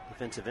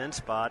defensive end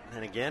spot.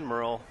 And again,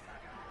 Merle,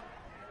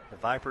 the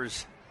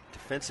Vipers'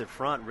 defensive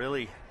front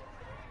really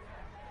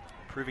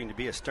proving to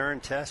be a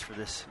stern test for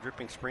this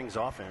Dripping Springs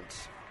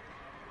offense.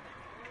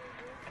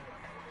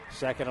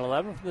 Second and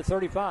 11 from the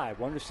 35.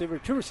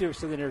 Two receivers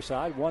to the near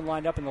side. One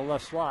lined up in the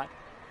left slot.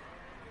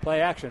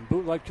 Play action.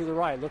 Bootleg to the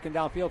right. Looking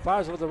downfield.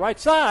 Fires over the right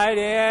side.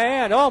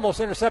 And almost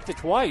intercepted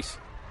twice.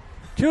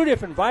 Two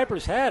different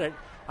Vipers had it.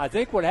 I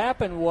think what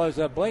happened was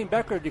Blaine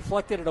Becker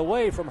deflected it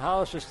away from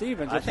Hollister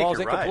Stevens. It falls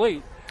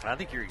incomplete. Right. I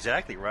think you're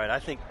exactly right. I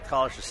think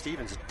Hollister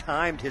Stevens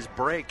timed his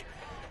break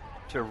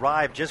to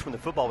arrive just when the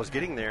football was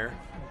getting there.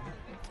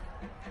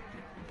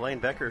 Blaine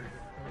Becker,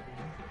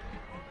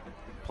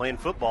 playing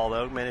football,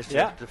 though, managed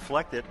to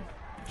deflect it.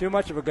 Too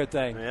much of a good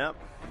thing. Yep.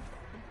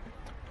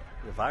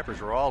 The Vipers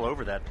were all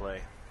over that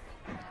play.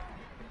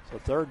 So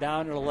third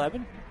down and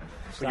 11.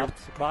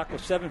 Stops the clock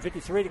with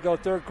 7:53 to go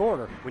third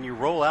quarter. When you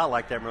roll out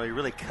like that, you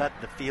really cut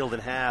the field in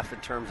half in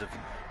terms of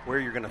where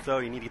you're going to throw.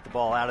 You need to get the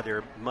ball out of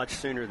there much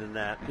sooner than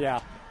that.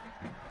 Yeah.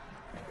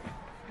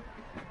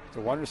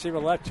 So one receiver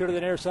left, two to the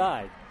near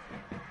side.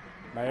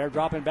 Mayer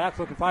dropping back,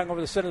 looking fine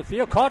over the center of the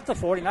field. Caught the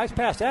 40. Nice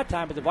pass that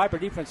time, but the Viper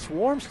defense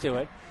swarms to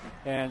it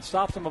and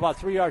stops them about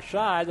 3 yards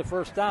shy. The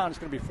first down is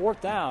going to be fourth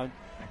down.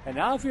 And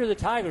now if you're the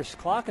Tigers,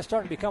 clock is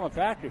starting to become a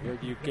factor here.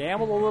 Do you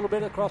gamble a little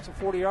bit across the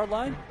 40-yard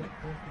line?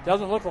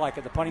 Doesn't look like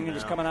it. The punting unit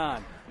is coming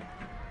on.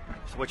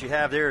 So what you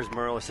have there is,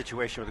 Merle, a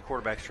situation where the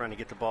quarterback's trying to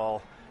get the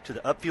ball to the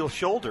upfield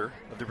shoulder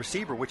of the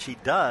receiver, which he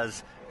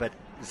does, but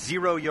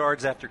 0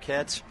 yards after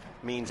catch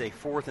means a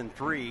 4th and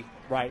 3.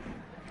 Right.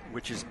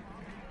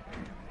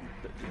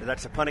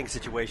 That's a punting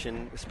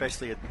situation,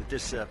 especially at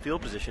this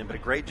field position, but a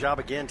great job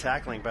again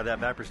tackling by that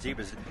Vipers deep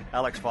is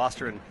Alex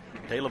Foster and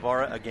De La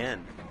Vara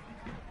again.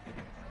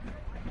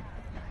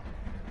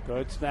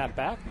 Good snap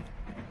back.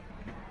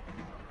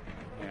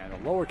 And a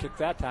lower kick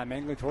that time,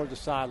 angling towards the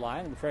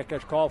sideline. And the fair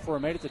catch call for a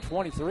made at the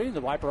 23.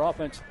 The Viper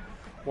offense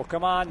will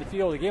come on the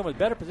field again with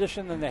better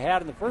position than they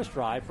had in the first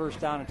drive. First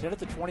down and 10 at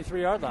the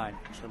 23-yard line.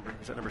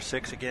 Is that number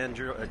 6 again?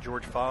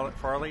 George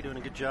Farley doing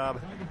a good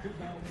job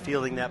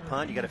fielding that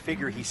punt. You got to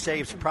figure he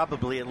saves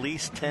probably at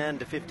least 10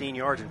 to 15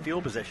 yards in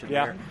field position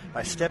there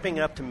by stepping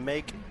up to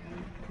make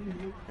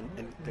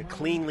and to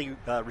cleanly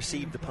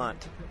receive the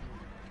punt.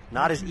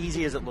 Not as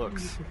easy as it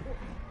looks.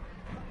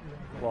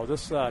 Well,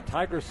 this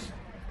Tigers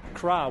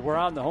crowd, we're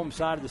on the home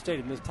side of the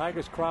stadium. This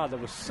Tigers crowd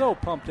that was so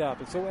pumped up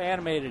and so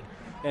animated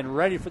and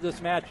ready for this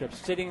matchup,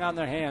 sitting on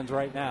their hands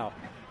right now.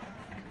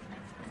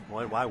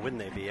 Why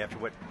wouldn't they be after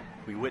what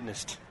we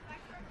witnessed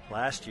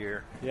last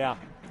year? Yeah.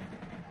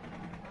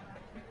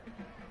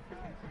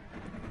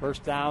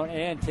 First down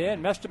and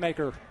 10.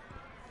 Mestemaker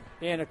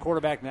in at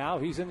quarterback now.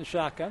 He's in the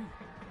shotgun.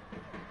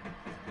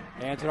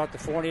 Hands it out to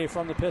Fournier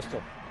from the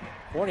pistol.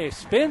 Fournier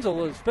spins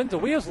the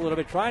wheels a little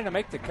bit trying to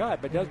make the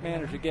cut, but does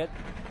manage to get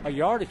a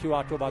yard or two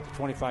out to about the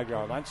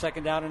 25-yard line.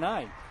 Second down and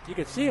 9. You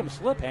can see him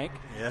slip, Hank.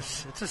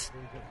 Yes, it's his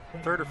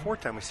third or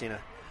fourth time we've seen a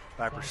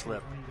Viper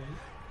slip.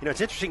 You know, it's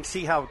interesting to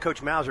see how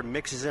Coach Mauser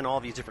mixes in all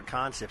these different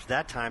concepts.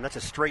 That time, that's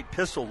a straight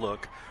pistol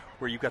look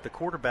where you've got the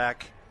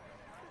quarterback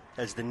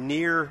as the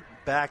near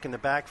back in the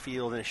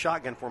backfield in a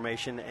shotgun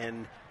formation,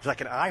 and it's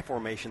like an I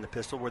formation, the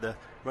pistol, where the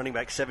running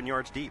back 7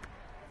 yards deep.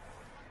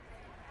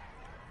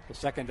 The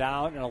second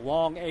down and a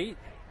long 8.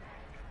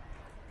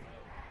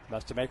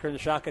 Mestemaker in the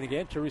shotgun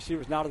again. Two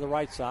receivers now to the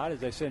right side as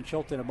they send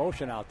Chilton in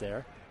motion out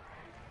there.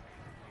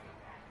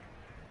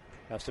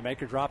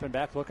 Mestemaker dropping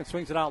back, looking,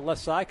 swings it out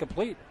left side,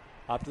 complete.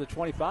 Up to the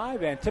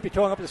 25, and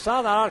tippy-toeing up the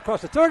sideline, out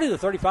across the 30 to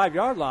the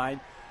 35-yard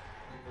line.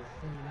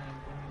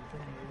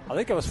 I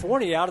think it was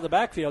Fournier out of the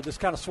backfield, just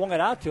kind of swung it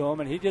out to him,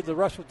 and he did the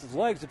rest with his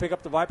legs to pick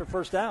up the Viper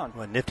first down.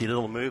 Well, a nifty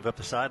little move up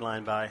the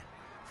sideline by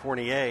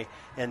Fournier,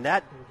 and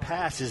that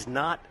pass is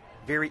not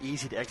very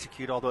easy to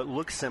execute, although it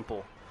looks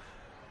simple.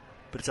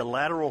 But it's a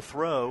lateral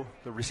throw,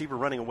 the receiver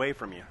running away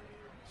from you.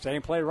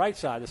 Same play right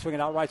side. They're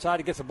swinging out right side.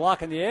 He gets a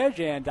block on the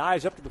edge and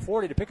dives up to the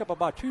 40 to pick up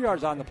about 2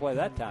 yards on the play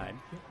that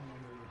time.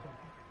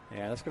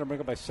 And that's going to bring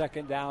up a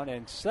second down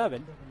and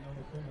 7.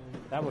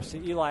 That was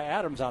Eli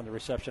Adams on the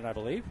reception, I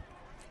believe.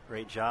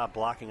 Great job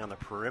blocking on the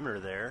perimeter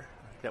there.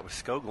 That was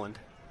Skoglund.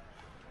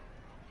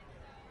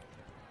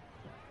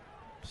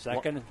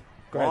 Second.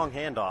 Long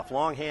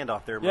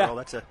handoff there, Merle.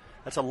 Yeah.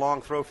 That's a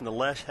long throw from the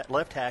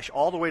left hash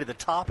all the way to the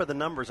top of the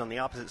numbers on the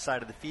opposite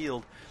side of the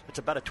field. That's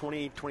about a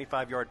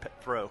 25-yard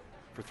throw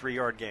for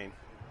 3-yard gain.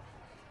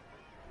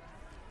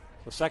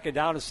 So second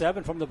down and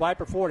 7 from the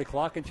Viper 40.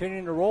 Clock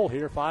continuing to roll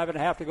here.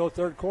 5.5 to go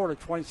third quarter.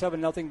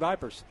 27-0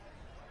 Vipers.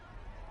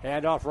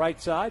 Handoff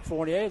right side.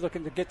 Fournier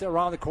looking to get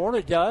around the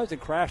corner. Does,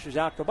 and crashes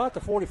out to about the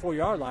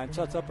 44-yard line.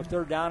 Sets up a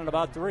third down and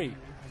about 3.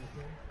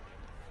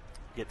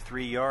 Get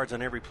 3 yards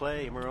on every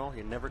play, Merle.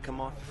 You never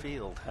come off the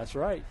field. That's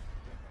right.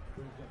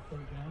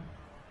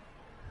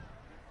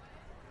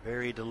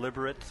 Very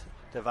deliberate,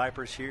 the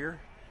Vipers here,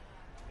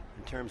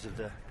 in terms of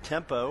the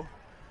tempo.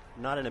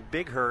 Not in a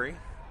big hurry,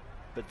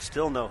 but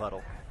still no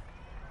huddle.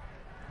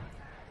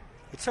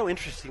 It's so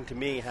interesting to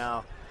me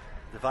how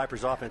the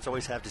Vipers offense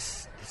always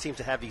seems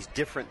to have these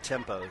different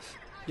tempos.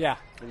 Yeah.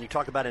 And you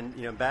talk about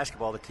in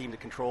basketball, the team that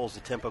controls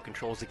the tempo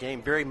controls the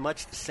game. Very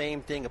much the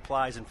same thing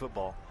applies in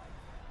football.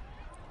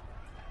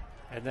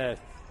 And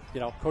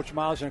Coach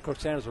Miles and Coach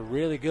Sanders are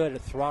really good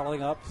at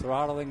throttling up,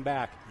 throttling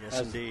back.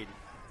 Yes, indeed.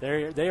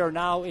 They are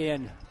now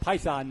in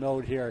Python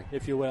mode here,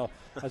 if you will.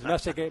 As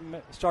Messick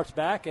starts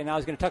back, and now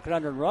he's going to tuck it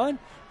under and run.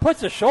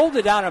 Puts the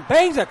shoulder down and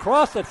bangs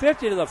across the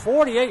 50 to the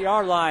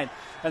 48-yard line.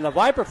 And the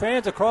Viper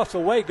fans across the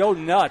way go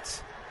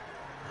nuts.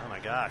 Oh, my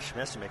gosh.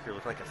 Messmaker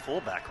looked like a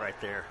fullback right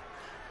there.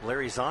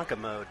 Larry Zonka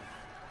mode.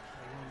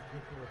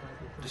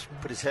 Just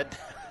put his head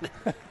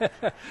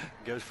down.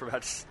 Goes for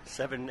about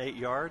 7-8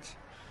 yards.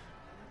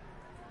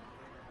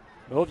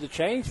 Move the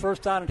chains.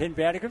 First down and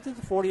Vandergrift at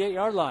the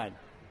 48-yard line.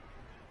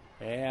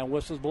 And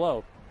whistles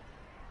blow.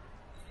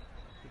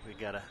 We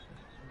got a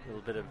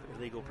little bit of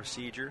illegal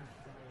procedure.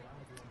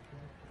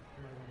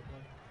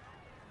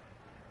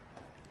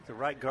 The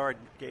right guard,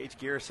 Gage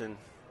Garrison,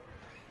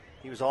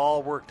 he was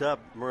all worked up,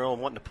 Merle,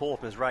 wanting to pull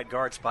from his right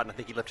guard spot, and I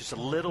think he left just a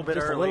little bit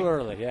early. Just a little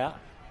early, yeah.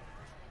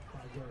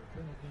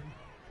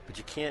 But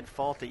you can't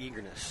fault the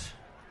eagerness.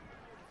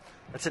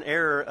 That's an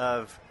error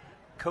of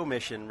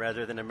commission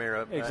rather than an error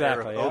of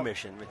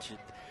omission. There's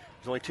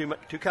only two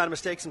kind of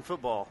mistakes in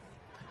football.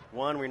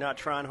 One, where you're not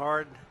trying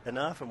hard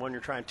enough, and one, you're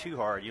trying too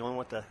hard. You only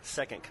want the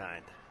second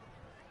kind.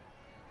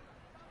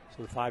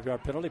 So the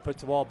 5-yard penalty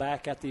puts the ball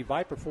back at the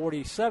Viper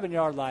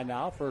 47-yard line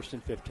now, 1st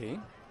and 15.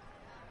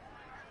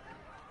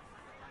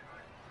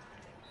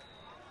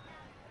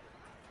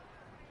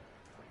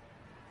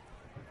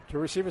 Two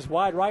receivers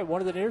wide right,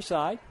 one to the near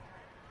side.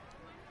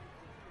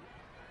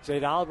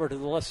 Zade Oliver to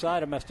the left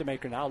side of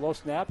Mestamaker now. Low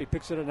snap. He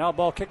picks it up. Now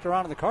ball kicked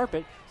around on the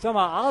carpet.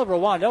 Somehow Oliver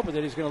wound up with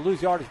it. He's going to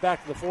lose yardage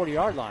back to the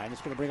 40-yard line.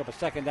 It's going to bring up a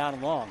 2nd down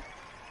and long.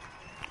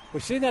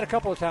 We've seen that a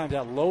couple of times.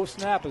 That low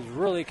snap has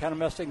really kind of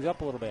messed things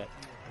up a little bit.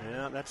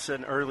 Yeah, that's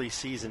an early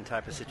season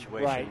type of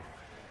situation. Right.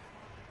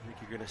 I think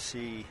you're going to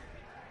see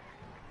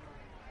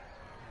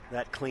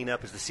that clean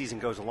up as the season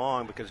goes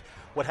along, because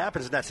what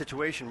happens in that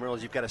situation, Merle,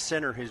 is you've got a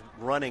center who's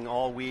running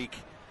all week,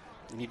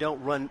 and you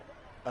don't run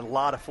a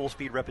lot of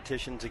full-speed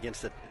repetitions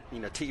against a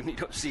team you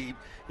don't see.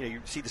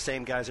 You see the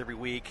same guys every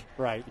week.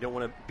 Right. You don't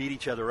want to beat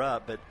each other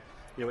up, but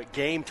at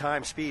game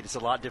time speed, it's a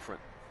lot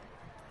different.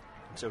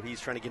 So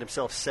he's trying to get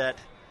himself set.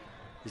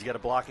 He's got a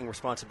blocking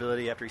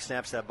responsibility after he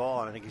snaps that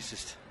ball, and I think he's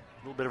just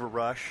a little bit of a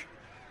rush.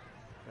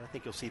 I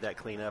think you'll see that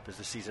clean up as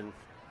the season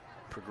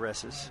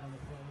progresses.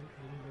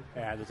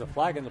 Yeah, there's a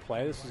flag in the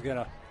play. This is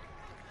gonna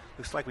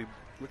looks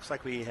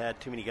like we had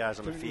too many guys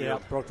on the field.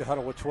 Yeah, broke the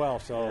huddle with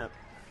 12. So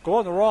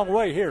going the wrong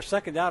way here.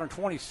 2nd down and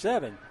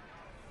 27.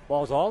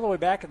 Ball's all the way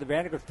back at the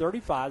Vandergrift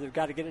 35. They've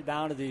got to get it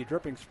down to the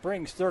Dripping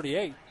Springs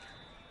 38.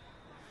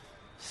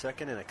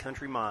 2nd and a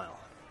country mile.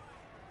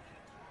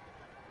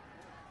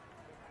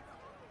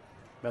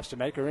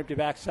 Mestamaker empty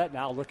back set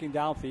now, looking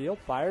downfield.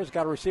 Fires,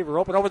 got a receiver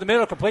open over the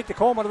middle, complete to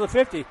Coleman to the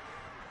 50.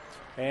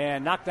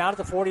 And knocked down at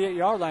the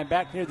 48-yard line,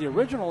 back near the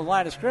original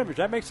line of scrimmage.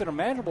 That makes it a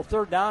manageable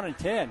 3rd down and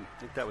 10. I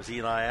think that was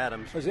Eli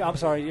Adams. I'm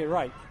sorry, you're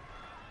right.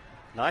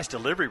 Nice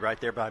delivery right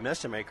there by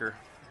Mestamaker.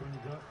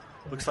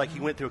 Looks like he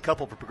went through a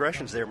couple of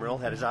progressions there, Merle.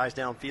 Had his eyes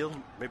downfield,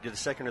 maybe to the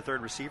 2nd or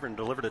 3rd receiver, and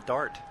delivered a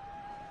dart.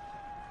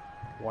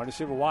 One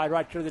receiver wide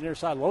right to the near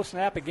side. Low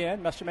snap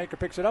again. Mestamaker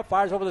picks it up,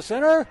 fires over the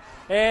center,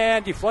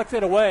 and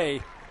deflected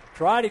away.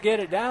 Try to get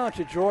it down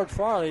to George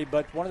Farley,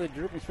 but one of the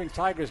Dripping Springs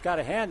Tigers got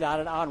a hand on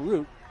it en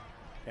route.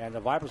 And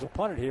the Vipers will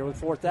punt it here with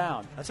 4th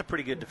down. That's a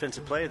pretty good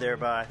defensive play there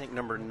by, I think,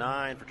 number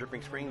 9 for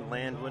Dripping Springs,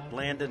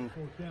 Landon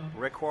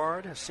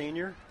Requard, a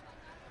senior.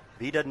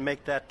 If he doesn't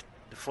make that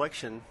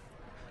deflection,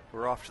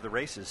 we're off to the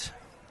races.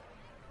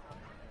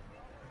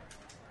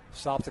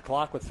 Stops the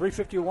clock with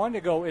 3:51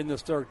 to go in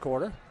this 3rd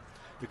quarter.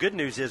 The good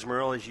news is,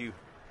 Merle, is you've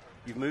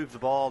moved the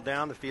ball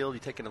down the field.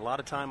 You've taken a lot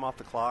of time off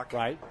the clock.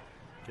 Right.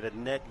 Get a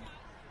net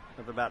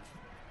of about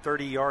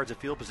 30 yards of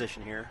field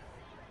position here.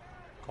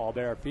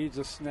 Colbert feeds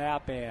the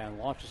snap and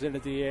launches into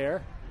the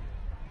air.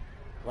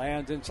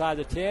 Lands inside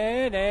the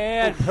 10,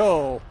 and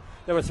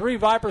there were 3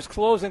 Vipers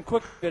closing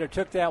quick, but it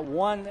took that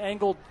one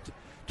angled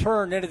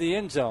turn into the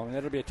end zone.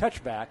 It'll be a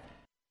touchback.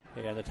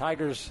 And the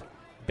Tigers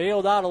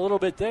bailed out a little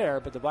bit there,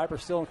 but the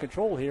Vipers still in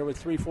control here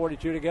with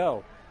 3:42 to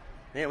go.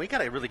 Man, we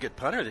got a really good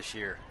punter this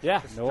year.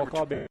 Yeah, Noah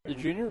Colbert, the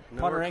junior,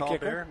 punter and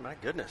kicker. My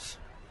goodness.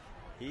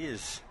 He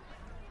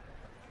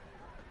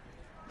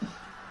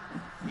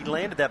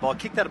landed that ball,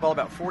 kicked that ball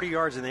about 40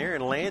 yards in the air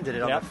and landed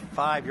it on the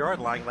 5-yard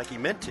line like he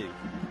meant to,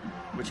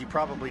 which he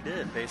probably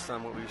did based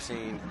on what we've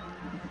seen.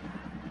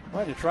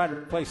 Well, they're trying to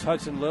replace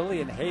Hudson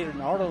Lilly and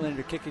Hayden Arnold in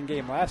their kicking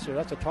game last year.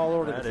 That's a tall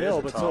order to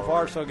fill, but so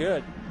far so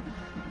good.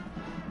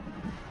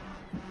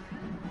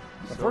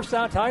 The 1st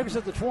down Tigers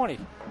at the 20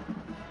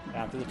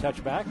 after the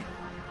touchback.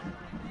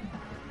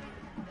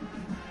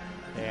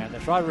 And they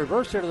try to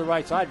reverse here to the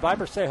right side.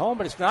 Vipers stay home,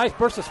 but it's a nice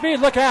burst of speed.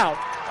 Look out.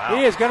 Wow.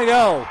 He is going to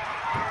go.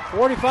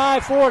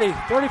 45-40,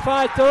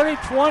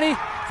 35-30, 20,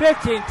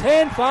 15,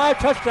 10, 5,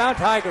 touchdown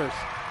Tigers.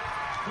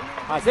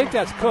 I think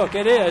that's Cook.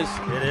 It is.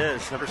 It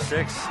is, number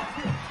 6.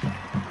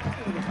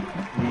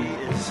 He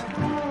is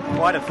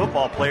quite a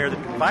football player. The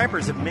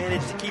Vipers have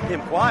managed to keep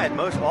him quiet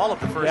all of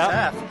the first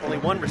half. Only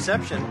 1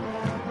 reception.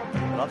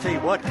 But I'll tell you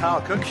what,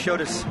 Kyle Cook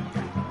showed us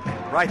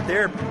right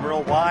there,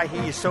 Merle, why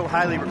he is so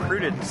highly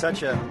recruited and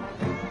such a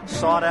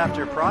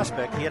sought-after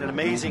prospect. He had an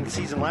amazing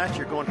season last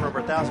year, going for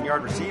over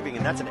 1,000-yard receiving,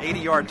 and that's an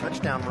 80-yard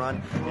touchdown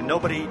run, and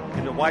nobody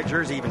in the white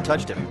jersey even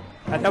touched him.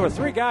 And there were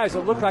 3 guys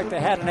that looked like they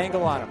had an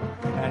angle on him,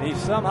 and he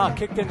somehow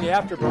kicked in the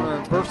afterburner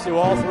and burst through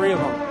all 3 of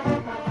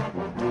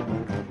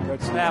them.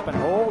 Good snap and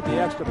hold,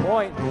 the extra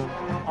point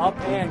up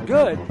and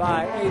good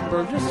by Aiden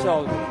Burgess.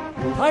 So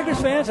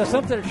Tigers fans have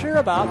something to cheer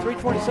about.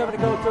 3:27 to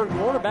go, third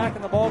quarter. Back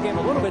in the ball game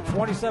a little bit,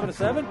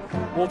 27-7.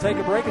 We'll take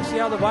a break and see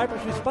how the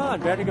Vipers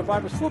respond. Vandergrift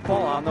Vipers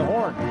football on the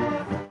Horn.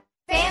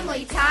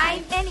 Family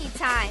time,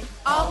 anytime,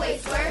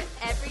 always worth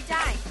every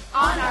dime.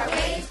 On our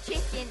way to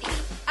Chicken E,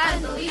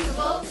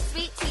 unbelievable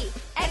sweet tea.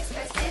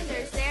 Express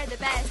tenders, they're the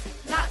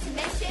best, not to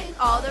mention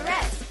all the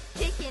rest.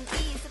 Chicken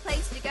E's the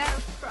place to go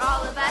for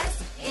all of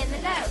us in the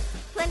know.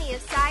 Plenty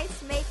of sides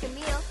to make a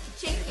meal.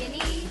 Chicken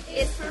E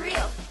is for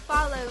real.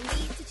 Follow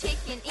me to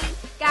Chicken E,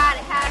 gotta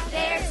have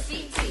their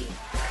sweet tea.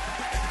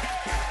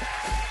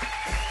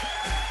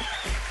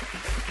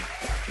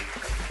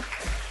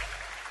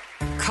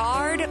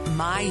 Card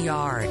My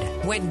Yard.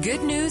 When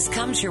good news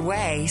comes your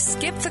way,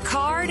 skip the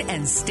card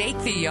and stake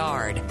the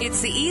yard.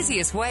 It's the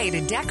easiest way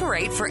to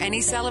decorate for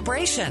any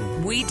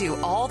celebration. We do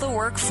all the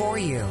work for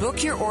you.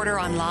 Book your order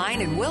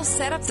online and we'll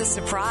set up the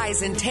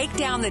surprise and take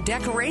down the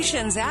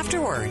decorations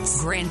afterwards.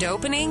 Grand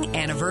opening,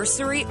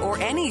 anniversary, or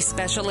any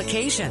special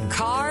occasion.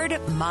 Card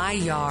My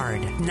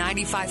Yard.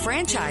 95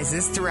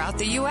 franchises throughout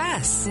the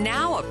U.S.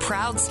 Now a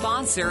proud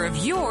sponsor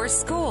of your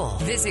school.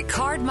 Visit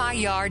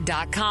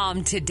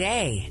cardmyyard.com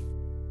today.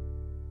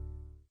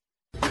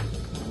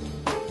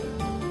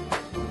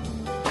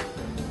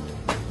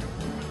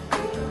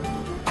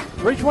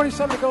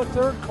 3:27 to go,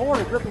 third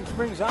quarter. Dripping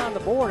Springs on the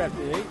board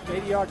after the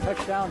 80-yard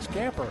touchdown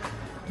scamper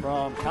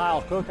from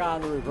Kyle Cook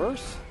on the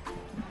reverse.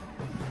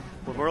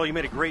 Well, Merle, you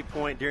made a great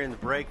point during the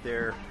break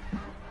there.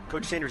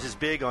 Coach Sanders is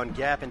big on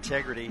gap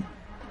integrity.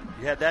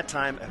 You had that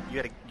time,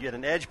 you had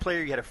an edge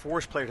player, you had a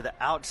force player to the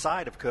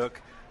outside of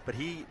Cook, but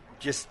he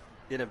just,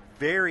 in a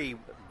very,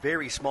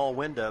 very small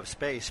window of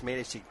space,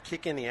 managed to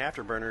kick in the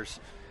afterburners.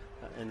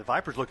 And the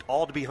Vipers looked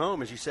all to be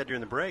home, as you said during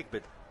the break,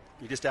 but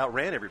he just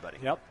outran everybody.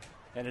 Yep.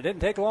 And it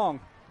didn't take long.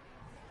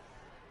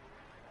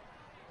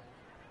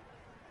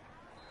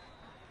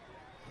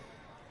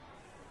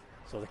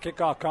 So the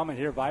kickoff coming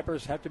here.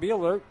 Vipers have to be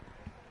alert.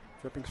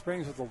 Dripping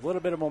Springs with a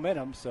little bit of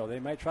momentum, so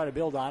they might try to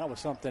build on it with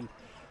something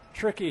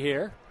tricky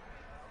here.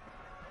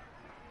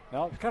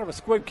 No, it's kind of a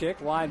squib kick.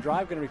 Line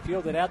drive going to be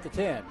fielded at the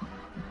 10.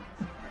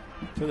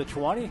 To the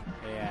 20.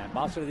 And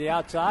bounce to the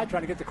outside.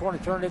 Trying to get the corner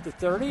turned at the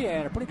 30.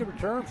 And a pretty good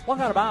return.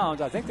 Flung out of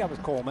bounds. I think that was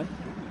Coleman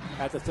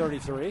at the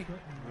 33.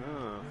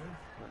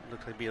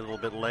 Looks like it'd be a little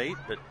bit late,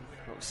 but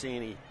don't see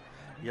any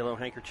yellow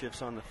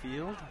handkerchiefs on the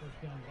field.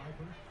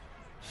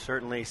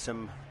 Certainly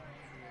some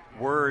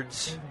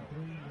words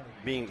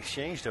being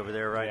exchanged over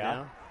there right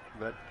now.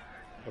 But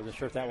I wasn't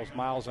sure if that was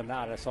Miles or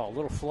not. I saw a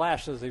little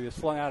flash as he was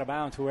flung out of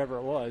bounds, whoever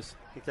it was.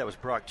 I think that was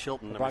Brock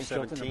Chilton, number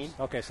 17.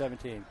 Okay,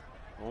 17.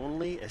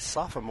 Only a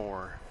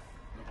sophomore.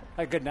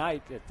 Had a good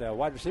night at the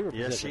wide receiver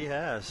position. Yes, he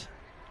has.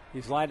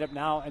 He's lined up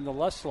now in the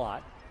left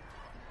slot.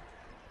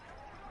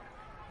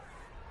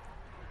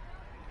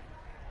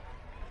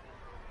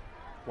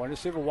 One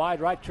receiver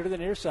wide right to the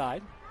near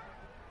side.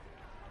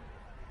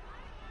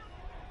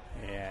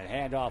 And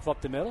handoff up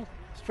the middle.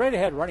 Straight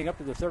ahead, running up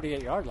to the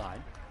 38-yard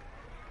line.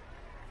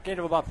 Gain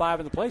of about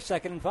 5 in the play,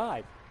 2nd and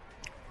 5.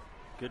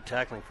 Good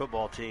tackling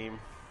football team.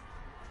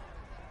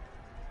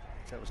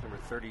 That was number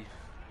 30,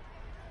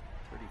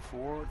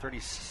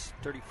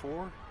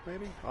 34,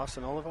 maybe?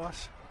 Austin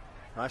Olivas.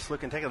 Nice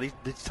looking tackle.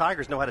 These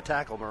Tigers know how to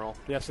tackle, Merle.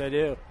 Yes, they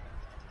do.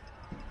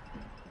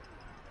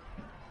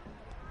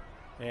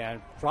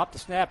 And drop the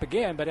snap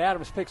again, but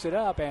Adams picks it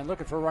up and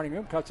looking for running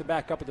room, cuts it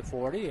back up at the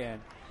 40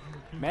 and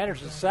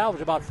manages to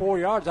salvage about 4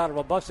 yards out of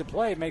a busted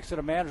play. Makes it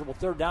a manageable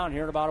third down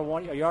here and about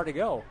a yard to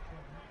go.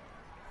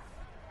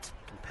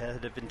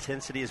 Competitive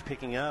intensity is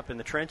picking up in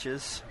the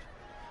trenches.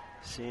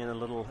 Seeing a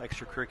little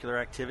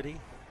extracurricular activity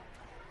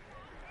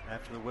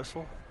after the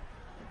whistle.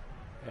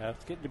 Yeah,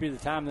 it's getting to be the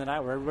time of the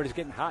night where everybody's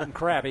getting hot and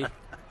crabby.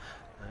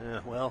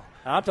 Well,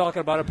 I'm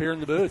talking about up here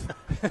in the booth.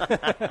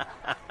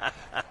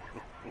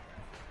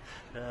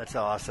 That's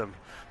awesome.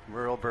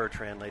 Merle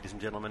Bertrand, ladies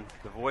and gentlemen,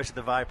 the voice of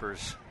the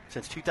Vipers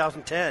since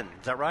 2010.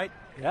 Is that right?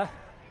 Yeah.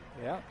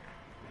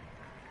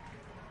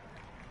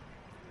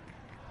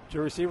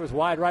 Two receivers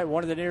wide right,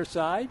 one to the near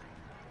side.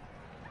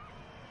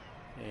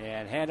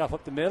 And handoff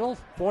up the middle.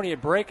 40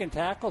 and breaking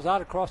tackles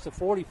out across the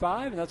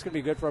 45, and that's going to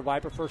be good for a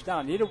Viper first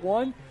down. Needed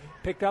one,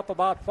 picked up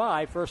about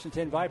 5, 1st and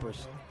 10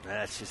 Vipers.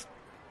 That's just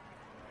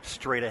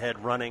straight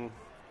ahead running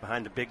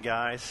behind the big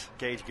guys.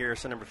 Gage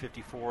Garrison, number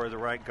 54, the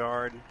right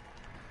guard.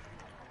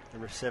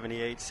 Number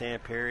 78, Sam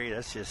Perry.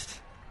 That's just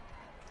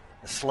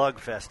a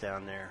slugfest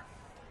down there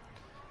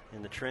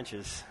in the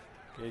trenches.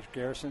 Gage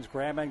Garrison's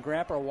grandma and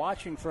grandpa are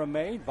watching from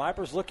Maine.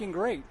 Vipers looking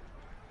great.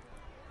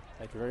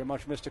 Thank you very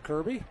much, Mr.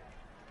 Kirby.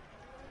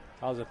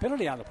 That was a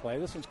penalty on the play.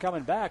 This one's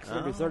coming back. It's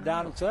going to be 3rd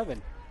down and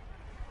 7.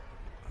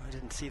 I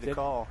didn't see the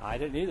call. I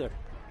didn't either.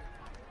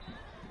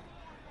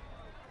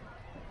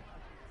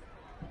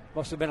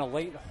 Must have been a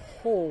late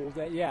hold.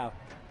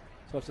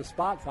 So it's a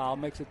spot foul.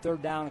 Makes it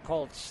third down and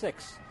call it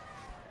 6.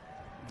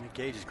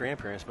 Gage's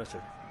grandparents must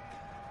have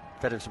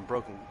fed him some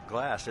broken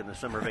glass in the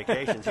summer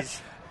vacations.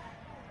 He's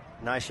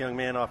a nice young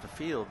man off the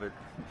field, but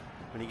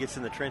when he gets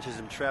in the trenches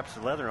and traps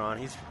the leather on,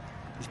 he's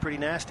pretty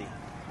nasty.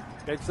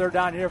 Big third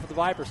down here for the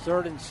Vipers.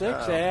 3rd and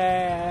 6,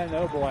 and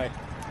oh boy.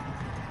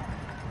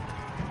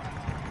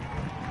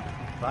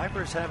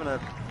 Vipers having a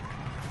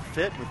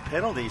fit with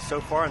penalties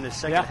so far in this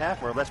second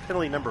half. Well, that's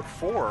penalty number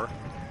 4.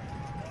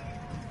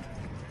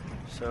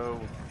 So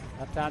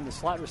that time the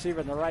slot receiver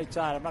on the right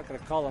side, I'm not going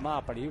to call him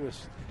out, but he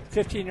was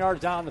 15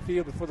 yards down the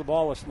field before the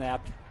ball was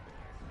snapped.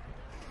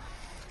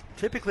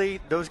 Typically,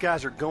 those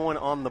guys are going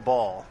on the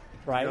ball.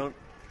 Right. If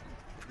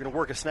you're going to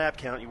work a snap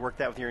count, you work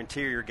that with your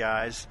interior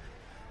guys.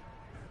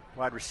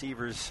 Wide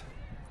receivers,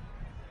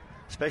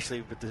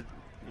 especially with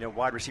the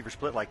wide receiver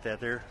split like that,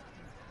 they're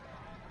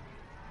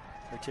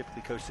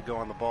typically coached to go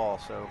on the ball.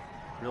 So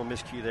real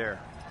miscue there.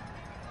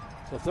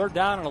 So 3rd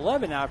down and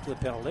 11 after the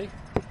penalty.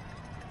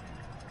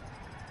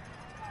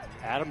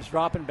 Adams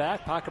dropping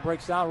back. Pocket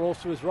breaks down,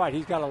 rolls to his right.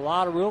 He's got a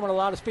lot of room and a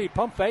lot of speed.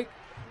 Pump fake.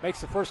 Makes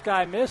the first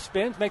guy miss,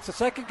 spins, makes the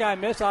second guy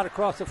miss out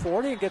across the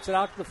 40 and gets it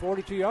out to the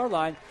 42-yard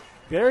line.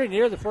 Very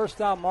near the first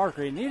down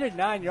marker. He needed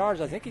 9 yards.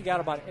 I think he got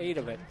about 8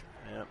 of it.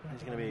 Yep,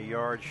 he's going to be a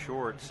yard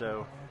short,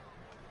 so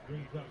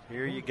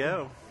here you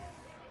go.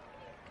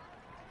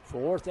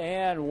 4th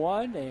and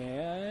 1,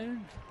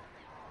 and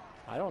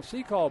I don't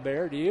see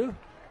Colbert, do you?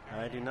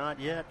 I do not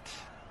yet.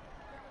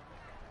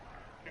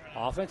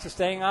 Offense is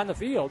staying on the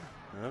field.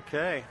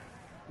 Okay.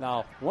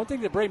 Now, one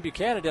thing that Braden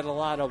Buchanan did a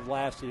lot of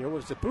last year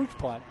was the pooch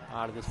punt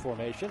out of this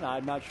formation.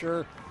 I'm not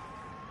sure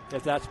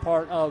if that's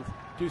part of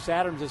Deuce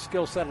Adams'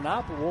 skill set or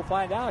not, but we'll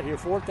find out here.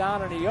 4th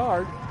down and a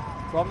yard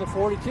from the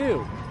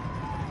 42.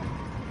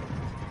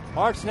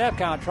 Hard snap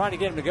count, trying to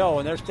get him to go,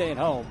 and they're staying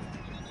home.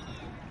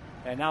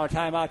 And now a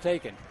timeout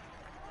taken.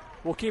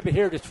 We'll keep it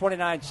here to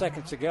 29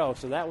 seconds to go,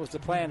 so that was the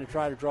plan, to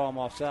try to draw him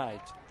off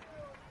sides.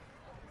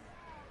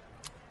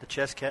 The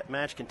chess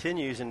match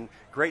continues, and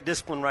great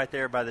discipline right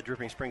there by the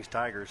Dripping Springs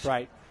Tigers.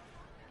 Right.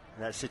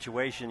 In that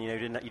situation, you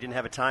didn't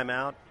have a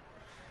timeout.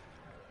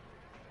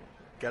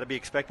 Got to be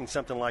expecting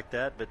something like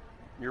that, but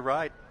you're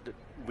right.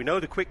 We know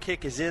the quick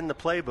kick is in the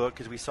playbook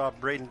because we saw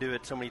Braden do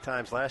it so many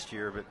times last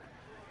year, but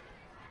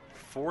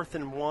 4th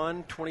and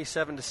 1,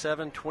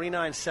 27-7,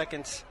 29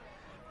 seconds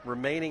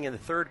remaining in the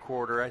third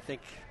quarter. I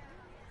think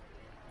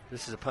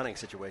this is a punting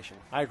situation.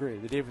 I agree.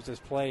 The defense has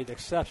played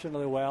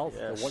exceptionally well.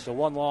 Yes. The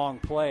one long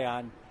play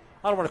on,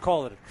 I don't want to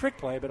call it a trick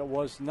play, but it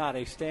was not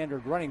a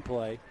standard running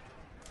play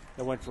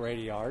that went for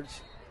 80 yards.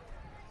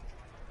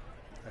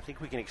 I think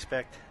we can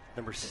expect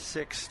number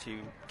 6 to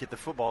get the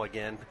football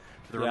again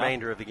for the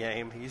remainder of the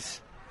game.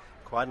 He's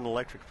quite an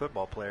electric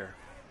football player.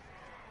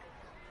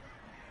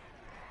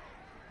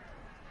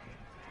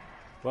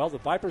 Well, the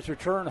Vipers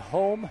return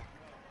home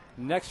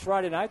next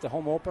Friday night, the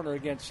home opener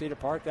against Cedar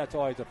Park. That's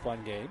always a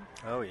fun game.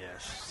 Oh,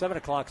 yes. 7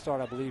 o'clock start,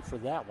 I believe, for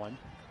that one.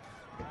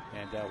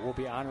 And we'll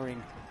be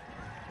honoring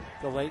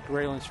the late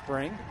Graylin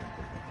Spring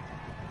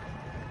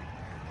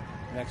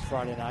next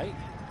Friday night.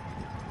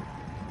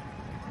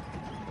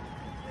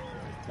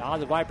 Now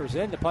the Vipers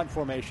in the punt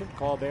formation.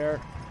 Colbert.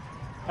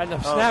 And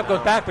the snap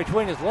goes back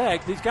between his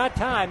legs. He's got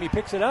time. He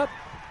picks it up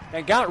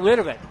and got rid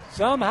of it.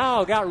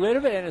 Somehow got rid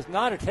of it, and it's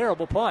not a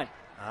terrible punt.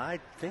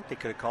 I think they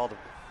could have called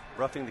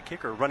roughing the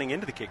kicker, running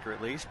into the kicker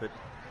at least, but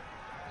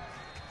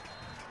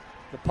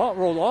the punt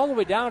rolled all the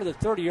way down to the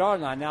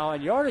 30-yard line. Now,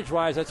 in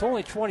yardage-wise, that's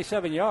only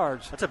 27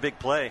 yards. That's a big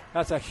play.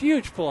 That's a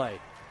huge play.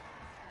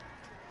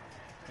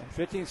 And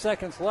 15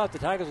 seconds left. The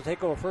Tigers will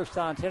take over first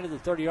down, 10 to the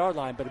 30-yard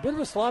line. But a bit of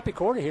a sloppy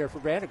quarter here for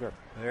Vandergrift.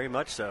 Very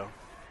much so.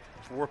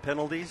 4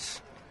 penalties,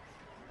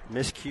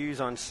 miscues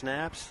on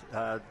snaps.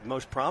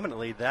 Most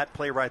prominently, that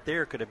play right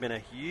there could have been a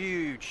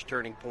huge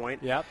turning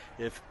point. Yep.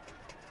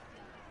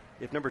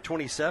 If number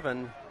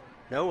 27,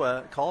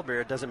 Noah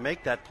Colbert, doesn't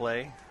make that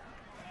play,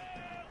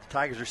 the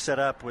Tigers are set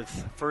up with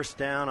first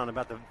down on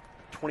about the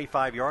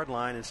 25-yard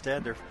line.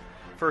 Instead, they're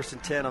 1st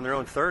and 10 on their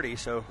own 30,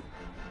 so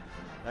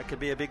that could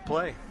be a big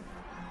play.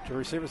 Two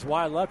receivers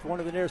wide left, one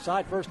to the near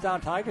side. First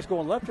down, Tigers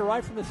going left or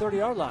right from the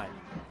 30-yard line.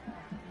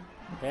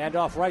 Hand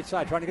off right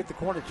side, trying to get the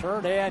corner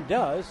turned, and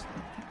does.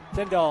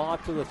 Tyndall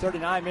up to the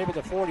 39, maybe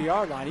the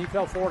 40-yard line. He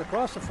fell forward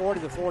across the 40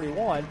 to the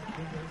 41,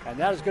 and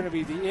that is going to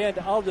be the end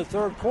of the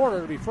third quarter.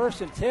 It'll be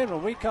 1st and 10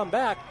 when we come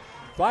back.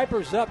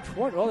 Vipers up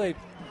 20. Well, they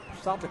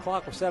stopped the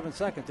clock with 7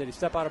 seconds. Did he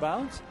step out of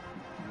bounds?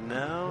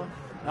 No.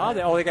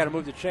 They got to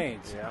move the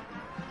chains. Yeah.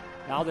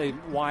 Now they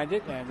wind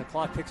it, and the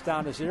clock ticks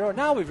down to 0.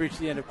 Now we've reached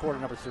the end of quarter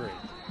number 3.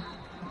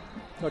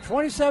 So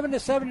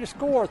 27-7 your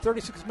score.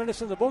 36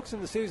 minutes in the books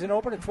in the season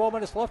opener. 12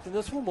 minutes left in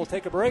this one. We'll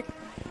take a break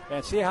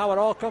and see how it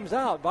all comes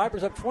out.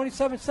 Vipers up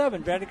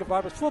 27-7. Vandergrift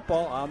Vipers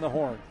football on the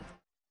Horn.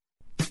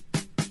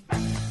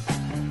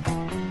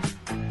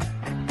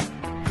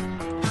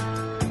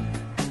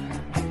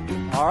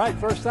 All right,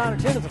 first down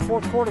and 10 as the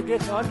fourth quarter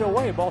gets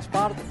underway. Ball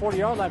spotted at the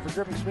 40-yard line for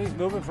Dripping Springs,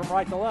 moving from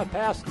right to left.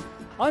 Pass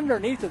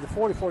underneath of the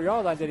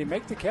 44-yard line. Did he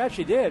make the catch?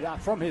 He did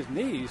from his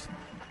knees.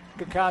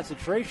 Lack of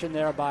concentration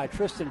there by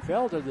Tristan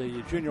Felder,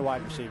 the junior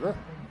wide receiver.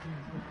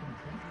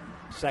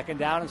 2nd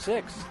down and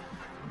 6.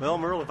 Well,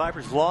 Merle, the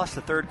Vipers lost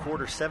the third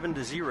quarter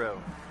 7-0.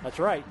 That's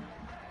right.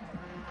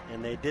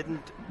 And they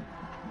didn't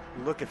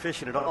look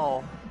efficient at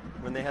all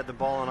when they had the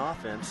ball on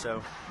offense.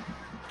 So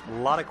a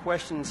lot of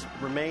questions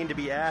remain to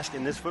be asked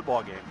in this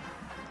football game.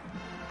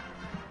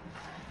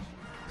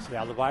 See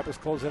how the Vipers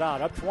close it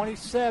out. Up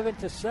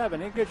 27-7.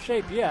 In good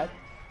shape yet.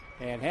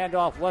 And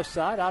handoff left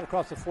side out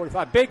across the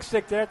 45. Big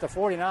stick there at the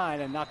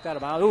 49 and knocked out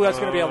of bounds. Ooh, that's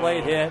going to be a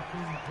late hit.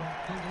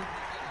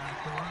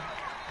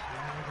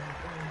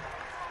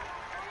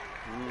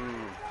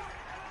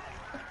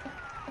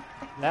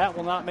 That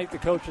will not make the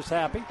coaches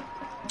happy.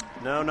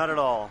 No, not at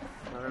all.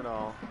 Not at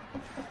all.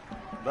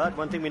 But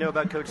one thing we know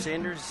about Coach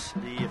Sanders,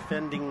 the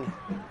offending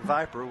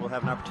Viper will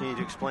have an opportunity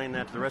to explain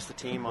that to the rest of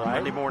the team on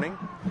Monday morning.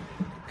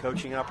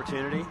 Coaching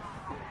opportunity.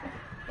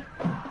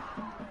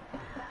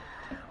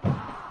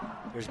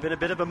 There's been a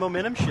bit of a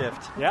momentum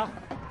shift. Yeah.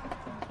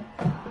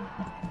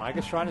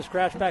 Micah's trying to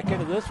scratch back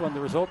into this one. The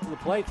result of the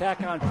play,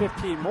 tack on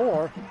 15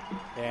 more.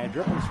 And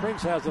Dripping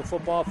Springs has the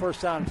football,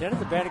 1st down and 10 at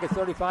the Vandergrift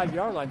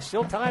 35-yard line.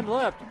 Still time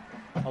left.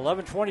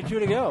 11:22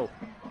 to go.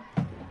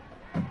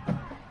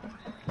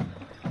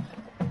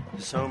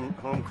 This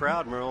home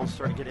crowd, Merle,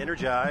 starting to get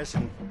energized.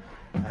 And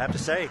I have to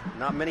say,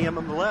 not many of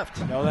them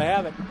left. No, they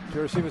haven't.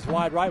 Two receivers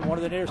wide right, one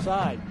to the near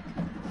side.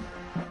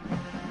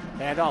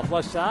 Handoff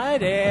left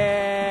side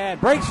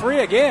and breaks free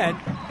again.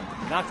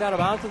 Knocked out of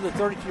bounds to the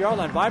 32-yard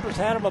line. Vipers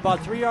had him about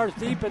 3 yards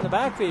deep in the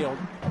backfield.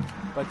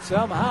 But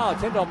somehow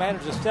Tyndall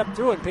managed to step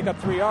through it and pick up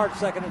 3 yards,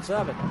 2nd and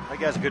 7. That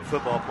guy's a good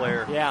football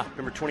player. Yeah.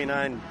 Number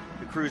 29,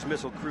 the Cruz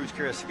Missile, Cruz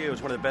Carrasquillo,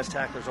 is one of the best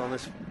tacklers on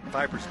this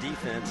Vipers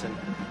defense. And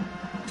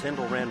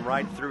Tyndall ran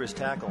right through his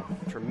tackle.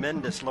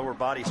 Tremendous lower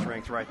body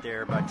strength right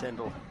there by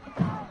Tyndall.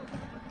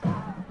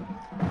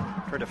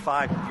 Turned a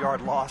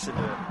 5-yard loss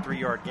into a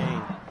 3-yard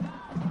gain.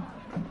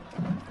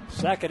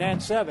 2nd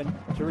and 7.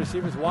 Two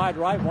receivers wide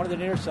right, one to the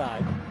near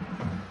side.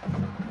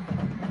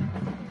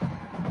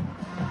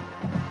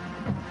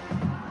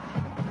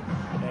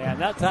 And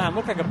that time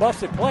looked like a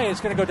busted play. It's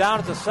going to go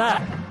down as a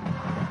sack.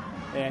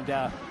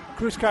 And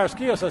Cruz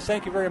Carrasquillo says,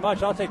 thank you very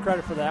much. I'll take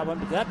credit for that one.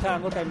 But that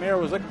time looked like Mira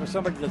was looking for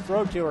somebody to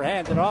throw to or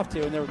hand it off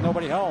to, and there was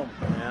nobody home.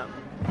 Yeah.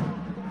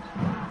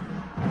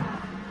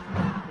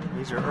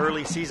 These are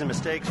early season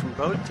mistakes from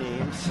both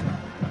teams.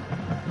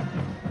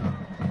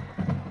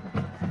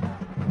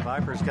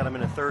 Vipers got them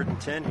in a 3rd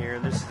and 10 here.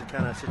 This is the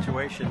kind of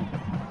situation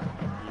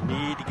you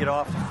need to get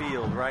off the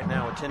field right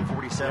now with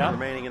 10:47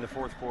 remaining in the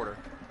 4th quarter.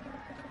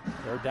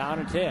 They're down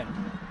and 10.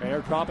 Bear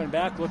dropping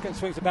back, looking,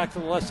 swings it back to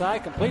the left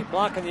side. Complete,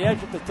 blocking the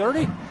edge at the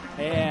 30,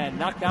 and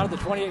knocked out at the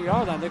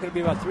 28-yard line. They're going to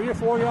be about 3 or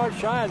 4 yards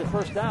shy of the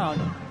 1st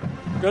down.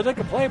 Good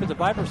looking play, but the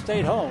Vipers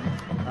stayed home.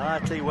 I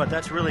tell you what,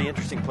 that's really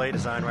interesting play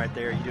design right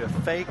there. You do a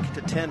fake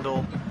to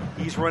Tyndall.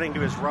 He's running to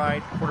his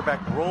right.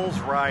 Quarterback rolls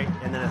right,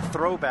 and then a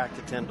throwback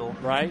to Tyndall.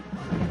 Right.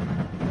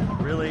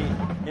 Really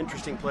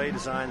interesting play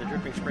design. The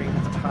Dripping Springs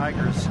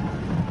Tigers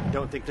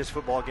don't think this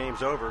football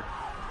game's over.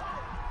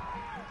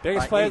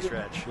 Biggest play of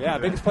the,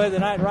 biggest play of the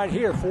night right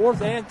here.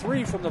 4th and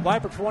 3 from the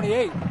Viper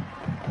 28.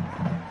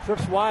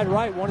 Trips wide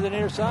right, one to the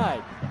near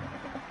side.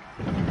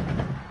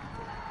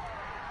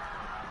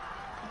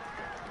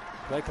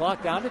 Play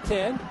clock down to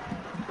 10.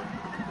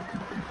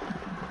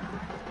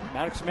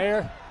 Maddox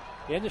Mayer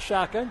in the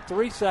shotgun.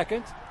 3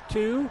 seconds.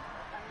 2,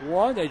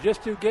 1. They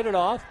just do get it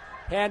off.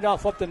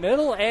 Handoff up the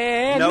middle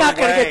and not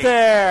going to get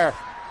there.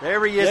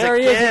 There he is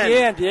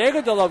again.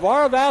 Diego de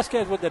Lavara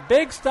Vasquez with the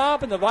big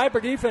stop, and the Viper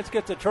defense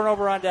gets a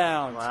turnover on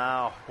downs.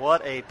 Wow,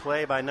 what a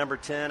play by number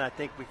 10. I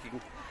think we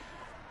can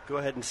go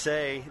ahead and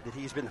say that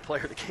he's been the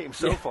player of the game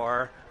so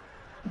far.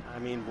 I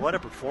mean, what a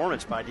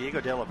performance by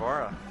Diego de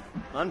Lavara.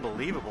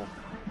 Unbelievable.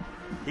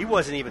 He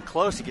wasn't even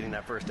close to getting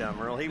that 1st down,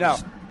 Merle. He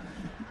was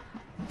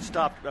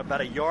stopped about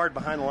a yard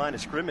behind the line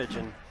of scrimmage.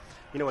 And,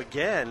 you know,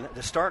 again,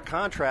 the stark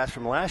contrast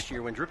from last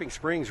year when Dripping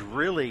Springs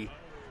really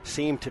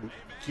seemed to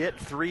get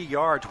 3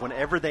 yards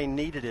whenever they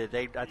needed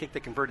it. I think they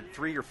converted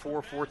 3 or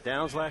 4 4th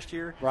downs last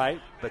year. Right.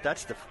 But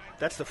that's the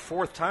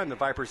 4th time the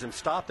Vipers have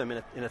stopped them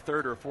in a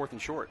 3rd or a 4th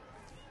and short.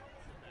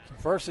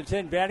 1st and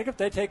 10, Vandergrift.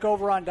 They take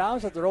over on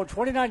downs at their own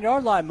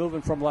 29-yard line,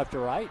 moving from left to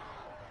right.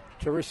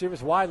 Two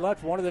receivers wide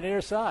left, one to the near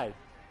side.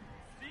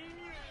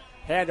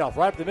 Handoff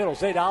right up the middle.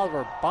 Zayd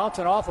Oliver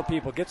bouncing off of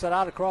people. Gets it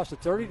out across the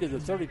 30 to the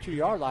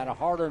 32-yard line. A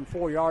harder than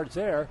 4 yards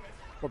there.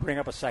 Will bring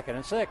up a 2nd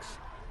and 6.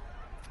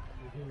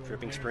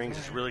 Dripping Springs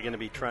is really going to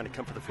be trying to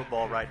come for the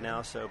football right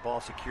now, so ball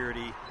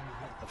security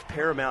of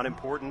paramount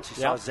importance. You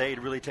saw Zayd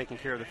really taking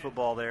care of the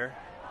football there.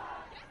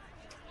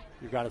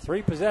 You've got a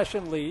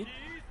 3-possession lead.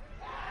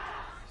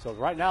 So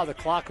right now the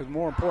clock is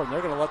more important.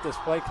 They're going to let this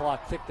play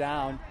clock tick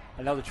down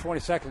another 20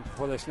 seconds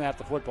before they snap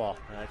the football.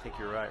 I think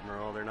you're right,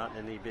 Merle. They're not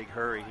in any big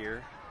hurry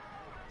here.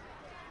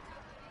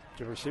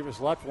 Two receivers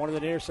left, one to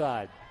the near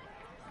side.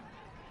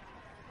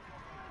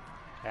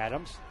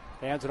 Adams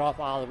hands it off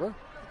Oliver.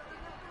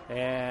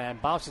 And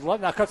bounces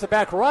left, now cuts it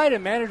back right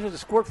and manages to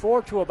squirt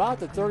forward to about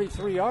the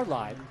 33-yard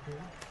line.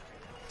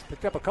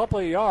 Picked up a couple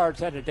of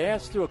yards, had to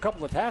dance through a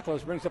couple of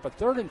tacklers, brings up a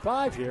 3rd and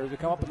 5 here to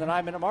come up in the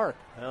 9-minute mark.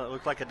 Well, it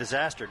looked like a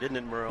disaster, didn't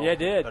it, Merle? Yeah, it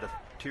did. But a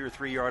 2 or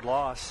 3 yard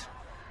loss.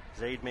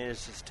 Zaid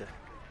manages to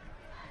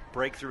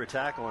break through a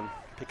tackle and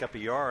pick up a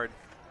yard.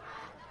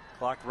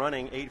 Clock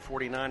running,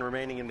 8:49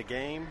 remaining in the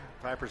game.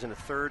 Vipers in a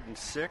 3rd and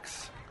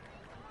 6.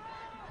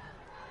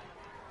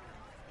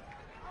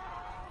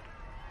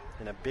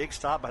 And a big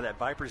stop by that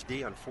Vipers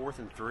D on 4th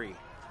and 3.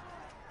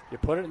 You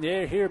put it in the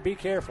air here, be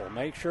careful.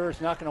 Make sure it's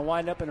not going to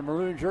wind up in a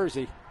maroon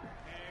jersey.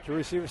 Two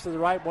receivers to the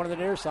right, one on the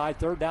near side,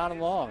 3rd down and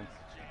long.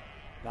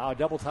 Now a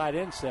double tight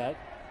end set.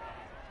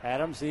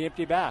 Adams, the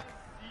empty back.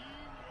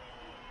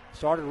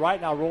 Started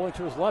right, now rolling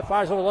to his left,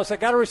 fires over the left side.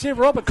 Got a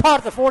receiver open, caught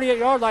at the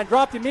 48-yard line,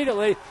 dropped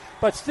immediately,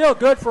 but still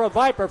good for a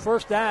Viper,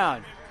 1st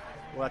down.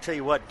 Well, I'll tell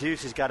you what,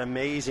 Deuce has got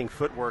amazing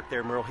footwork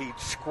there, Merle. He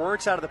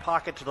squirts out of the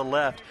pocket to the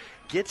left,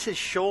 gets his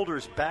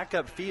shoulders back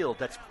upfield.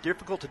 That's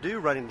difficult to do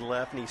running to the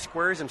left, and he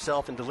squares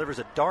himself and delivers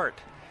a dart.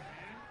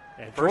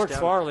 And George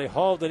Farley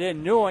hauled it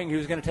in, knowing he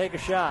was going to take a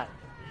shot.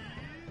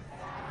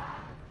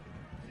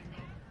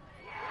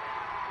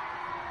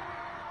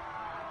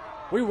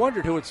 We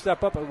wondered who would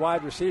step up at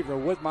wide receiver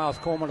with Miles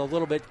Coleman a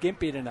little bit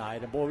gimpy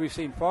tonight. And, boy, we've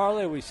seen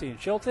Farley, we've seen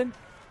Chilton.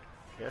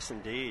 Yes,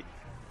 indeed.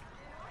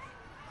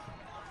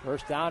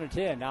 1st down and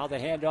 10. Now the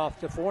handoff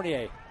to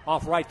Fournier,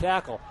 off right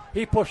tackle.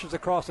 He pushes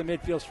across the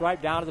midfield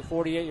stripe down to the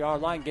 48-yard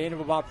line, gain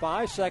of about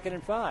 5, 2nd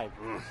and 5.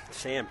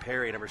 Sam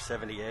Perry, number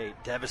 78,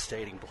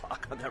 devastating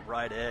block on that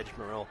right edge,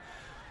 Merle.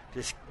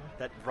 Just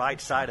that right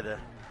side of the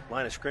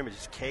line of scrimmage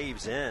just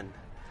caves in.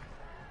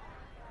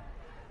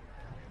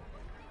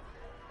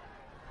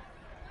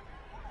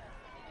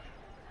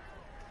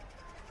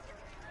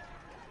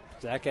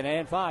 Second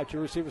and 5. Two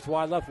receivers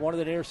wide left, one to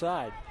the near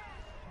side.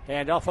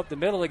 Handoff up the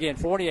middle again.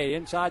 Fournier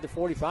inside the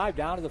 45,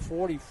 down to the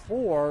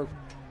 44.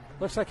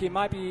 Looks like he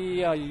might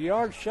be a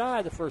yard shy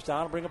of the 1st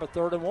down. Bring up a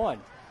 3rd and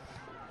 1.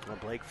 Well,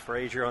 Blake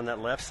Frazier on that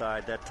left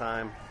side that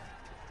time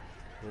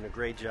doing a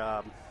great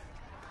job.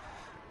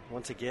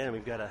 Once again,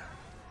 we've got a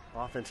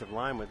offensive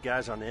line with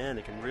guys on the end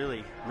that can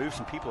really move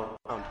some people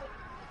around.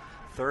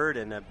 3rd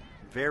and a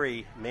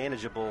very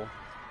manageable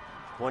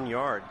 1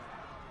 yard.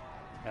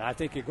 And I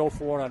think you go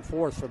for it on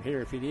 4th from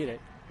here if you need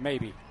it.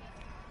 Maybe.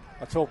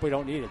 Let's hope we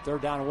don't need it.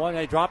 3rd down and 1.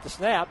 They dropped the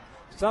snap.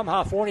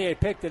 Somehow Fournier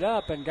picked it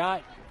up and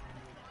got,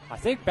 I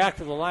think, back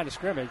to the line of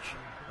scrimmage.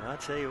 I'll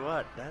tell you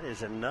what, that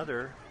is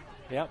another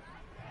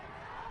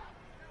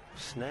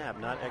snap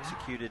not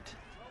executed.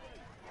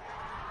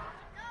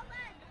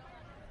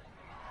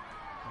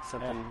 That's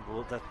something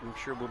I'm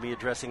sure we'll be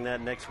addressing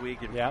that next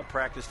week in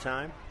practice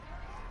time.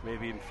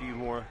 Maybe a few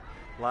more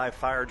live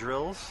fire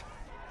drills.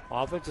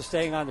 Offense is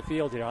staying on the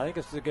field here. I think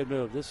this is a good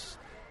move.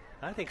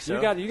 I think so.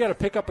 You got to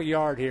pick up a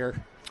yard here.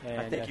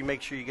 And I think you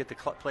make sure you get the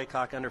play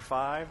clock under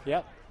 5.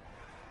 Yep.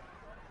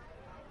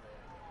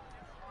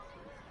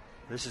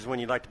 This is when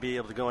you'd like to be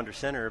able to go under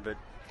center, but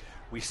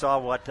we saw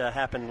what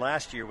happened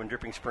last year when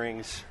Dripping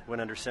Springs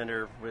went under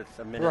center with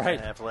a minute and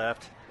a half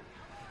left.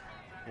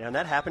 And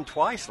that happened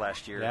twice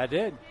last year. Yeah, it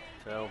did.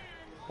 So,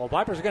 well,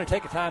 Vipers are going to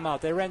take a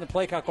timeout. They ran the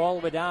play clock all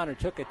the way down and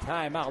took a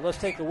timeout. Let's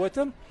take it with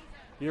them.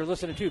 You're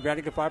listening to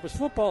Vandergrift Vipers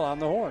football on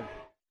the Horn.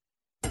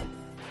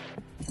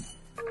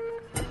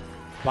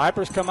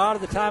 Vipers come out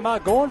of the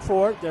timeout going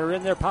for it. They're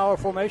in their power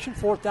formation,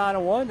 4th down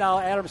and 1. Now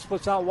Adams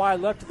splits out wide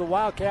left to the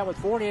Wildcat with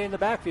Fournier in the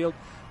backfield.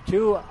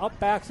 2 up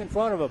backs in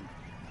front of him.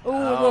 Ooh,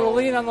 a little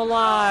lean on the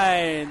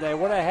line. They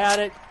would have had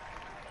it,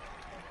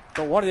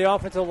 but one of the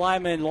offensive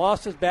linemen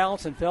lost his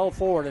balance and fell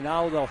forward, and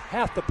now they'll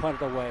have to punt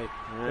it away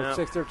with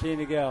 6:13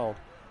 to go.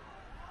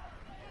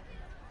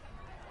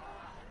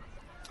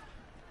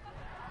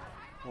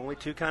 Only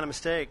 2 kind of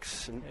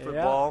mistakes in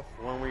football.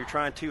 One where you're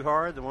trying too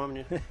hard, the one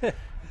when you're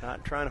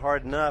not trying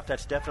hard enough.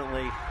 That's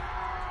definitely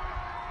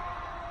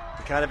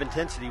the kind of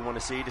intensity you want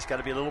to see. Just got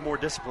to be a little more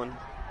disciplined.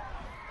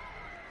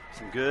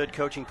 Some good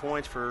coaching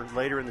points for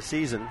later in the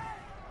season.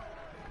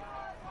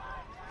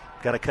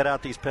 Got to cut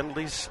out these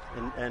penalties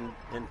and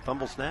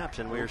fumble snaps,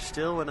 and we're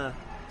still in an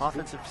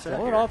offensive set.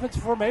 Still an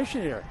offensive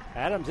formation here.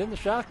 Adams in the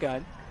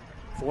shotgun.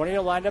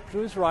 Fournier lined up to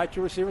his right,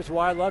 2 receivers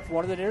wide left,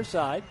 one to the near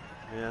side.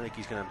 Yeah, I think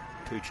he's going to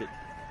pooch it.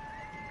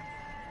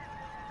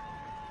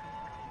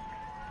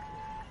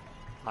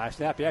 High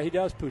snap, he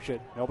does pooch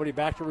it. Nobody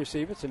back to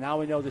receive it, so now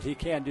we know that he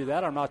can do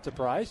that. I'm not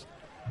surprised.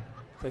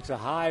 Takes a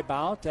high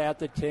bounce at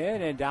the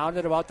 10 and down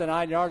at about the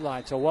 9-yard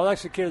line. So well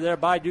executed there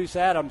by Deuce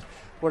Adams.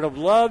 Would have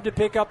loved to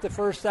pick up the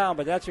 1st down,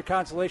 but that's your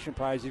consolation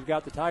prize. You've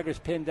got the Tigers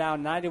pinned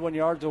down 91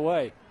 yards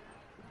away.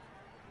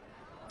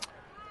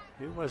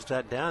 Who was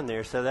that down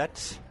there? So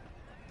that's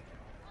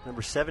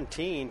number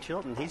 17,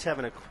 Chilton. He's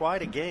having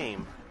quite a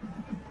game.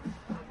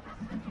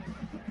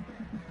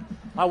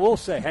 I will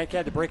say, Hank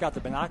had to break out the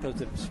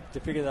binoculars to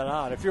figure that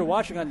out. If you're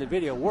watching on the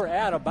video, we're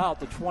at about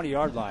the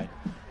 20-yard line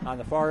on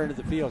the far end of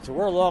the field. So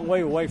we're a long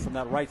way away from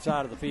that right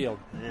side of the field.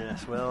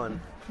 Yes, well,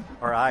 and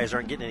our eyes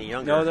aren't getting any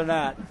younger. No, they're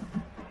not.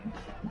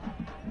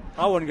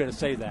 I wasn't going to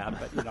say that,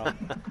 but, you know.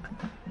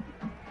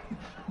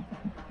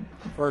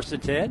 1st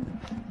and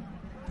 10.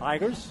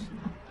 Tigers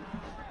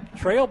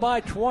trail by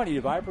 20.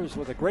 The Vipers,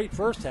 with a great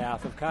first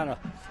half, have kind of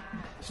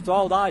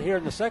stalled out here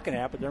in the second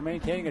half, but they're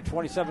maintaining a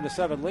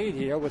 27-7 lead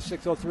here with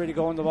 6:03 to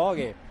go in the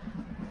ballgame.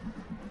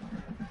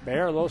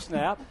 Mayer, low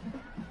snap,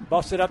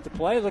 busted up the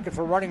play, looking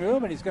for running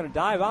room, and he's going to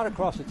dive out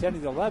across the 10 to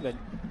the 11.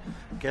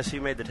 Guess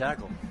who made the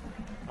tackle?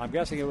 I'm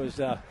guessing it was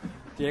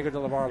Diego de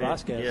la Barra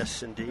Vasquez.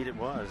 Yes, indeed it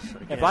was.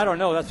 Again. If I don't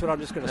know, that's what I'm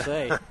just going to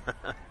say.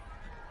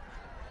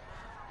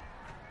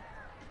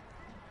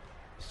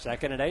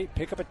 2nd and 8,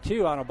 pick up a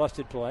 2 on a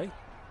busted play.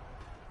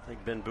 I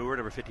think Ben Boer,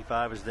 number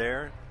 55, is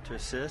there to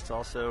assist.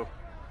 Also,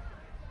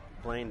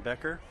 Blaine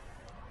Becker.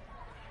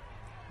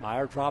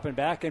 Meyer dropping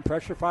back in,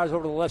 pressure fires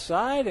over to the left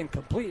side and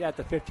complete at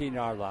the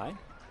 15-yard line.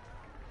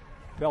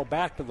 Fell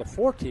back to the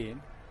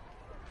 14.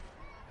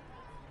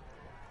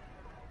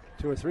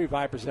 2 or 3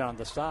 Vipers down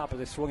the stop as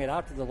they swing it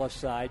out to the left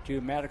side to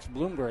Maddox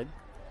Bloomgren,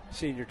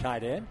 senior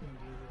tight end.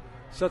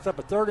 Sets up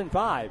a 3rd and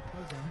 5.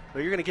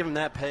 Well, you're going to give him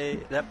that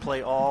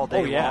play all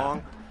day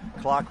long.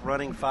 Clock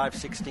running,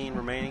 5:16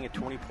 remaining, a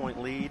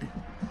 20-point lead.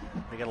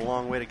 They got a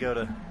long way to go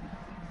to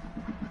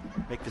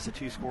make this a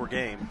 2-score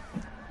game.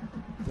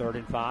 3rd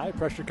and 5.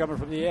 Pressure coming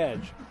from the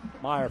edge.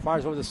 Meyer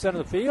fires over the center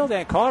of the field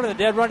and caught in the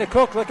dead run to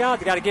Cook. Look out.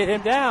 They got to get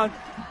him down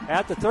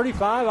at the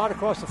 35, out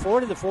across the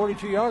 40, the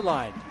 42-yard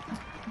line.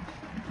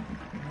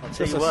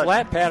 Just a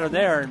slant pattern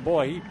there, and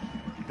boy,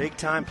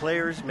 big-time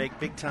players make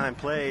big-time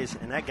plays,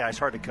 and that guy's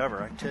hard to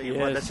cover. I tell you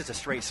what, that's just a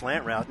straight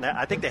slant route. Now,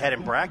 I think they had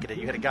him bracketed.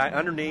 You had a guy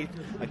underneath,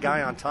 a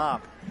guy on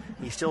top.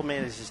 He still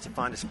manages to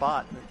find a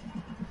spot.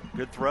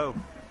 Good throw.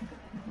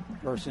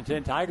 1st and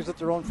 10, Tigers at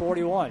their own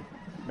 41.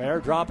 Mayer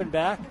dropping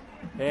back,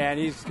 and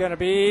he's going to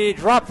be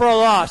dropped for a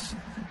loss.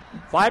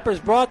 Vipers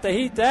brought the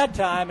heat that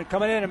time, and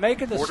coming in and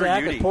making the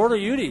sack is Porter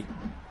Udy.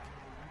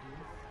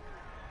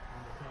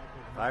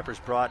 Vipers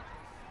brought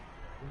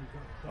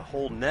a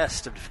whole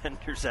nest of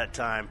defenders that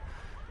time.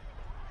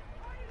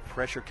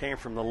 Pressure came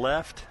from the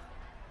left.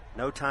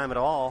 No time at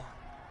all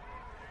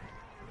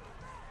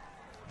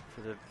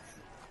for the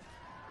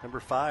number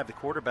 5, the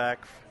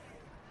quarterback.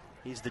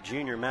 He's the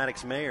junior,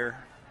 Maddox Mayer.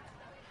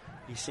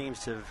 He seems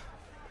to have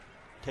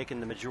taken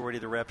the majority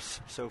of the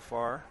reps so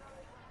far.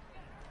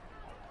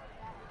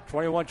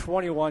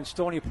 21-21,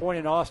 Stony Point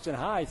and Austin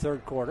High,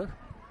 3rd quarter.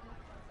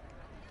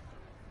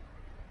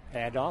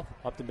 Handoff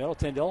up the middle.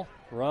 Tyndall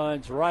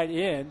runs right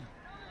in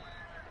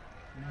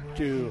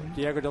to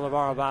Diego de la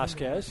Barra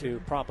Vasquez, who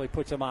promptly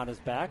puts him on his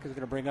back. Is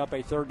going to bring up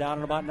a 3rd down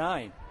and about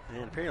 9.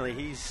 And apparently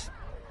he's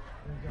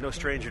no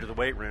stranger to the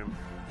weight room.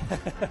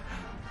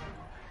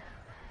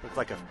 Looked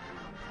like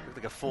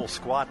a full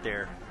squat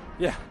there.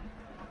 Yeah.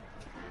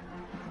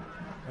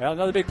 Well,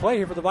 another big play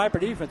here for the Viper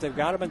defense. They've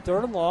got him in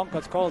 3rd and long.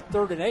 Let's call it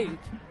 3rd and 8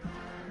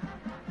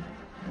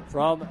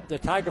 from the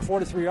Tiger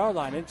 43-yard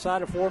line.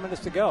 Inside of 4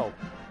 minutes to go.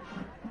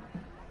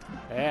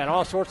 And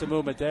all sorts of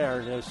movement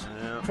there. There's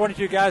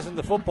 22 guys in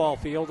the football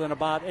field, and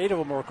about 8 of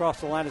them are across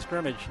the line of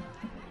scrimmage.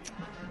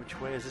 Which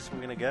way is this one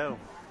going to go?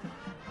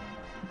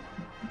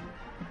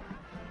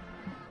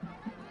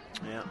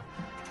 Yeah.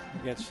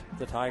 Against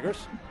the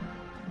Tigers.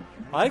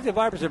 I think the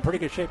Vipers are in pretty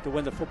good shape to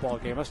win the football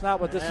game. That's not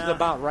what this is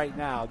about right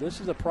now. This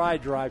is a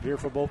pride drive here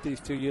for both these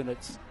two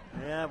units.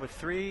 Yeah, with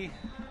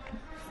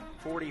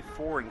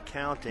 3:44 and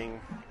counting,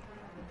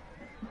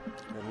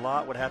 a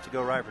lot would have to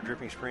go right for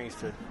Dripping Springs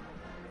to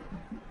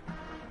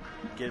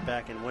get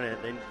back and win it.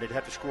 They'd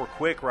have to score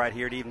quick right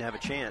here to even have a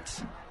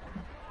chance.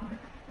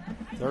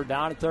 3rd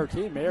down and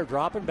 13. Mayer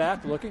dropping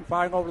back, looking,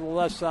 firing over to the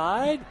left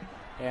side.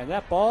 And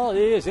that ball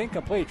is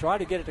incomplete. Tried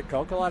to get it to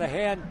Cook. A lot of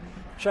hand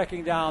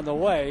checking down the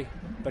way.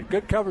 But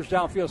good coverage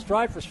downfield.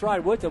 Stride for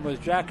stride with him was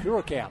Jack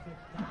Hurekamp.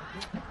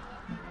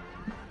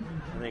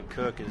 I think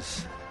Cook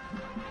is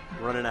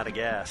running out of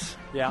gas.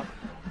 Yeah.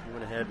 He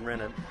went ahead and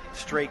ran a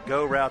straight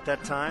go route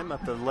that time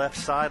up the left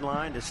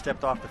sideline. Just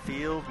stepped off the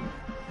field.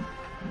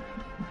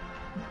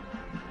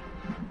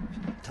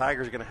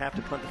 Tigers are going to have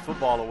to punt the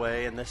football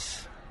away, and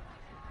this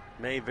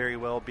may very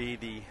well be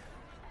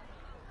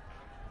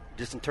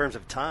just in terms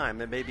of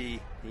time, it may be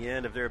the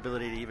end of their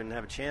ability to even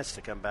have a chance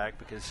to come back,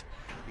 because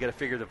you got to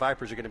figure the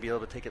Vipers are going to be able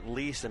to take at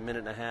least a minute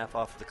and a half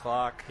off the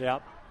clock.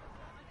 Yep.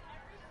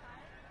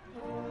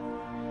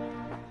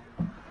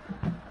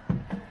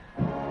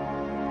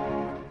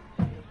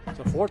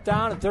 So 4th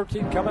down and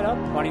 13 coming up.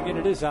 Punting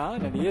unit is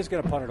on, and he is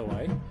going to punt it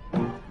away.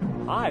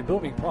 High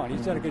booming punt.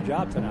 He's done a good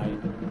job tonight.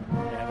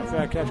 And the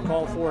fair catch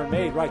called for and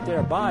made right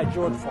there by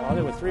George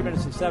Farley with 3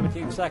 minutes and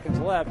 17 seconds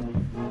left.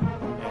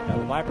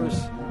 And the Vipers,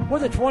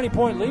 with a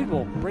 20-point lead,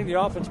 will bring the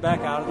offense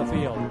back out of the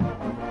field.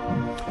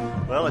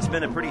 Well, it's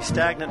been a pretty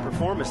stagnant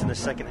performance in the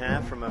second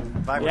half from a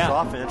Vipers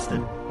offense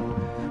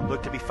that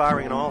looked to be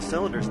firing on all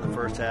cylinders in the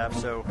first half.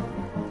 So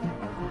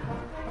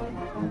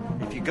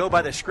if you go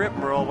by the script,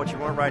 Merle, what you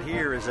want right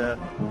here is a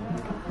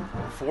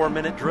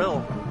 4-minute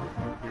drill.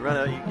 You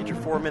get your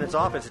 4 minutes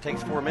offense. It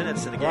takes 4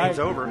 minutes, and the game's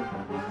over.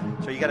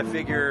 So you got to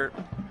figure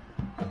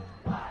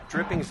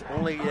Drippings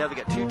they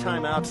got 2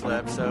 timeouts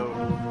left, so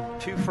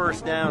 2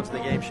 first downs, and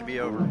the game should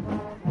be over,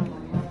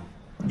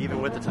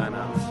 even with the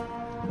timeouts.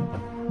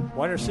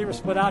 One receiver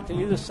split out to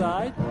either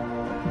side.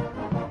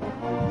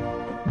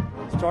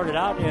 Started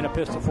out in a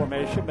pistol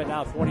formation, but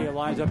now Fournier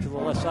lines up to the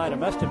left side of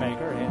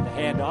Mestemaker, and the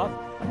handoff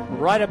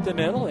right up the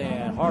middle,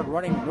 and hard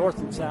running north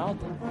and south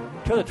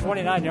to the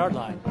 29-yard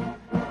line.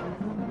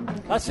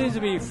 That seems to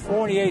be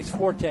Fournier's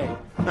forte.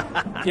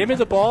 Give me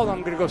the ball, and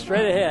I'm going to go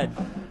straight ahead.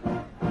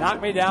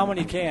 Knock me down when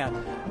you can.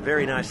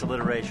 Very nice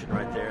alliteration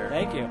right there.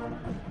 Thank you.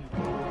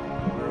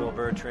 Earl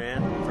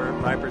Bertrand.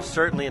 Vipers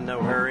certainly in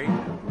no hurry.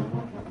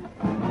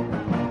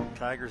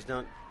 Tigers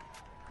don't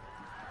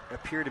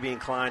appear to be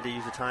inclined to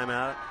use a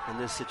timeout in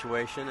this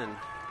situation, and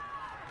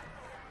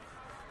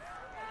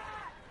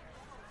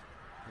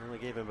only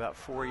gave him about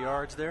 4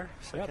 yards there.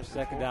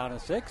 Second down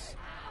and 6.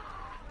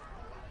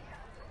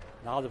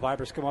 Now the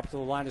Vipers come up to the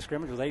line of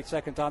scrimmage with 8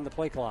 seconds on the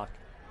play clock.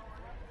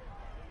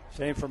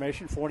 Same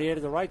formation, 48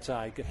 to the right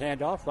side. Good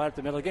handoff right up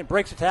the middle again.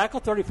 Breaks the tackle,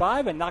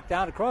 35, and knocked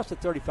down across the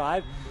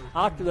 35.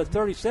 Out to the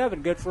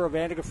 37. Good for a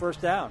Vandergrift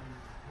first down.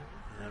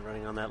 And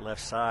running on that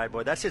left side.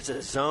 Boy, that's just a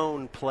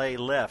zone play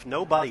left.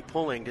 Nobody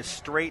pulling, just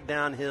straight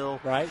downhill.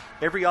 Right.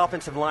 Every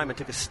offensive lineman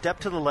took a step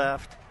to the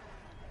left,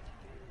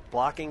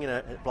 blocking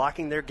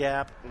their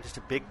gap, and just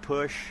a big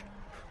push.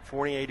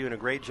 Fournier doing a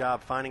great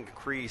job finding a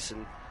crease,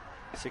 and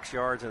 6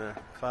 yards in a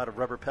cloud of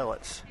rubber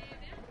pellets.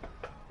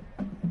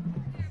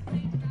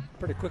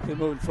 Pretty quickly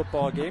moving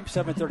football game.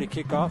 7:30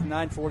 kickoff,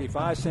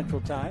 9:45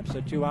 Central Time,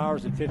 so 2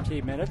 hours and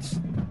 15 minutes.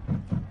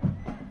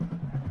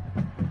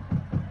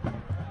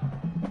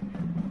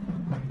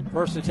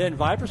 First and 10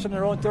 Vipers from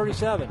their own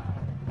 37.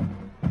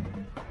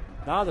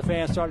 Now the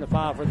fans starting to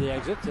file for the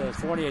exit as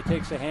Fournier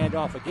takes the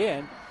handoff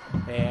again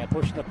and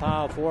pushing the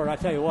pile forward. I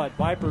tell you what,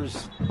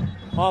 Vipers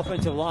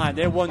offensive line,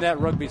 they won that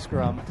rugby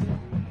scrum.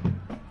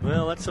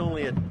 Well, that's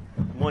only a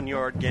 1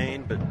 yard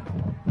gain, but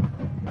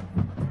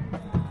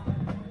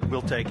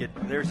we'll take it.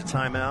 There's a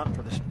timeout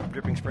for the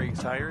Dripping Springs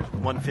Tigers.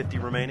 1:50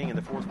 remaining in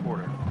the fourth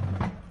quarter.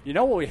 You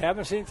know what we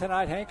haven't seen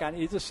tonight, Hank, on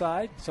either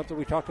side? Something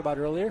we talked about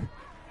earlier.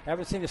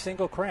 Haven't seen a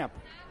single cramp.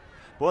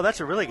 Well,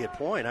 that's a really good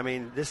point. I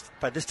mean,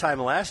 by this time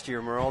last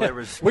year, Merle, there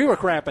was... we were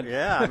cramping.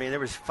 Yeah, I mean, there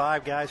was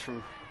 5 guys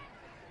from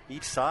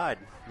each side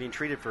being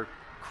treated for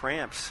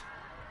cramps.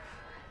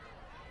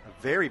 A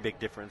very big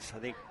difference. I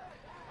think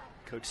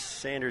Coach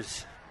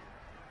Sanders...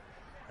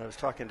 I was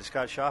talking to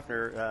Scott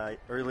Schaffner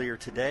earlier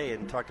today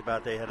and talked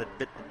about they had a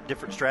bit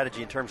different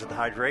strategy in terms of the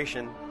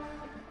hydration.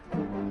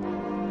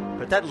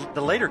 But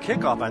the later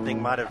kickoff, I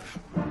think, might have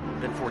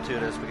been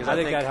fortuitous because I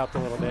think that helped a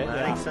little bit.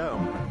 I think so.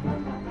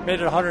 Made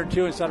it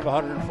 102 instead of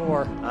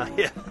 104.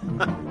 Yeah.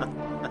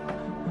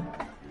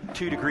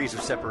 2 degrees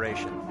of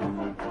separation.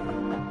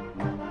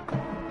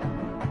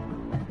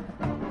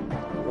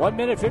 1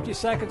 minute, 50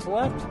 seconds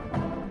left.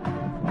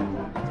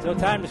 Still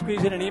time to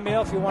squeeze in an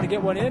email if you want to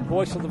get one in.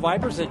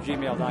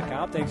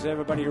 voiceofthevipers@gmail.com. Thanks to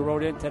everybody who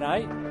wrote in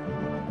tonight.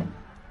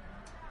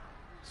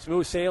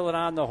 Smooth sailing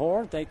on the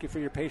horn. Thank you for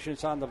your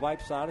patience on the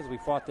Vipe side as we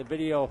fought the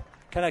video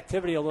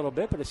connectivity a little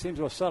bit, but it seems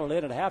to have settled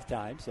in at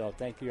halftime. So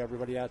thank you,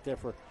 everybody out there,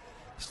 for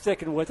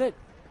sticking with it.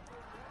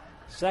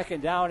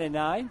 Second down and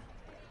 9.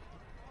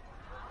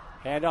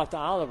 Hand off to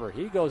Oliver.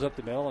 He goes up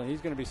the middle, and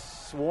he's going to be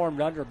swarmed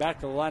under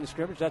back to the line of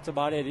scrimmage. That's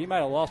about it. He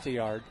might have lost a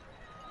yard.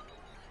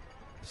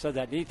 Said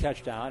that knee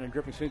touchdown, and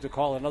Dripping Springs will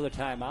call another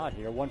timeout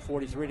here.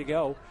 1:43 to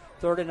go.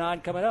 3rd and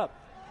 9 coming up.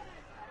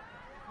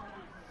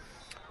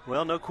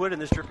 Well, no quit in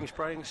this Dripping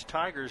Springs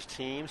Tigers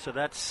team, so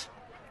that's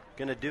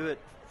going to do it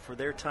for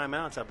their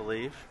timeouts, I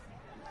believe.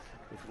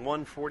 With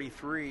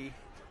 1:43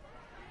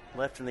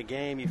 left in the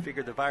game, you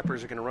figure the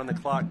Vipers are going to run the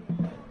clock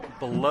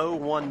below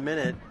 1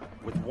 minute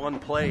with one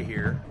play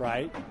here.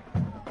 Right.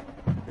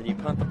 Then you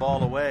punt the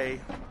ball away.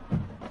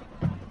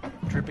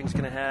 Dripping's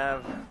going to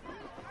have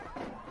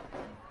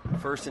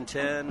 1st and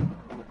 10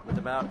 with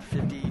about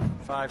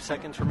 55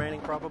 seconds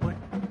remaining, probably.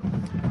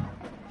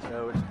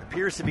 So it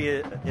appears to be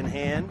in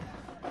hand,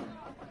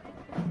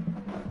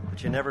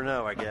 but you never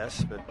know, I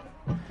guess. But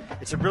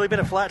it's really been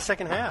a flat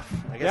second half.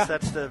 I guess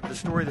that's the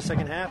story of the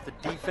second half. The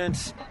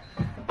defense,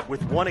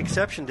 with one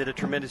exception, did a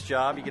tremendous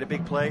job. You get a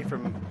big play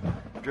from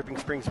Dripping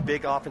Springs'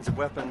 big offensive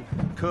weapon,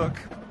 Cook.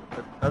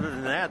 But other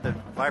than that, the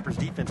Vipers'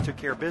 defense took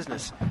care of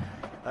business.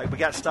 We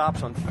got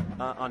stops on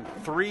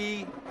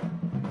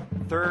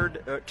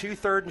 2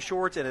 third and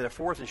shorts and a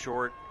 4th and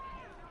short.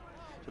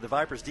 So the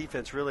Vipers'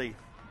 defense really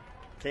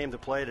came to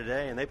play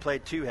today, and they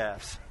played 2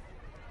 halves.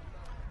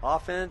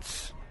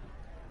 Offense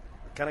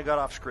kind of got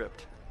off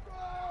script.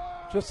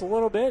 Just a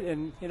little bit,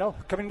 and,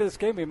 coming to this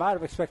game, we might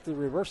have expected the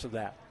reverse of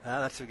that.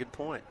 That's a good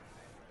point.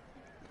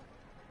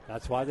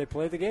 That's why they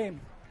play the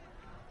game.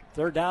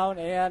 3rd down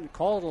and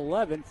call it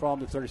 11 from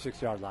the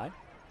 36-yard line.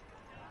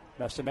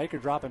 Mestemaker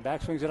dropping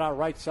back, swings it out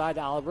right side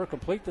to Oliver,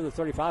 complete to the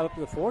 35, up to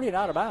the 40, and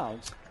out of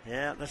bounds.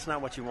 Yeah, that's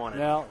not what you wanted.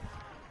 No.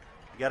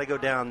 You got to go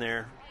down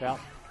there. Yeah.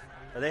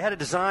 They had a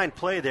designed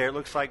play there. It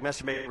looks like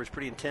Mestemaker was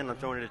pretty intent on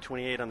throwing it at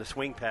 28 on the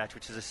swing patch,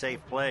 which is a safe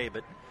play,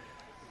 but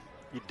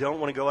you don't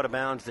want to go out of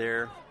bounds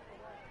there.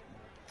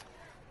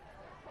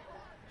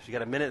 So you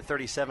got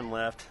 1:37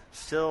 left.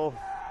 Still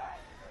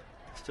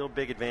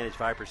big advantage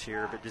Vipers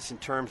here, but just in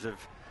terms of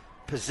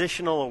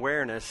positional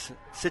awareness,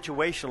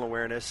 situational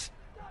awareness,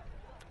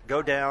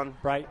 go down.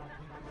 Right.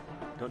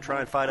 Don't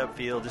try and fight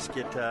upfield. Just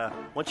get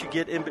once you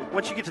get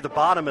to the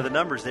bottom of the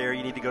numbers there,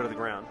 you need to go to the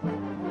ground.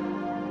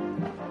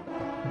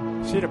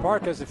 Cedar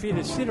Park has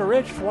defeated Cedar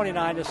Ridge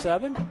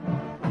 29-7.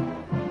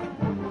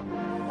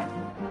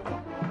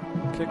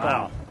 Kickoff.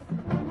 Wow.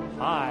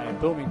 High,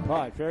 booming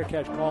punt. Fair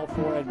catch called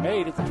for and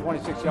made at the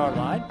 26-yard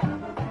line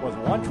with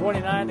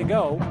 1:29 to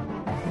go.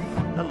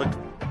 That looked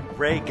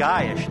Ray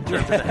Guy-ish in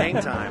terms of the hang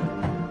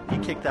time. He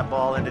kicked that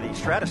ball into the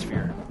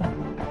stratosphere.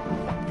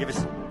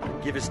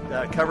 Give his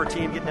cover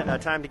team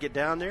time to get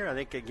down there. I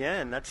think,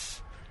 again,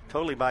 that's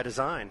totally by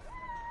design.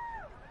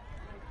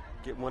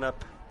 Get one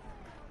up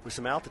with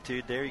some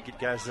altitude there. You get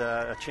guys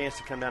a chance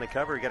to come down and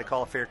cover. You got to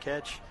call a fair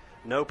catch.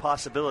 No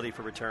possibility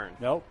for return.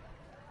 Nope.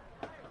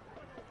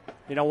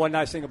 You know, one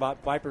nice thing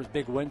about Vipers'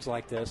 big wins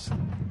like this,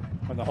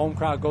 when the home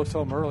crowd goes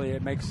home early,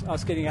 it makes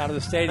us getting out of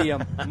the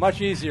stadium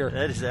much easier.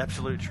 That is the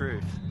absolute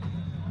truth.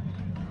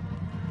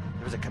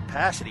 There was a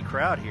capacity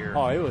crowd here.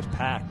 Oh, it was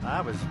packed. I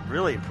was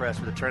really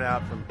impressed with the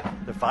turnout from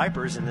the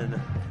Vipers and then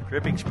the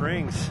Dripping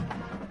Springs.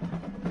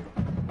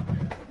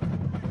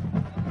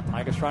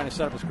 Tigers trying to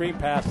set up a screen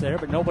pass there,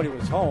 but nobody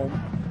was home.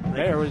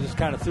 Mayer just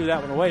kind of threw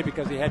that one away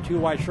because he had two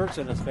white shirts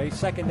in his face.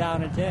 2nd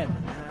down and 10.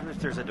 I don't know if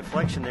there's a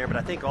deflection there, but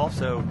I think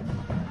also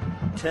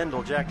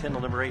Jack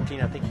Tyndall, number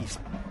 18, I think he's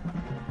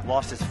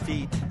lost his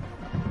feet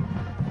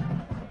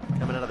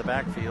coming out of the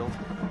backfield.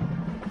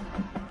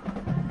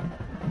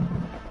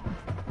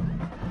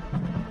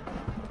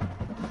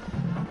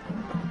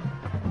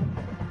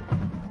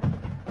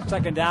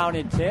 Second down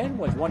and 10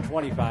 with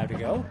 1:25 to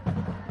go.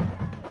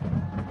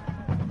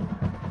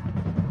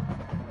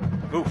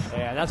 Oof.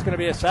 And that's going to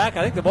be a sack.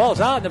 I think the ball's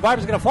out, and the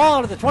Vipers are going to fall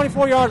onto the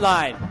 24-yard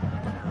line.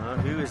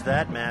 Who is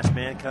that masked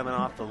man coming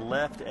off the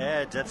left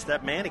edge? That's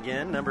that man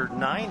again, number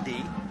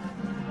 90.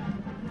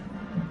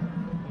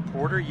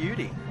 Porter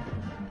Udy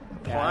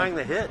applying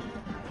the hit.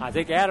 I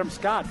think Adam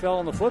Scott fell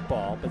on the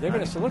football, but they're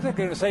going to look like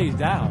they're going to say he's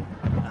down.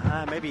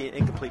 Maybe an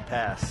incomplete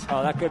pass.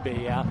 Oh, that could be,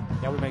 yeah.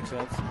 That would make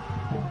sense.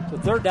 So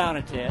 3rd down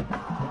and 10.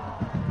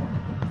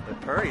 But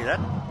Purdy,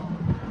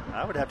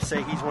 I would have to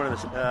say he's one of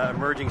the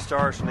emerging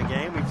stars from the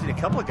game. We've seen a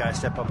couple of guys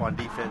step up on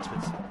defense,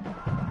 but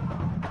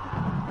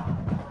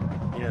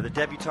the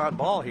debutante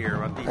ball here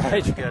on defense.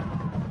 Right. You got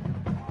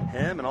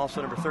him and also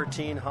number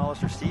 13,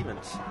 Hollister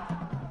Stevens.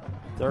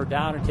 3rd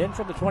down and 10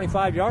 from the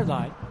 25-yard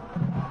line.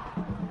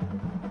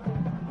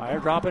 Meyer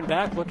dropping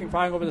back, looking,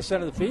 flying over the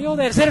center of the field,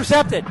 and it's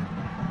intercepted.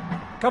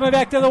 Coming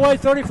back the other way,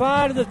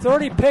 35 to the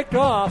 30, picked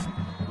off.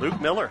 Luke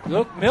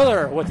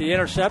Miller with the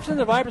interception.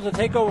 The Vipers will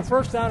take over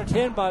 1st down and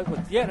 10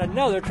 with yet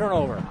another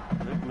turnover.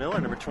 Luke Miller,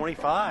 number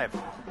 25.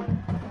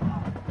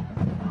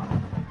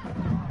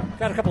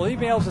 Got a couple of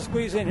emails to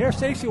squeeze in here.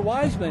 Stacy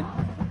Wiseman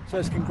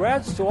says,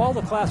 congrats to all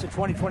the class of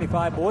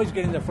 2025 boys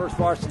getting their first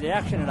varsity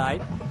action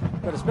tonight.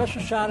 Got a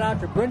special shout out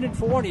to Brendan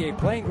Fournier,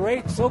 playing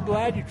great. So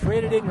glad you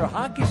traded in your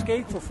hockey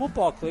skates for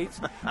football cleats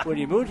when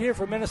you moved here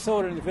from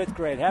Minnesota in the 5th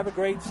grade. Have a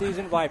great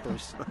season,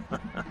 Vipers.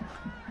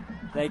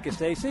 Thank you,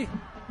 Stacy.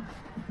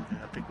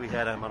 I think we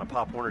had him on a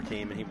Pop Warner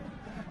team, and he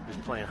was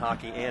playing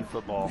hockey and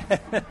football.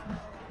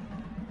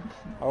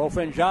 Our old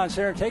friend John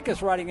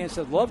Sarantakis writing in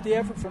said, love the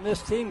effort from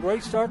this team.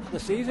 Great start to the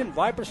season.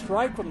 Viper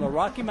strike from the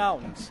Rocky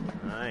Mountains.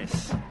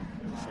 Nice.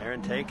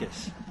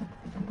 Sarantakis.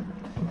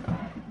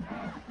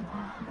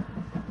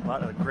 A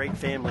lot of great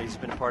families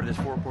have been a part of this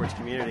Four Courts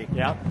community.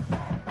 Yeah.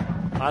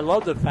 I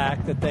love the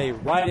fact that they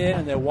write in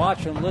and they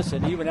watch and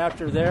listen even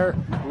after their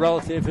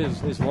relative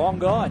is long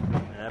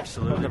gone.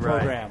 Absolutely from the right.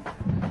 program.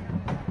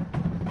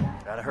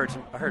 God, I heard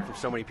from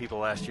so many people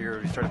last year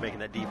who started making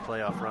that deep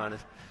playoff run.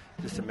 It's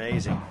just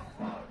amazing.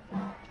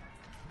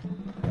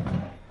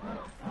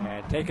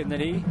 And taking the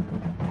knee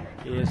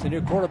is the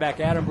new quarterback,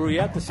 Adam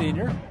Bruyette, the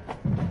senior.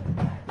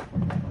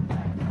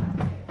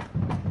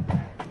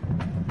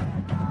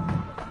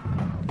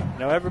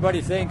 Now, everybody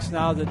thinks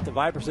now that the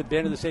Vipers have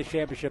been to the state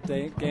championship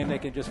game, they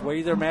can just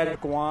wave their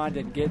magic wand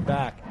and get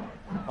back.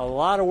 A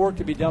lot of work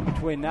to be done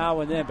between now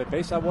and then, but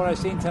based on what I've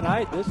seen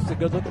tonight, this is a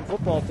good-looking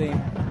football team.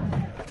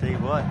 I'll tell you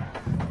what,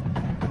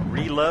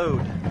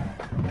 reload.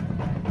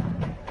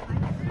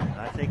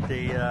 I think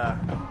they,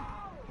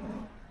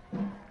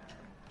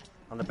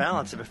 on the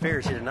balance of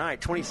affairs here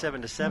tonight,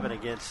 27-7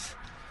 against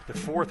the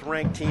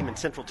 4th-ranked team in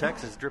Central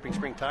Texas, Dripping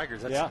Spring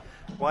Tigers. That's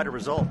quite a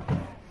result.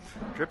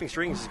 Dripping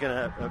Springs is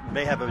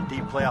may have a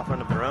deep playoff run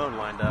of their own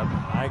lined up.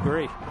 I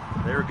agree.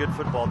 They're a good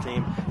football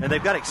team, and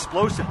they've got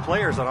explosive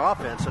players on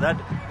offense. So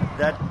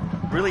that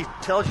really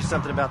tells you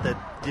something about the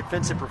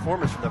defensive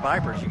performance from the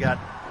Vipers. You got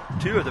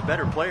 2 of the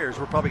better players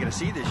we're probably going to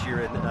see this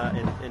year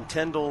in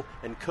Tyndall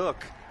and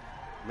Cook.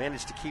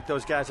 Managed to keep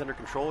those guys under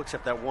control,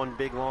 except that one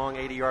big long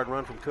 80-yard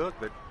run from Cook.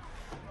 But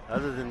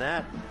other than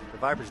that, the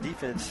Vipers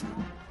defense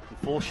in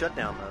full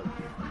shutdown mode.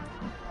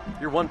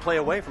 You're one play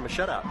away from a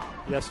shutout.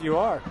 Yes, you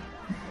are.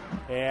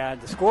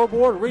 And the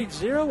scoreboard reads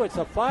 0. It's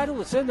a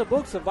final. It's in the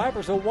books. The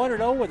Vipers are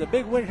 1-0 with a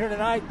big win here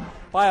tonight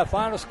by a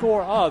final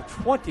score of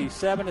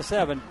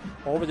 27-7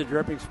 over the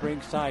Dripping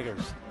Springs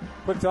Tigers.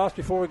 Quick thoughts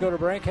before we go to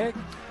break, Hank?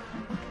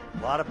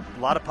 A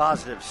lot of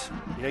positives.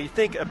 You know, you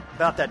think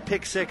about that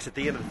pick six at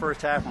the end of the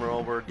first half,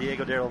 Merle, where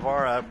Diego de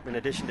Oliveira, in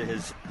addition to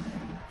his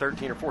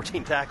 13 or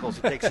 14 tackles,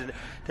 he takes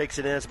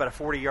it in. It's about a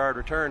 40-yard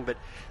return. But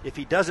if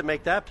he doesn't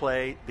make that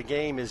play, the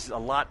game is a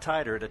lot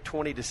tighter at a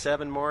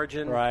 20-7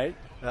 margin, right,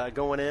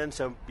 going in.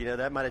 So, you know,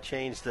 that might have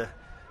changed the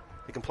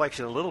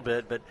complexion a little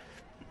bit. But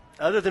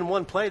other than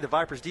one play, the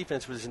Vipers'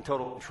 defense was in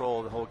total control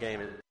of the whole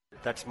game.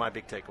 That's my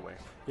big takeaway.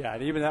 Yeah,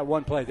 and even that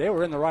one play, they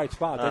were in the right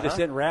spot. They just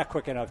didn't react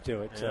quick enough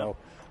to it. Yeah. So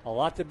a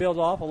lot to build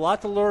off, a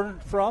lot to learn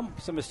from,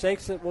 some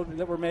mistakes that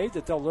were made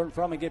that they'll learn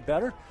from and get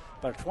better.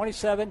 But a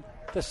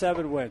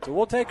 27-7 win. So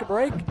we'll take a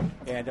break,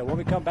 and when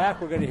we come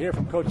back, we're going to hear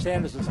from Coach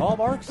Sanderson's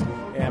hallmarks,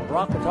 and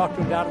Brock will talk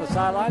to him down on the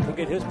sidelines. We'll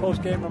get his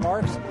post-game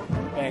remarks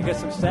and get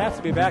some stats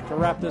to be back to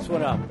wrap this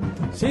one up.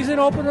 Season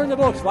opener in the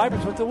books.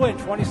 Vipers with the win,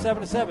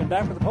 27-7.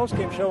 Back with the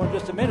post-game show in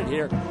just a minute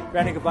here.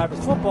 Vandergrift Vipers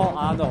football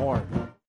on the Horn.